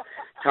a rough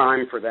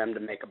time for them to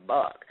make a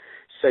buck.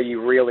 So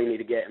you really need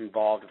to get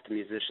involved with the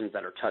musicians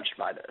that are touched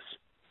by this,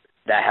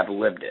 that have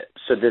lived it.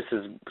 So this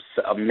is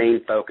a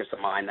main focus of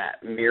mine,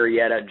 that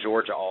Marietta,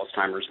 Georgia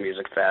Alzheimer's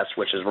Music Fest,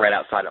 which is right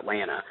outside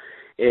Atlanta,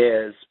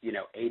 is,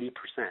 80%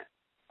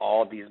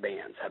 all of these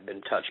bands have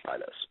been touched by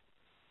this.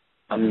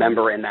 A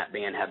member in that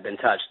band have been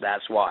touched.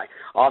 That's why.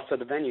 Also,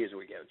 the venues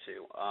we go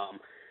to.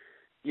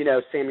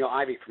 Samuel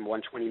Ivey from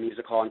 120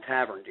 Music Hall and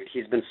Tavern, dude,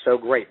 he's been so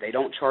great. They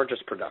don't charge us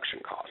production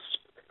costs.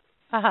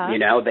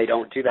 They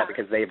don't do that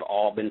because they've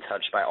all been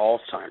touched by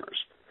Alzheimer's.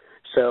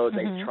 So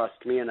they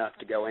trust me enough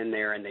to go in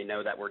there, and they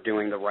know that we're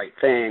doing the right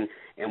thing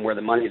and where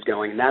the money's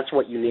going. And that's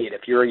what you need.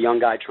 If you're a young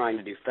guy trying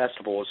to do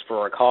festivals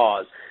for a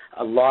cause,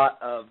 a lot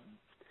of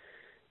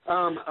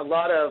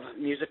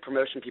music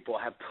promotion people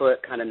have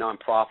put kind of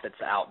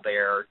nonprofits out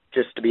there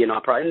just to be a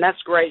nonprofit, and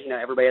that's great.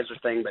 Everybody has their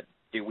thing, but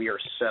dude, we are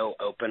so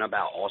open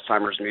about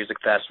Alzheimer's Music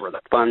Fest, where the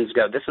funds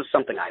go. This is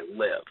something I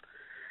live.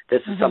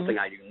 This is something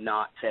I do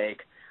not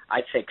take.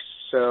 I take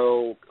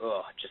so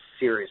just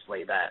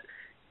seriously that.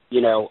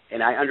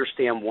 And I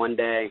understand one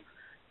day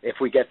if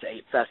we get to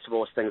 8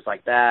 festivals, things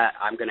like that,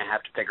 I'm going to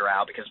have to figure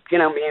out because, me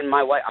and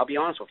my wife, I'll be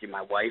honest with you,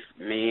 my wife,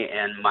 me,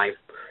 and my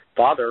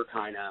father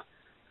kind of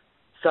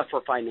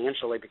suffer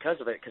financially because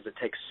of it because it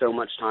takes so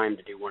much time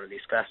to do one of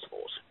these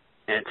festivals.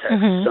 And it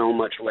takes so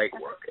much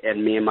legwork.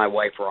 And me and my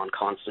wife are on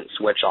constant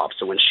switch off.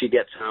 So when she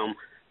gets home,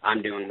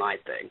 I'm doing my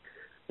thing.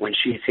 When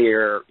she's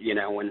here,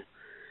 when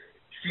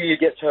she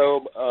gets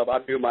home,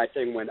 I'm doing my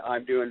thing. When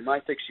I'm doing my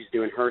thing, she's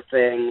doing her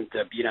thing.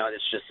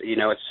 It's just,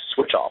 it's a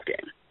switch-off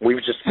game.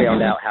 We've just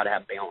found out how to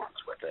have balance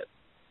with it.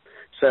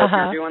 So if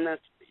you're doing this,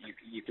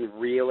 you can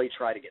really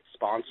try to get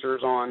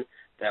sponsors on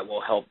that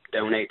will help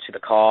donate to the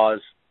cause,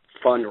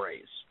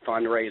 fundraise.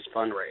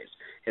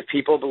 If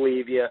people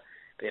believe you,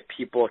 if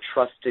people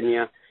trust in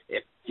you,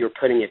 if you're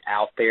putting it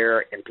out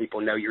there and people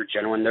know you're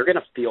genuine, they're going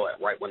to feel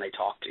it right when they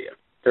talk to you.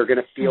 They're going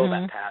to feel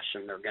that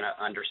passion. They're going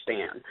to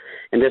understand.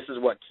 And this is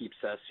what keeps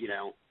us,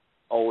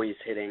 always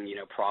hitting,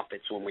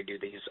 profits when we do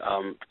these,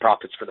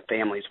 profits for the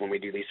families when we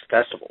do these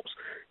festivals.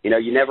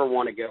 You never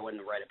want to go in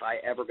the red. If I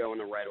ever go in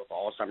the red with the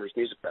Alzheimer's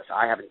Music Fest,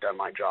 I haven't done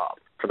my job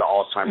for the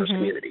Alzheimer's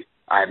community.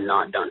 I have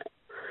not done it.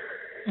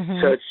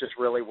 So it's just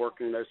really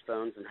working those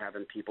phones and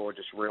having people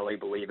just really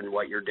believe in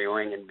what you're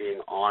doing and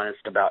being honest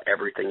about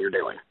everything you're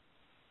doing.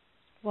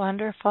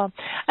 Wonderful.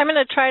 I'm going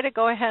to try to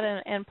go ahead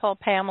and pull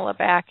Pamela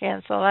back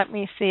in. So let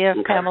me see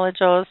if Pamela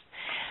Jo,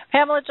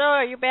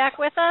 are you back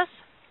with us?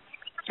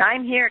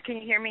 I'm here. Can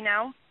you hear me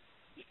now?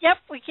 Yep,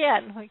 we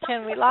can.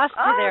 We lost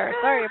you there.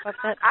 Sorry about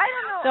that.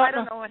 I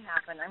don't know what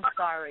happened. I'm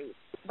sorry.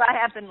 But I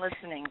have been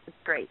listening. It's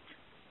great.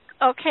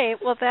 Okay,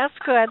 well, that's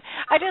good.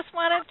 I just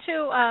wanted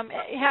to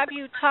have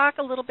you talk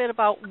a little bit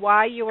about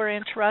why you were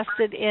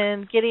interested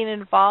in getting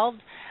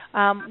involved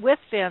with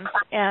Vince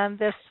and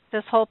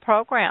this whole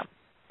program.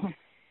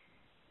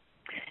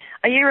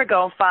 A year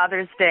ago,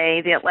 Father's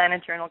Day, the Atlanta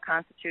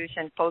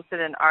Journal-Constitution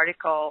posted an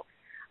article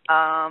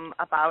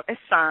about a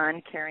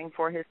son caring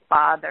for his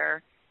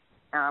father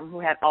who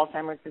had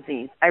Alzheimer's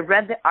disease. I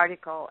read the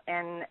article,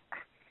 and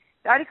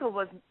the article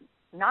was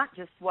not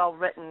just well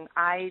written.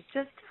 I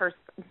just, for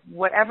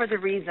whatever the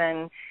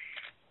reason,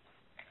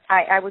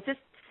 I was just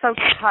so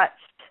touched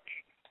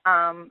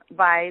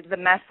by the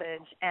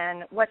message.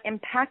 And what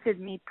impacted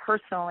me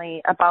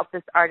personally about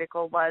this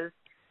article was,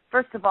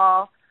 first of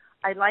all,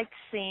 I liked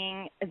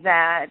seeing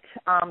that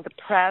the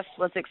press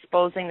was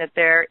exposing that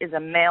there is a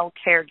male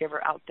caregiver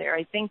out there.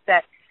 I think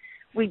that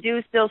we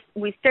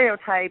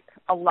stereotype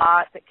a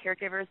lot that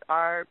caregivers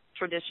are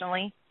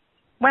traditionally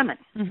women.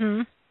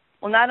 Mm-hmm.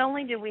 Well, not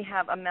only do we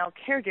have a male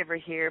caregiver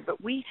here,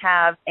 but we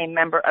have a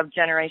member of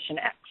Generation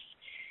X.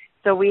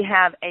 So we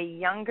have a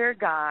younger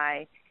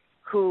guy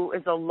who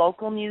is a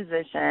local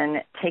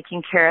musician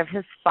taking care of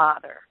his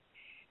father.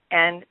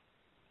 And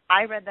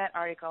I read that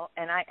article,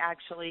 and I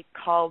actually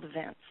called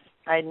Vince.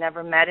 I had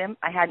never met him.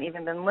 I hadn't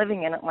even been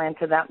living in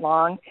Atlanta that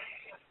long.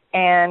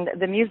 And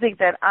the music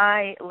that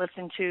I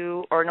listen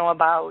to or know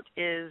about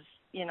is,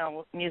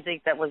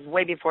 music that was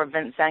way before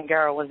Vince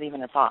Zangaro was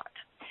even a thought.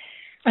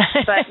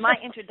 But my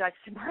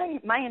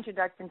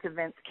introduction to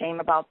Vince came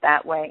about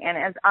that way. And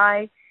as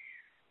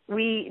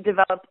we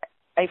developed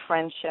a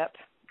friendship,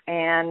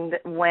 and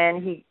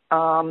when he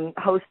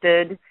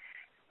hosted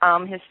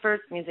his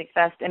first music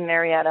fest in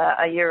Marietta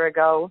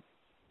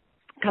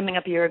coming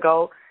up a year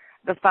ago,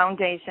 the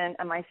foundation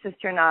and my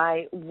sister and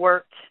I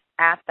worked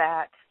at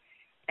that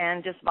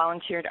and just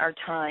volunteered our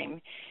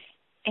time.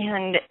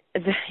 And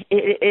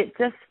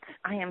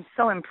I am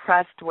so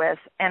impressed with,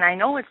 and I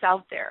know it's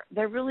out there.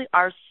 There really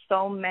are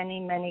so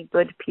many, many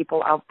good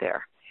people out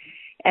there.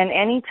 And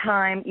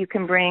anytime you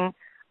can bring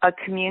a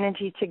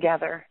community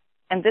together,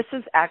 and this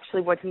is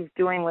actually what he's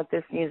doing with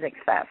this music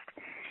fest,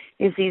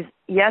 is he's,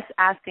 yes,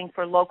 asking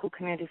for local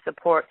community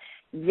support.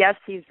 Yes,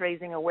 he's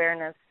raising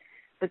awareness.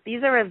 But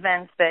these are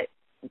events that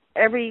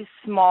every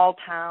small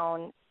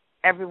town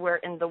everywhere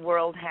in the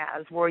world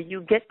has, where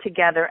you get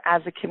together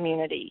as a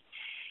community.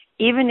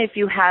 Even if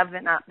you have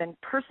not been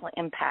personally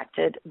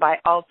impacted by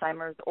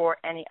Alzheimer's or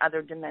any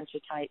other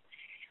dementia type,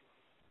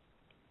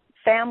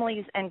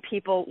 families and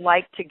people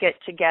like to get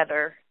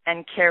together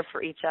and care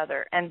for each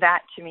other. And that,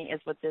 to me,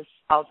 is what this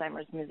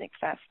Alzheimer's Music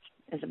Fest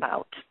is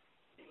about.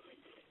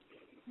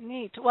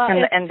 Neat. Well,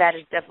 and that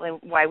is definitely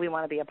why we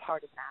want to be a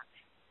part of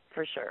that,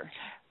 for sure.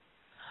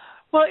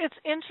 Well, it's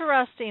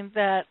interesting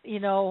that,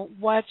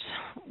 what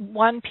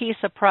one piece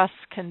of press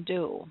can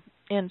do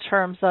in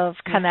terms of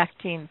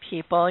connecting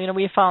people.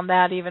 We found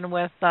that even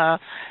with the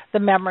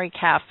Memory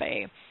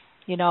Cafe,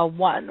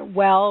 one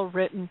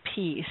well-written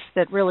piece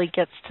that really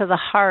gets to the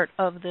heart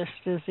of this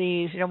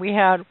disease. We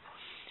had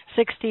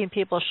 16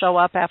 people show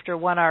up after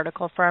one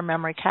article for our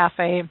Memory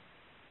Cafe,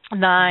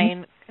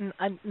 nine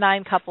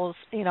couples,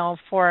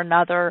 for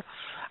another,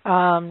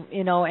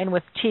 and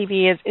with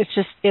TV,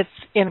 it's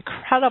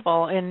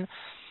incredible. And,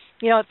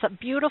 it's a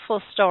beautiful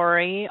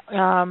story.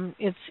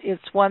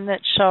 It's one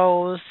that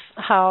shows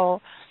how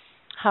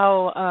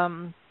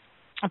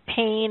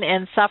pain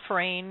and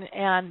suffering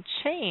and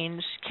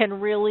change can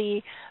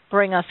really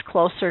bring us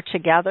closer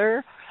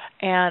together,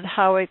 and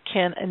how it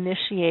can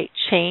initiate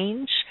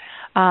change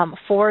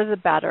for the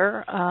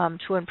better,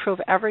 to improve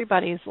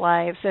everybody's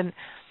lives. And,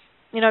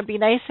 it'd be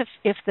nice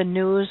if the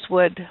news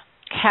would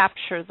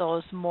capture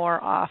those more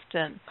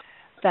often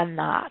than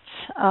not,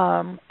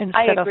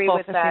 instead of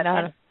focusing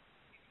on.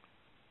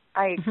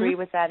 I agree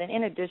with that. And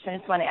in addition, I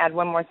just want to add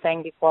one more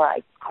thing before I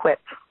quit.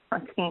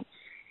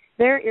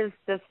 There is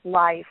this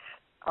life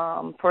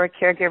for a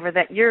caregiver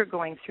that you're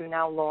going through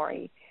now,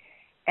 Lori.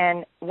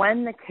 And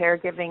when the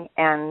caregiving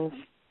ends,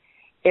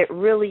 it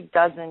really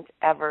doesn't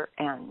ever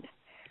end.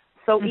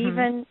 So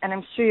even, and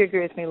I'm sure you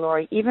agree with me,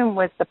 Lori, even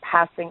with the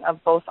passing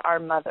of both our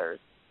mothers,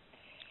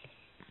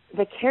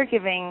 the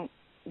caregiving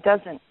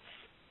doesn't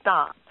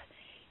stop.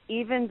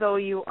 Even though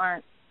you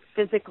aren't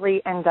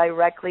physically and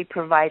directly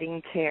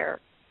providing care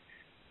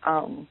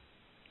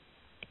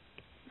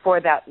for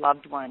that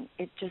loved one,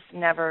 it just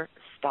never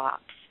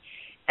stops.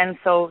 And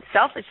so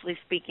selfishly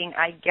speaking,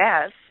 I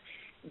guess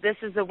this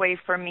is a way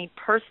for me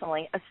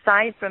personally,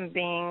 aside from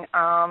being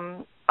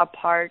a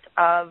part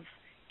of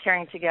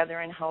Caring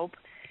Together in Hope,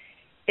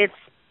 it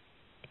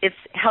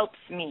helps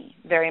me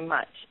very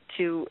much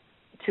to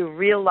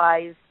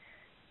realize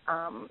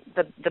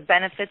the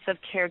benefits of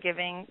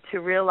caregiving, to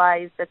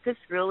realize that this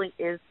really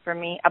is, for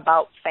me,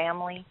 about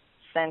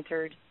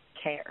family-centered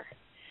care.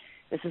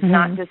 This is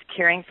not just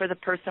caring for the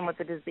person with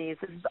the disease.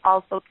 This is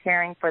also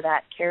caring for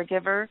that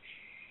caregiver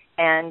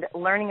and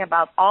learning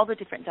about all the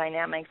different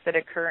dynamics that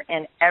occur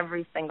in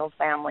every single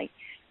family,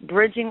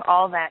 bridging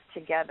all that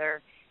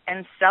together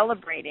and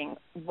celebrating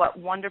what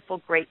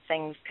wonderful, great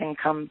things can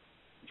come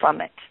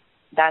from it.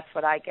 That's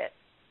what I get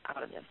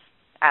out of this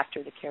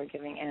after the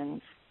caregiving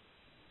ends.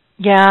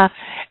 Yeah,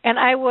 and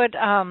I would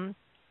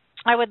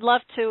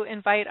love to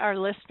invite our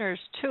listeners,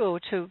 too,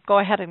 to go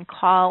ahead and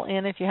call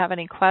in if you have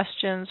any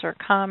questions or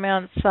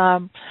comments,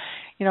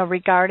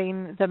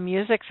 regarding the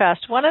Music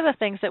Fest. One of the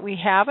things that we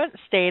haven't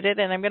stated,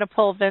 and I'm going to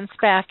pull Vince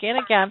back in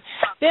again.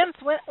 Vince,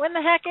 when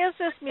the heck is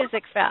this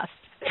Music Fest?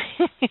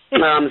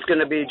 It's going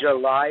to be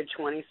July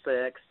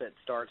 26th. It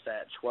starts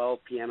at 12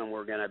 p.m., and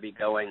we're going to be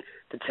going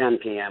to 10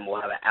 p.m.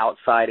 We'll have an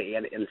outside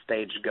and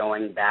in-stage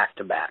going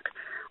back-to-back.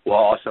 We'll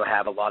also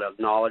have a lot of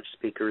knowledge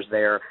speakers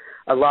there,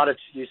 a lot of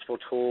useful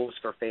tools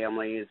for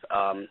families,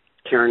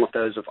 caring with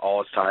those with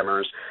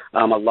Alzheimer's,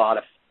 a lot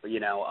of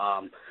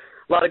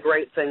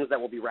great things that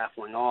we'll be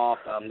raffling off.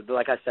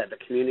 Like I said, the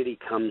community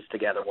comes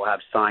together. We'll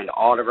have signed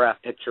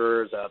autograph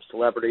pictures of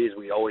celebrities.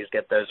 We always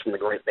get those from the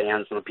great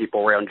bands and the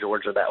people around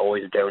Georgia that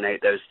always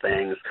donate those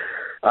things.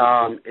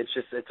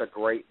 It's a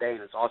great day,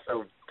 and it's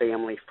also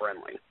family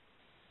friendly.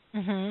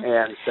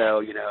 And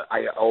so,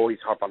 I always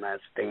harp on that.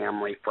 It's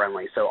family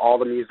friendly. So all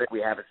the music we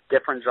have is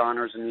different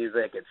genres of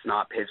music. It's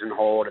not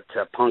pigeonholed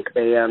to punk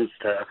bands,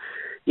 to,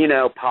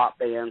 pop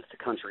bands, to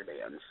country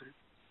bands.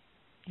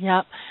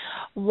 Yep.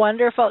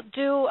 Wonderful.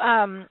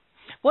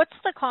 What's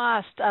the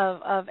cost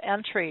of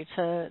entry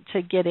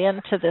to get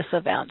into this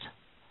event?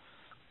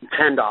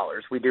 $10.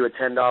 We do a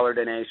 $10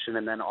 donation,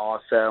 and then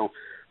also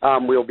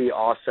we'll be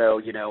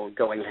also,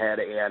 going ahead,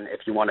 and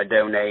if you want to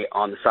donate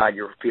on the side,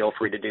 you feel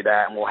free to do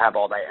that, and we'll have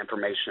all that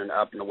information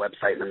up on the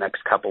website in the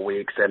next couple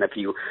weeks. And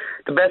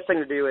the best thing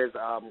to do is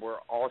we're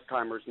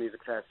Alzheimer's Music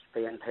Fest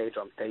fan page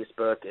on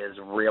Facebook is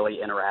really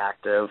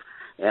interactive,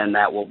 and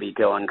that will be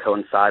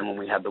coincide when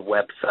we have the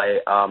website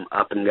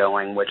up and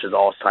going, which is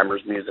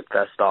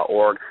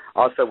alzheimersmusicfest.org.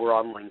 Also, we're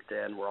on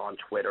LinkedIn, we're on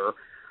Twitter,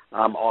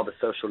 all the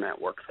social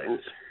network things.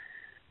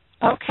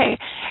 Okay.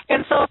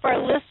 And so if our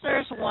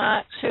listeners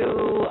want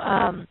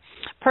to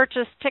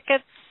purchase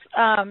tickets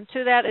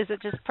to that, is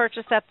it just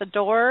purchased at the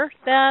door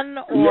then?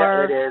 Or?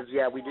 Yeah, it is.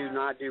 Yeah, we do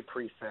not do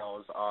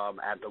pre-sales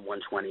at the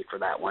 120 for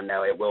that one.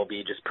 No, it will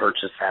be just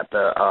purchased at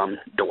the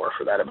door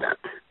for that event.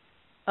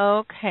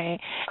 Okay.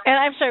 And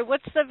I'm sorry,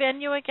 what's the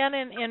venue again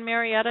in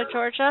Marietta,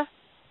 Georgia?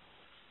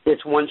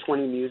 It's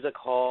 120 Music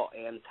Hall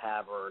and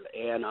Tavern.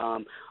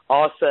 And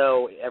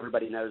also,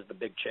 everybody knows the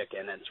Big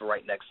Chicken. It's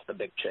right next to the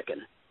Big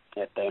Chicken,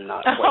 if they're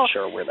not quite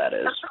sure where that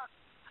is.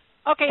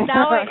 Okay,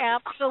 now I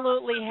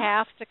absolutely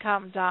have to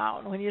come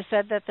down. When you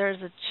said that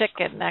there's a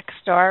chicken next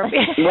door.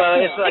 Well,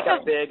 it's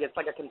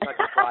like a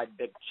Kentucky Fried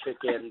Big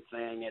Chicken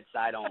thing. It's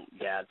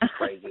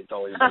crazy. It's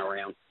always been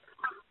around.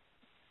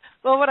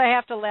 Well, what I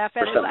have to laugh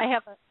at is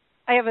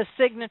I have a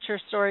signature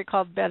story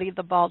called Betty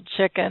the Bald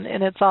Chicken,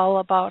 and it's all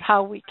about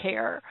how we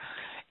care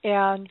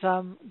and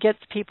gets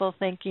people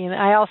thinking.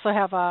 I also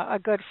have a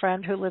good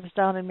friend who lives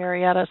down in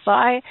Marietta, so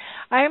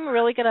I'm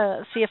really going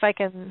to see if I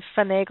can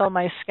finagle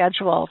my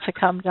schedule to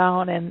come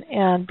down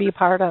and be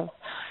part of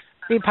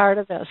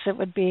this. It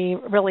would be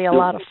really a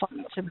lot of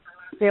fun to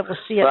be able to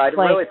see it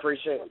play.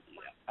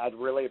 I'd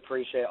really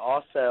appreciate it.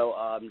 Also,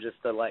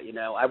 just to let you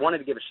know, I wanted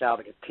to give a shout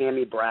out to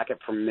Tammy Brackett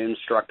from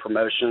Moonstruck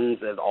Promotions,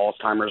 the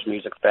Alzheimer's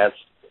Music Fest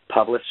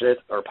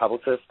publicist,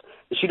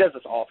 and she does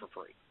this all for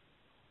free.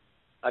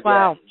 Again,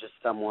 wow. Just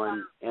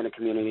someone in a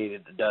community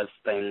that does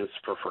things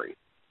for free.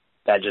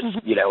 That just,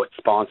 it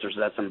sponsors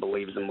us and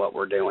believes in what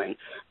we're doing.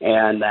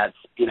 And that's,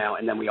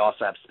 and then we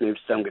also have Smooth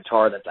Stone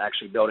Guitar that's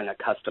actually building a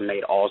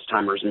custom-made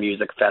Alzheimer's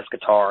Music Fest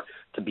guitar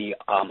to be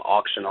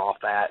auctioned off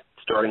at,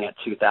 starting at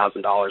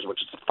 $2,000, which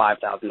is a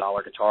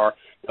 $5,000 guitar.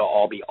 It'll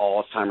all be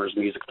Alzheimer's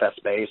Music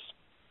Fest base.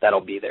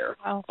 That'll be there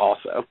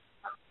also.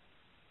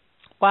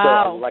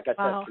 Wow. So, like I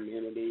said,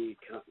 community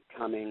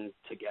coming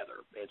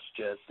together. It's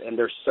just, and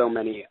there's so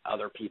many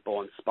other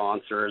people and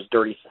sponsors.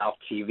 Dirty South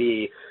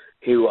TV,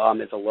 who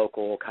is a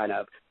local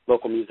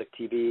music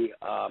TV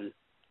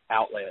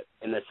outlet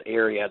in this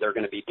area. They're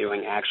going to be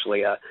doing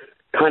actually a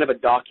kind of a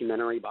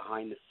documentary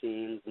behind the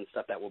scenes and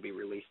stuff that will be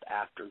released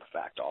after the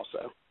fact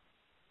also.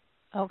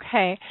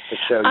 Okay. To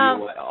show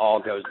you what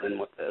all goes in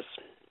with this.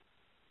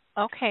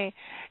 Okay.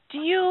 Do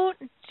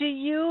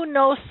you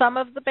know some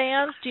of the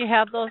bands? Do you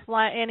have those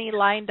any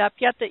lined up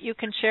yet that you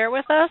can share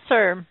with us,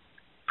 or?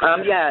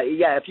 Yeah.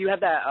 If you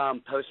have that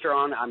poster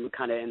on, I'm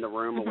kind of in the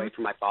room away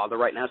from my father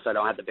right now, so I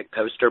don't have the big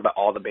poster. But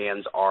all the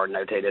bands are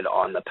notated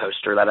on the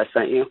poster that I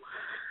sent you.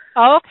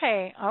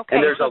 Okay.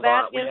 And there's so a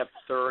lot. Is... We have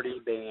 30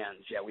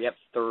 bands. Yeah, we have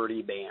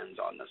 30 bands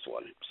on this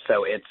one.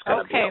 So it's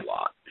going to be a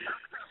lot.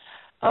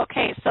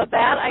 Okay, so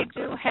that I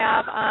do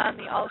have on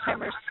the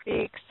Alzheimer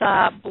Speaks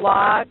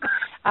blog.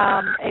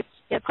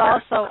 It's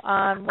also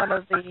on one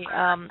of the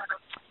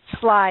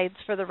slides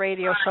for the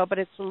radio show, but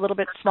it's a little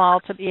bit small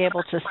to be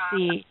able to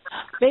see.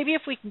 Maybe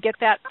if we can get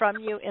that from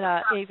you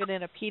even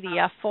in a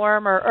PDF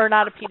form, or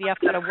not a PDF,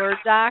 but a Word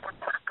doc,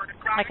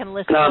 I can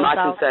list those out. I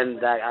can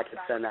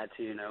send that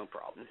to you, no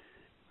problem.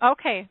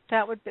 Okay,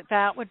 that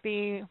would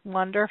be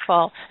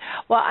wonderful.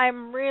 Well,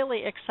 I'm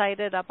really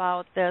excited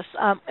about this.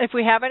 If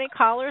we have any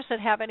callers that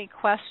have any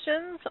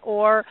questions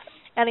or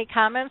any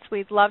comments,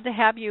 we'd love to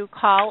have you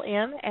call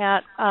in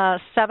at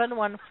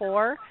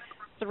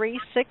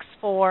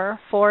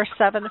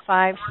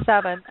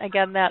 714-364-4757.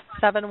 Again, that's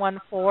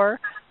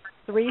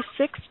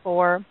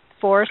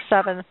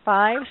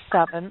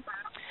 714-364-4757.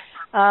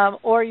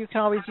 Or you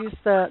can always use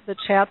the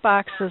chat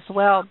box as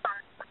well.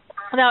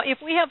 Now, if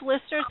we have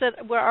listeners that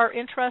are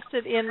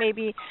interested in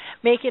maybe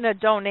making a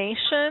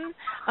donation,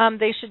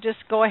 they should just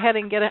go ahead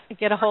and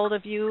get a hold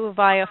of you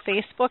via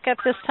Facebook at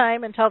this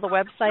time until the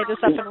website is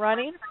up and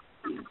running.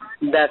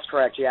 That's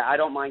correct. Yeah, I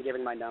don't mind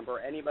giving my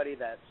number. Anybody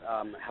that's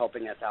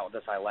helping us out with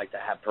this, I like to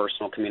have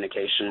personal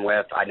communication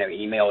with. I know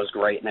email is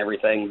great and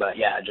everything, but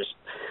yeah, just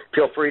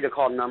feel free to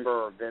call number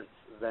or Vince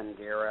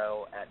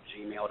Zangaro at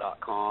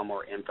gmail.com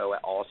or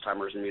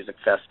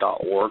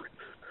info@alzheimersmusicfest.org.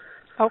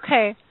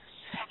 Okay.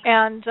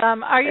 And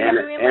are you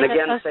doing and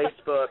again,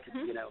 Facebook,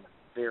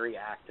 very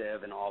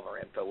active, and all of our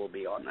info will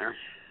be on there.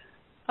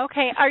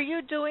 Okay. Are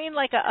you doing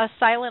like a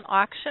silent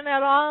auction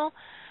at all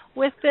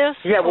with this?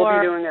 Yeah, we'll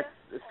be doing a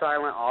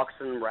silent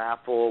auction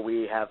raffle.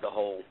 We have the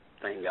whole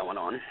thing going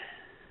on.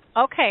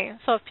 Okay.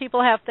 So if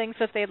people have things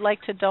that they'd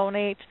like to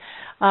donate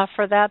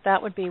for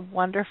that would be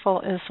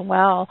wonderful as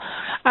well.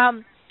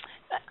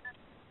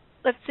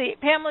 Let's see.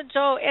 Pamela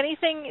Jo,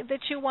 anything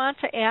that you want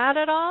to add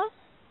at all?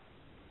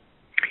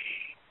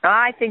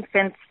 I think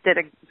Vince did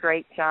a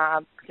great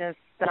job. Just,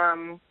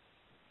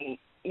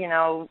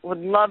 would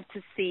love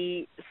to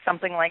see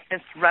something like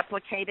this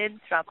replicated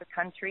throughout the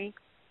country.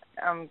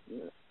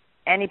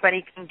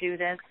 Anybody can do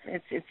this.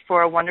 It's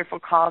for a wonderful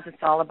cause.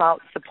 It's all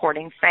about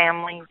supporting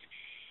families.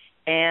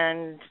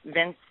 And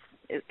Vince,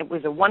 it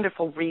was a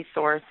wonderful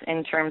resource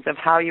in terms of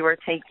how you are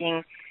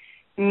taking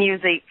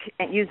music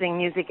and using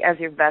music as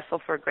your vessel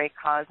for a great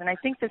cause. And I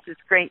think this is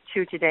great,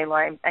 too, today,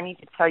 Laura. I need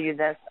to tell you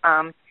this.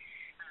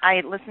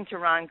 I listened to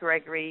Ron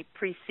Gregory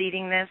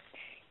preceding this,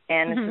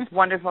 and this is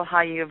wonderful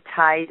how you have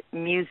tied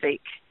music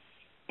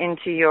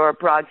into your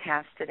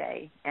broadcast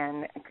today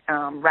and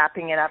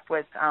wrapping it up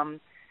with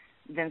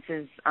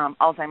Vince's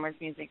Alzheimer's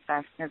Music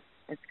Fest.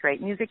 It's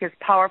great. Music is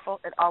powerful.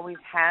 It always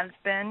has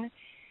been.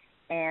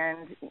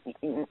 And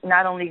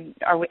not only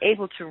are we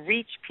able to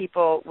reach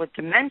people with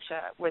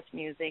dementia with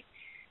music,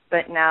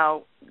 but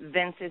now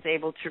Vince is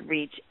able to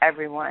reach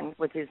everyone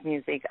with his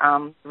music,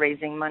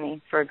 raising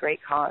money for a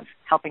great cause,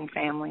 helping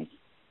families.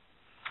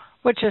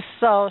 Which is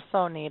so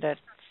needed.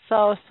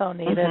 So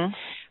needed.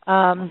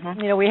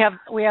 We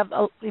have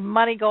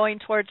money going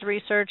towards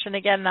research, and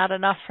again, not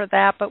enough for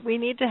that, but we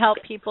need to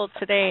help people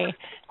today,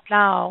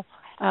 now,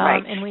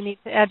 and we need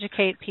to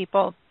educate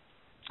people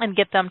and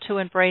get them to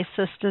embrace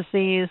this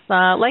disease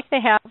like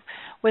they have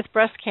with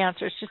breast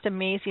cancer. It's just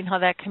amazing how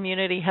that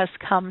community has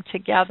come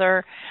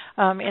together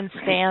and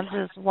stands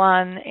as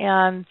one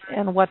and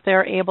what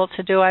they're able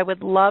to do. I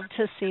would love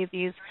to see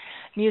these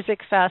music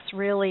fests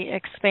really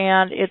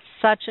expand. It's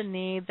such a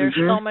need. There's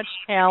so much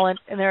talent,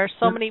 and there are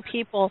so many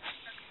people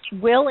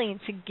willing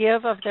to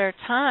give of their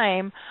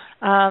time.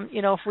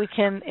 If we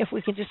can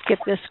just get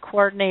this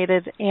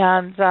coordinated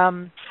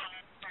and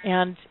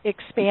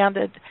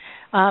expanded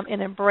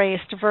and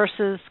embraced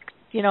versus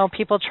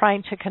people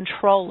trying to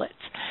control it.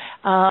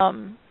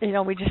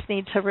 We just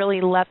need to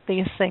really let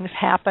these things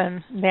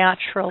happen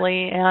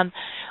naturally, and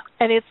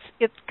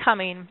it's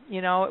coming.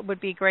 It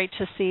would be great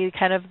to see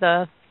kind of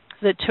the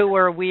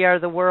tour "We Are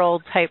the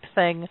World" type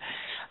thing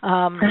for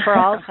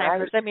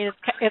Alzheimer's. I mean,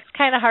 it's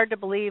kind of hard to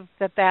believe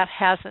that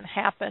hasn't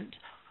happened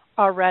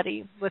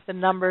already with the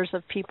numbers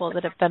of people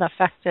that have been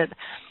affected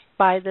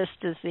by this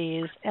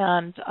disease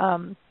and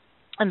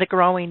the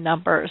growing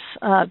numbers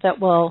that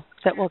will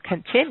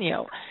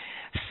continue.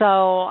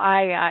 So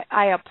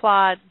I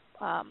applaud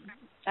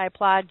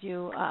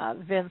you,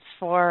 Vince,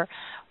 for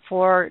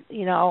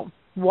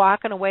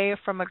walking away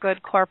from a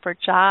good corporate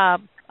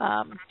job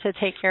to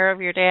take care of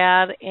your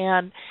dad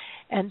and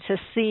to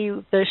see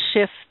the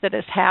shift that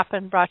has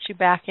happened, brought you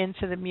back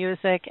into the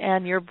music,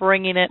 and you're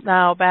bringing it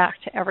now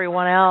back to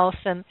everyone else.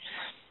 And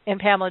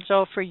Pamela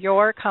Jo, for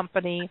your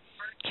company,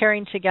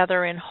 Caring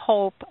Together in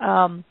Hope,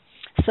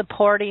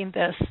 supporting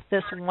this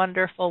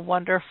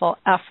wonderful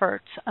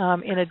effort,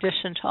 in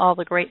addition to all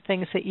the great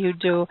things that you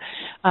do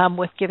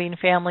with giving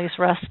families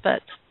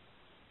respite.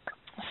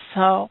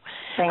 So,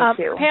 thank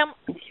you.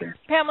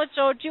 Pamela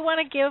Jo, do you want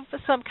to give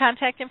some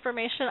contact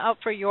information out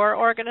for your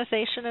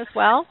organization as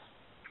well?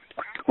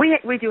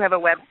 We do have a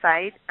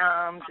website,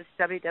 just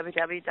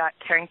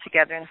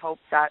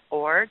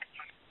www.caringtogetherinhope.org,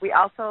 We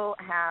also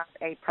have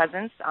a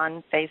presence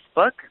on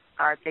Facebook.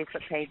 Our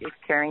Facebook page is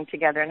Caring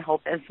Together in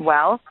Hope as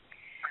well.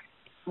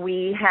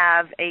 We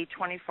have a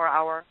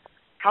 24-hour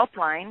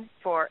helpline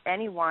for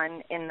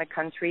anyone in the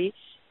country.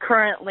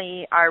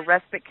 Currently, our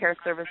respite care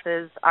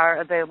services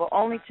are available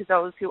only to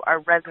those who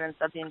are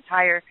residents of the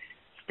entire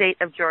state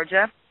of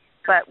Georgia,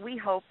 but we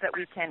hope that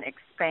we can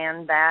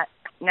expand that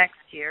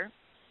next year.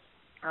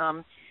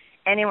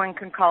 Anyone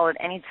can call at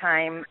any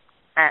time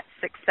at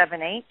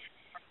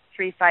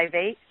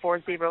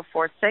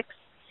 678-358-4046.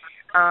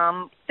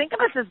 Think of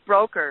us as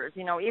brokers,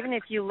 even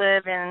if you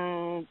live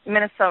in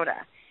Minnesota.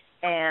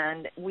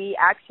 And we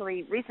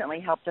actually recently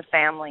helped a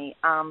family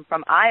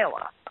from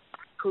Iowa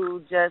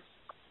who just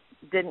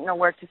didn't know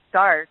where to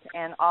start,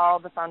 and all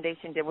the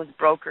foundation did was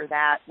broker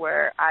that,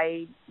 where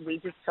we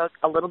just took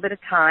a little bit of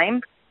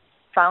time,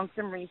 found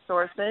some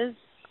resources,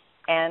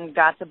 and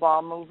got the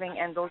ball moving,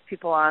 and those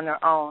people are on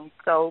their own.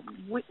 So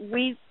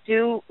we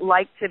do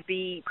like to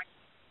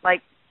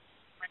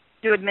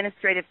do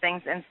administrative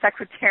things and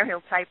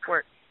secretarial type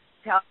work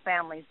to help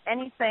families.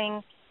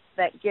 Anything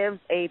that gives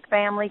a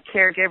family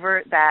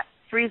caregiver that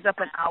frees up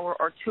an hour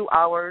or 2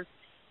 hours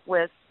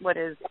with what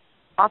is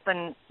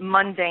often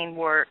mundane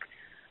work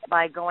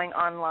by going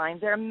online.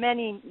 There are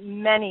many,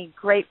 many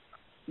great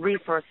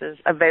resources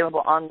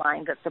available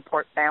online that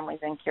support families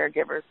and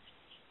caregivers.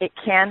 It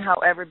can,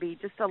 however, be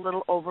just a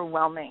little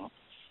overwhelming,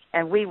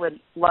 and we would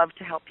love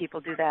to help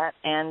people do that,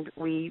 and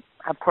we,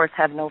 of course,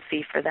 have no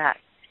fee for that.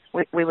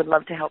 We would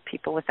love to help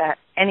people with that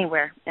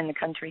anywhere in the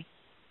country.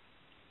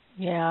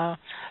 Yeah,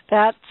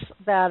 that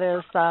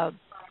is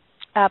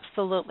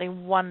absolutely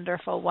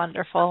wonderful,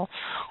 wonderful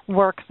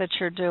work that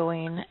you're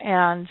doing.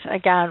 And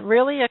again,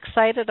 really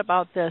excited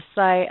about this.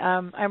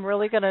 I'm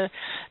really going to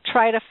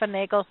try to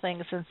finagle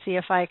things and see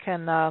if I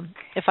can come down.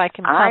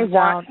 I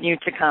want you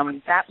to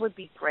come. That would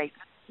be great.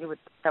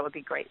 That would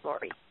be great,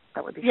 Lori.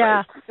 That would be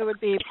great. It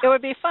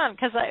would be fun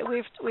because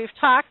we've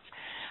talked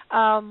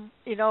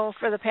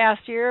for the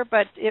past year,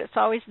 but it's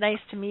always nice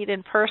to meet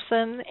in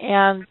person.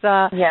 And,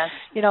 yes.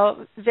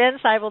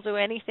 Vince, I will do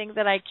anything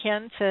that I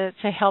can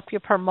to help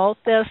you promote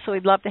this. So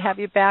we'd love to have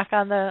you back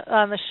on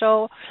the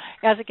show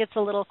as it gets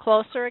a little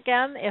closer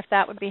again, if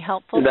that would be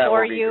helpful for you. That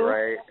would be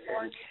great.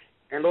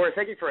 And Lori,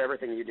 thank you for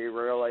everything you do,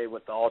 really,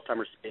 with the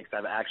Alzheimer Speaks.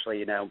 I've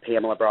actually,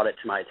 Pamela brought it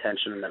to my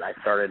attention, and then I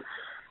started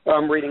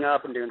reading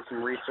up and doing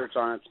some research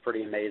on it. It's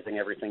pretty amazing,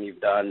 everything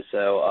you've done.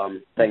 So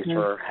thanks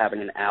for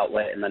having an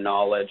outlet and the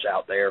knowledge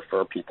out there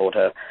for people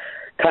to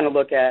kind of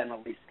look at and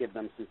at least give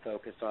them some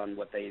focus on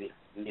what they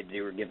need to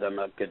do, or give them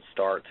a good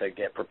start to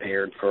get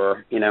prepared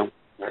for,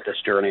 what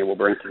this journey will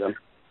bring to them.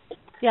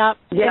 Yeah.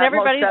 And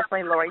everybody, most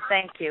definitely, Lori,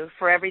 thank you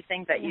for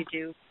everything that you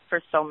do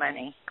for so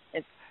many.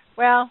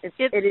 It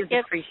is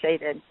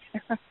appreciated.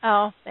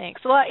 Oh,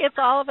 thanks. Well, it's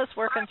all of us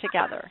working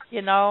together.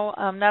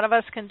 None of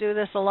us can do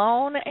this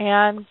alone,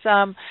 and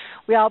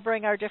we all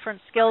bring our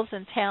different skills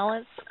and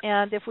talents.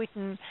 And if we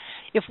can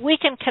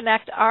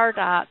connect our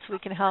dots, we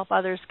can help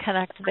others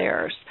connect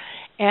theirs.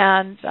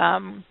 And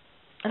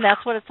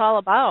that's what it's all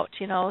about.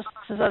 So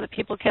other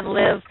people can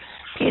live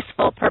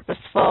peaceful,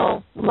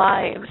 purposeful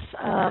lives.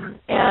 And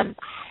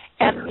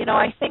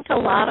I think a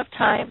lot of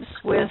times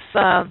with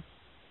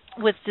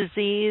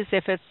disease,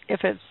 if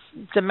it's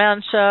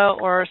dementia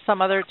or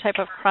some other type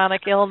of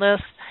chronic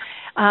illness,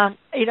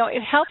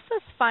 it helps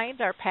us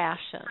find our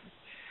passion.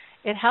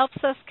 It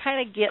helps us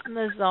kind of get in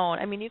the zone.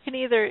 I mean,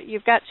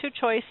 you've got two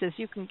choices.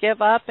 You can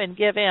give up and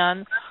give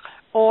in,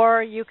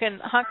 or you can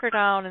hunker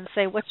down and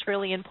say what's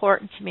really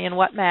important to me and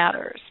what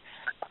matters.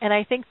 And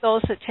I think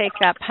those that take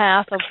that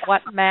path of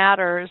what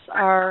matters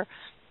are,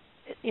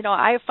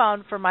 I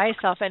found for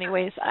myself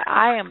anyways,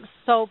 I am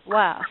so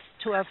blessed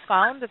to have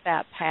found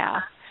that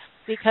path,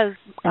 because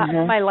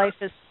my life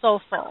is so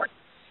full.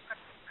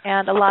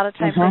 And a lot of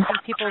times I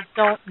think people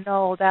don't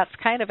know that's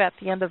kind of at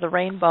the end of the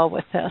rainbow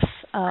with this,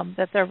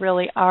 that there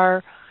really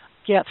are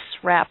gifts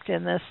wrapped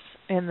in this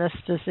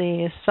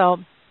disease. So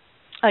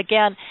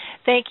again,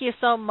 thank you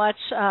so much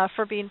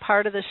for being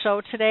part of the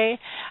show today.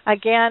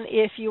 Again,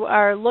 if you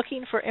are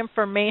looking for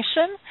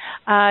information,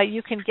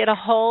 you can get a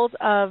hold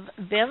of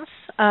Vince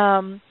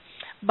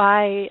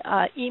by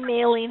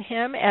emailing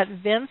him at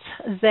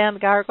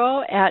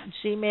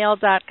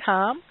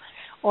vincezangargo@gmail.com,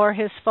 or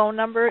his phone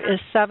number is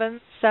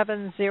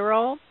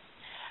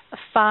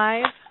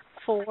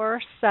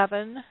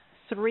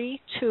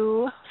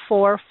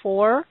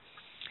 770-547-3244.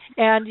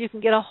 And you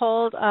can get a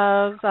hold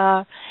of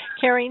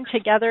Caring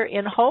Together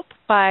in Hope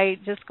by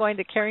just going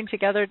to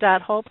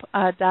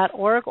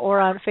caringtogether.hope.org or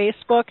on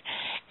Facebook.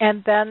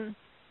 And then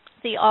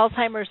the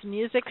Alzheimer's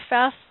Music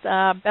Fest,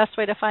 best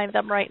way to find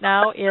them right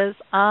now is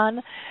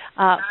on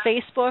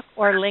Facebook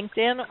or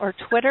LinkedIn or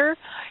Twitter.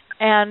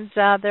 And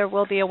there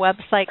will be a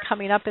website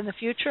coming up in the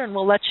future, and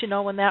we'll let you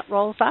know when that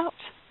rolls out.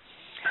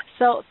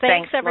 So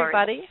thanks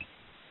everybody. Lori.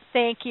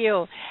 Thank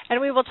you. And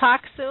we will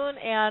talk soon,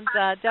 and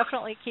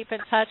definitely keep in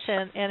touch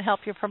and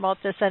help you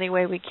promote this any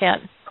way we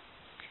can.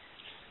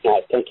 All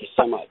right, thank you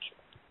so much.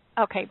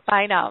 Okay,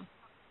 bye now.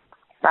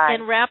 Bye.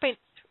 And wrapping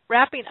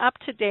wrapping up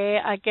today,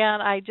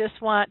 again, I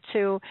just want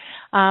to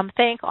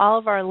thank all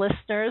of our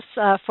listeners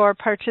for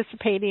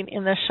participating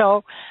in the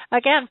show.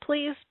 Again,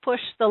 please push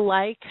the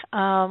like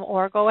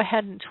or go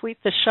ahead and tweet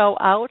the show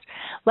out.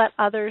 Let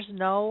others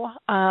know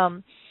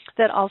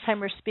that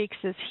Alzheimer Speaks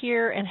is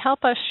here, and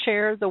help us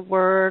share the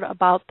word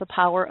about the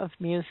power of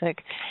music.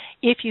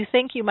 If you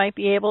think you might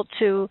be able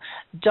to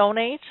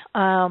donate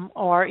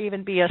or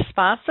even be a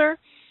sponsor,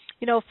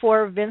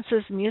 for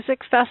Vince's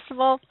Music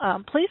Festival,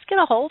 please get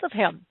a hold of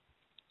him.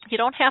 You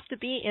don't have to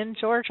be in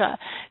Georgia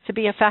to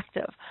be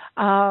effective.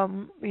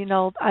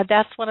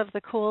 That's one of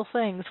the cool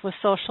things with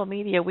social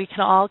media. We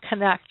can all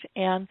connect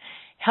and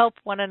help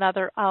one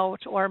another out,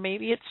 or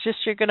maybe it's just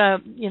you're going to,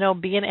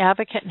 be an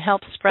advocate and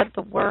help spread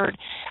the word.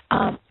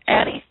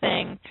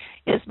 Anything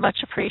is much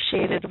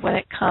appreciated when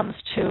it comes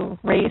to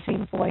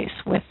raising voice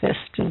with this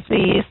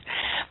disease.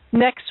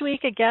 Next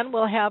week, again,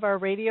 we'll have our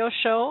radio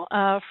show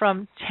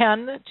from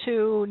 10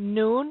 to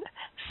noon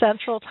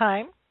Central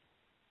Time.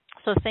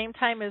 So same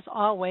time as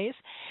always.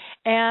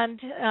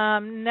 And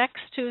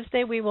next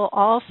Tuesday, we will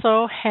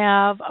also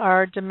have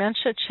our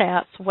Dementia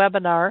Chats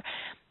webinar,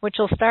 which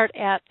will start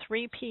at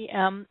 3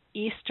 p.m.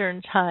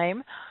 Eastern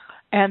Time.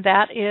 And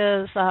that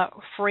is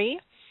free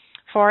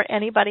for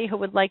anybody who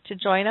would like to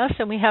join us.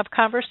 And we have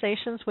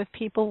conversations with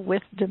people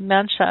with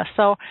dementia.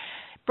 So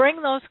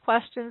bring those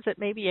questions that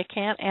maybe you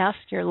can't ask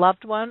your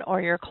loved one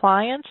or your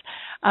client.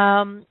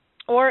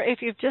 Or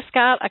if you've just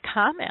got a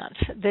comment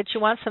that you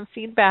want some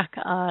feedback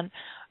on,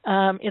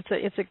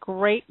 it's a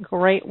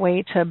great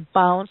way to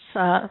bounce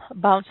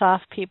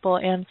off people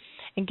and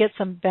get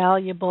some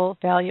valuable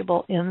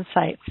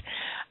insights.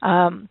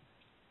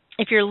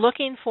 If you're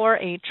looking for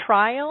a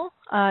trial,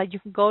 you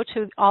can go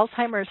to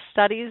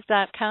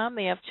alzheimersstudies.com.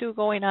 They have two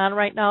going on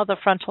right now, the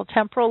frontal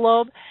temporal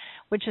lobe,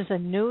 which is a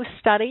new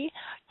study,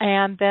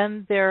 and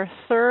then their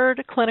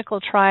third clinical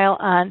trial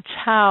on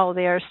tau.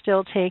 They are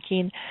still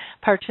taking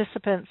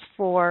participants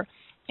for.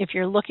 If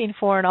you're looking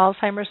for an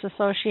Alzheimer's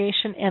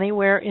Association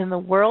anywhere in the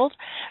world,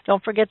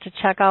 don't forget to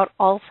check out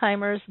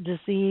Alzheimer's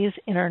Disease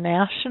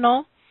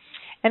International.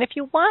 And if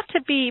you want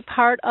to be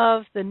part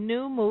of the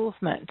new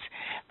movement,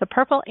 the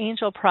Purple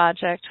Angel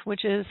Project,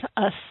 which is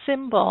a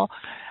symbol,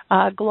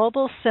 a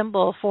global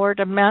symbol for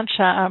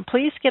dementia,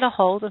 please get a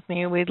hold of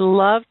me. We'd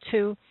love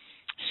to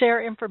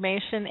share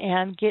information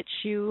and get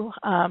you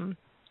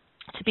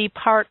to be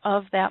part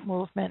of that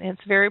movement.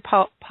 It's very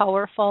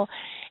powerful,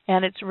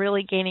 and it's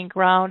really gaining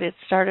ground. It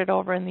started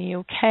over in the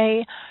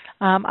UK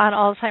on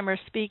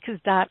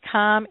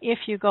alzheimersspeaks.com. If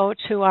you go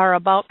to our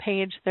About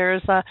page,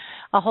 there's a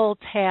whole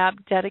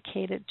tab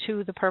dedicated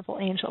to the Purple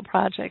Angel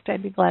Project.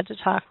 I'd be glad to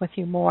talk with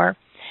you more.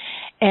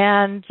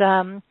 And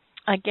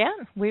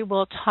again, we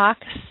will talk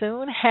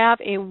soon. Have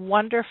a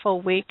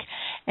wonderful week.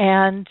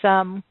 And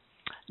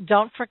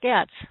don't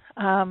forget,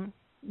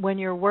 when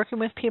you're working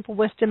with people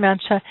with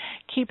dementia,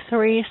 keep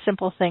three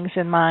simple things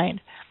in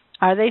mind.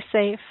 Are they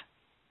safe?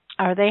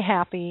 Are they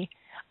happy?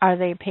 Are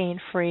they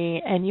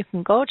pain-free? And you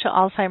can go to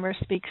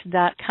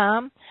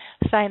alzheimersspeaks.com,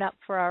 sign up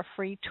for our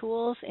free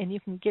tools, and you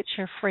can get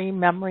your free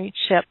memory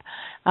chip,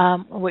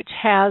 which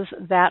has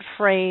that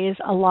phrase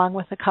along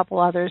with a couple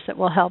others that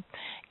will help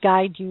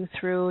guide you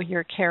through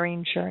your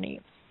caring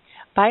journey.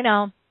 Bye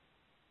now.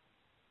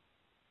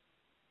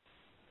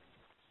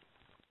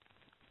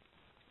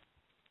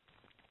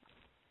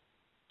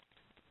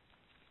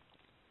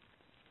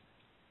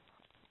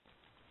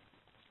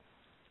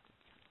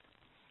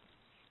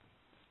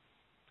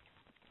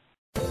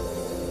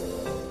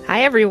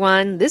 Hi,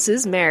 everyone. This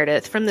is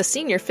Meredith from the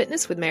Senior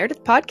Fitness with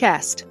Meredith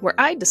podcast, where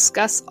I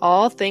discuss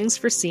all things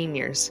for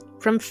seniors,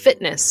 from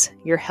fitness,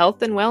 your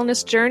health and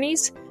wellness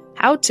journeys,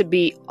 how to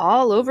be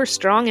all over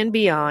strong and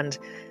beyond.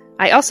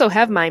 I also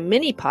have my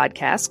mini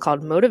podcast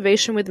called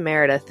Motivation with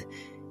Meredith.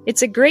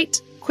 It's a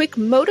great, quick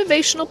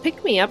motivational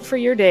pick-me-up for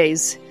your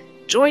days.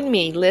 Join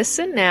me,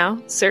 listen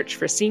now, search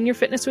for Senior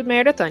Fitness with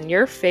Meredith on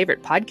your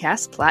favorite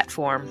podcast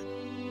platform.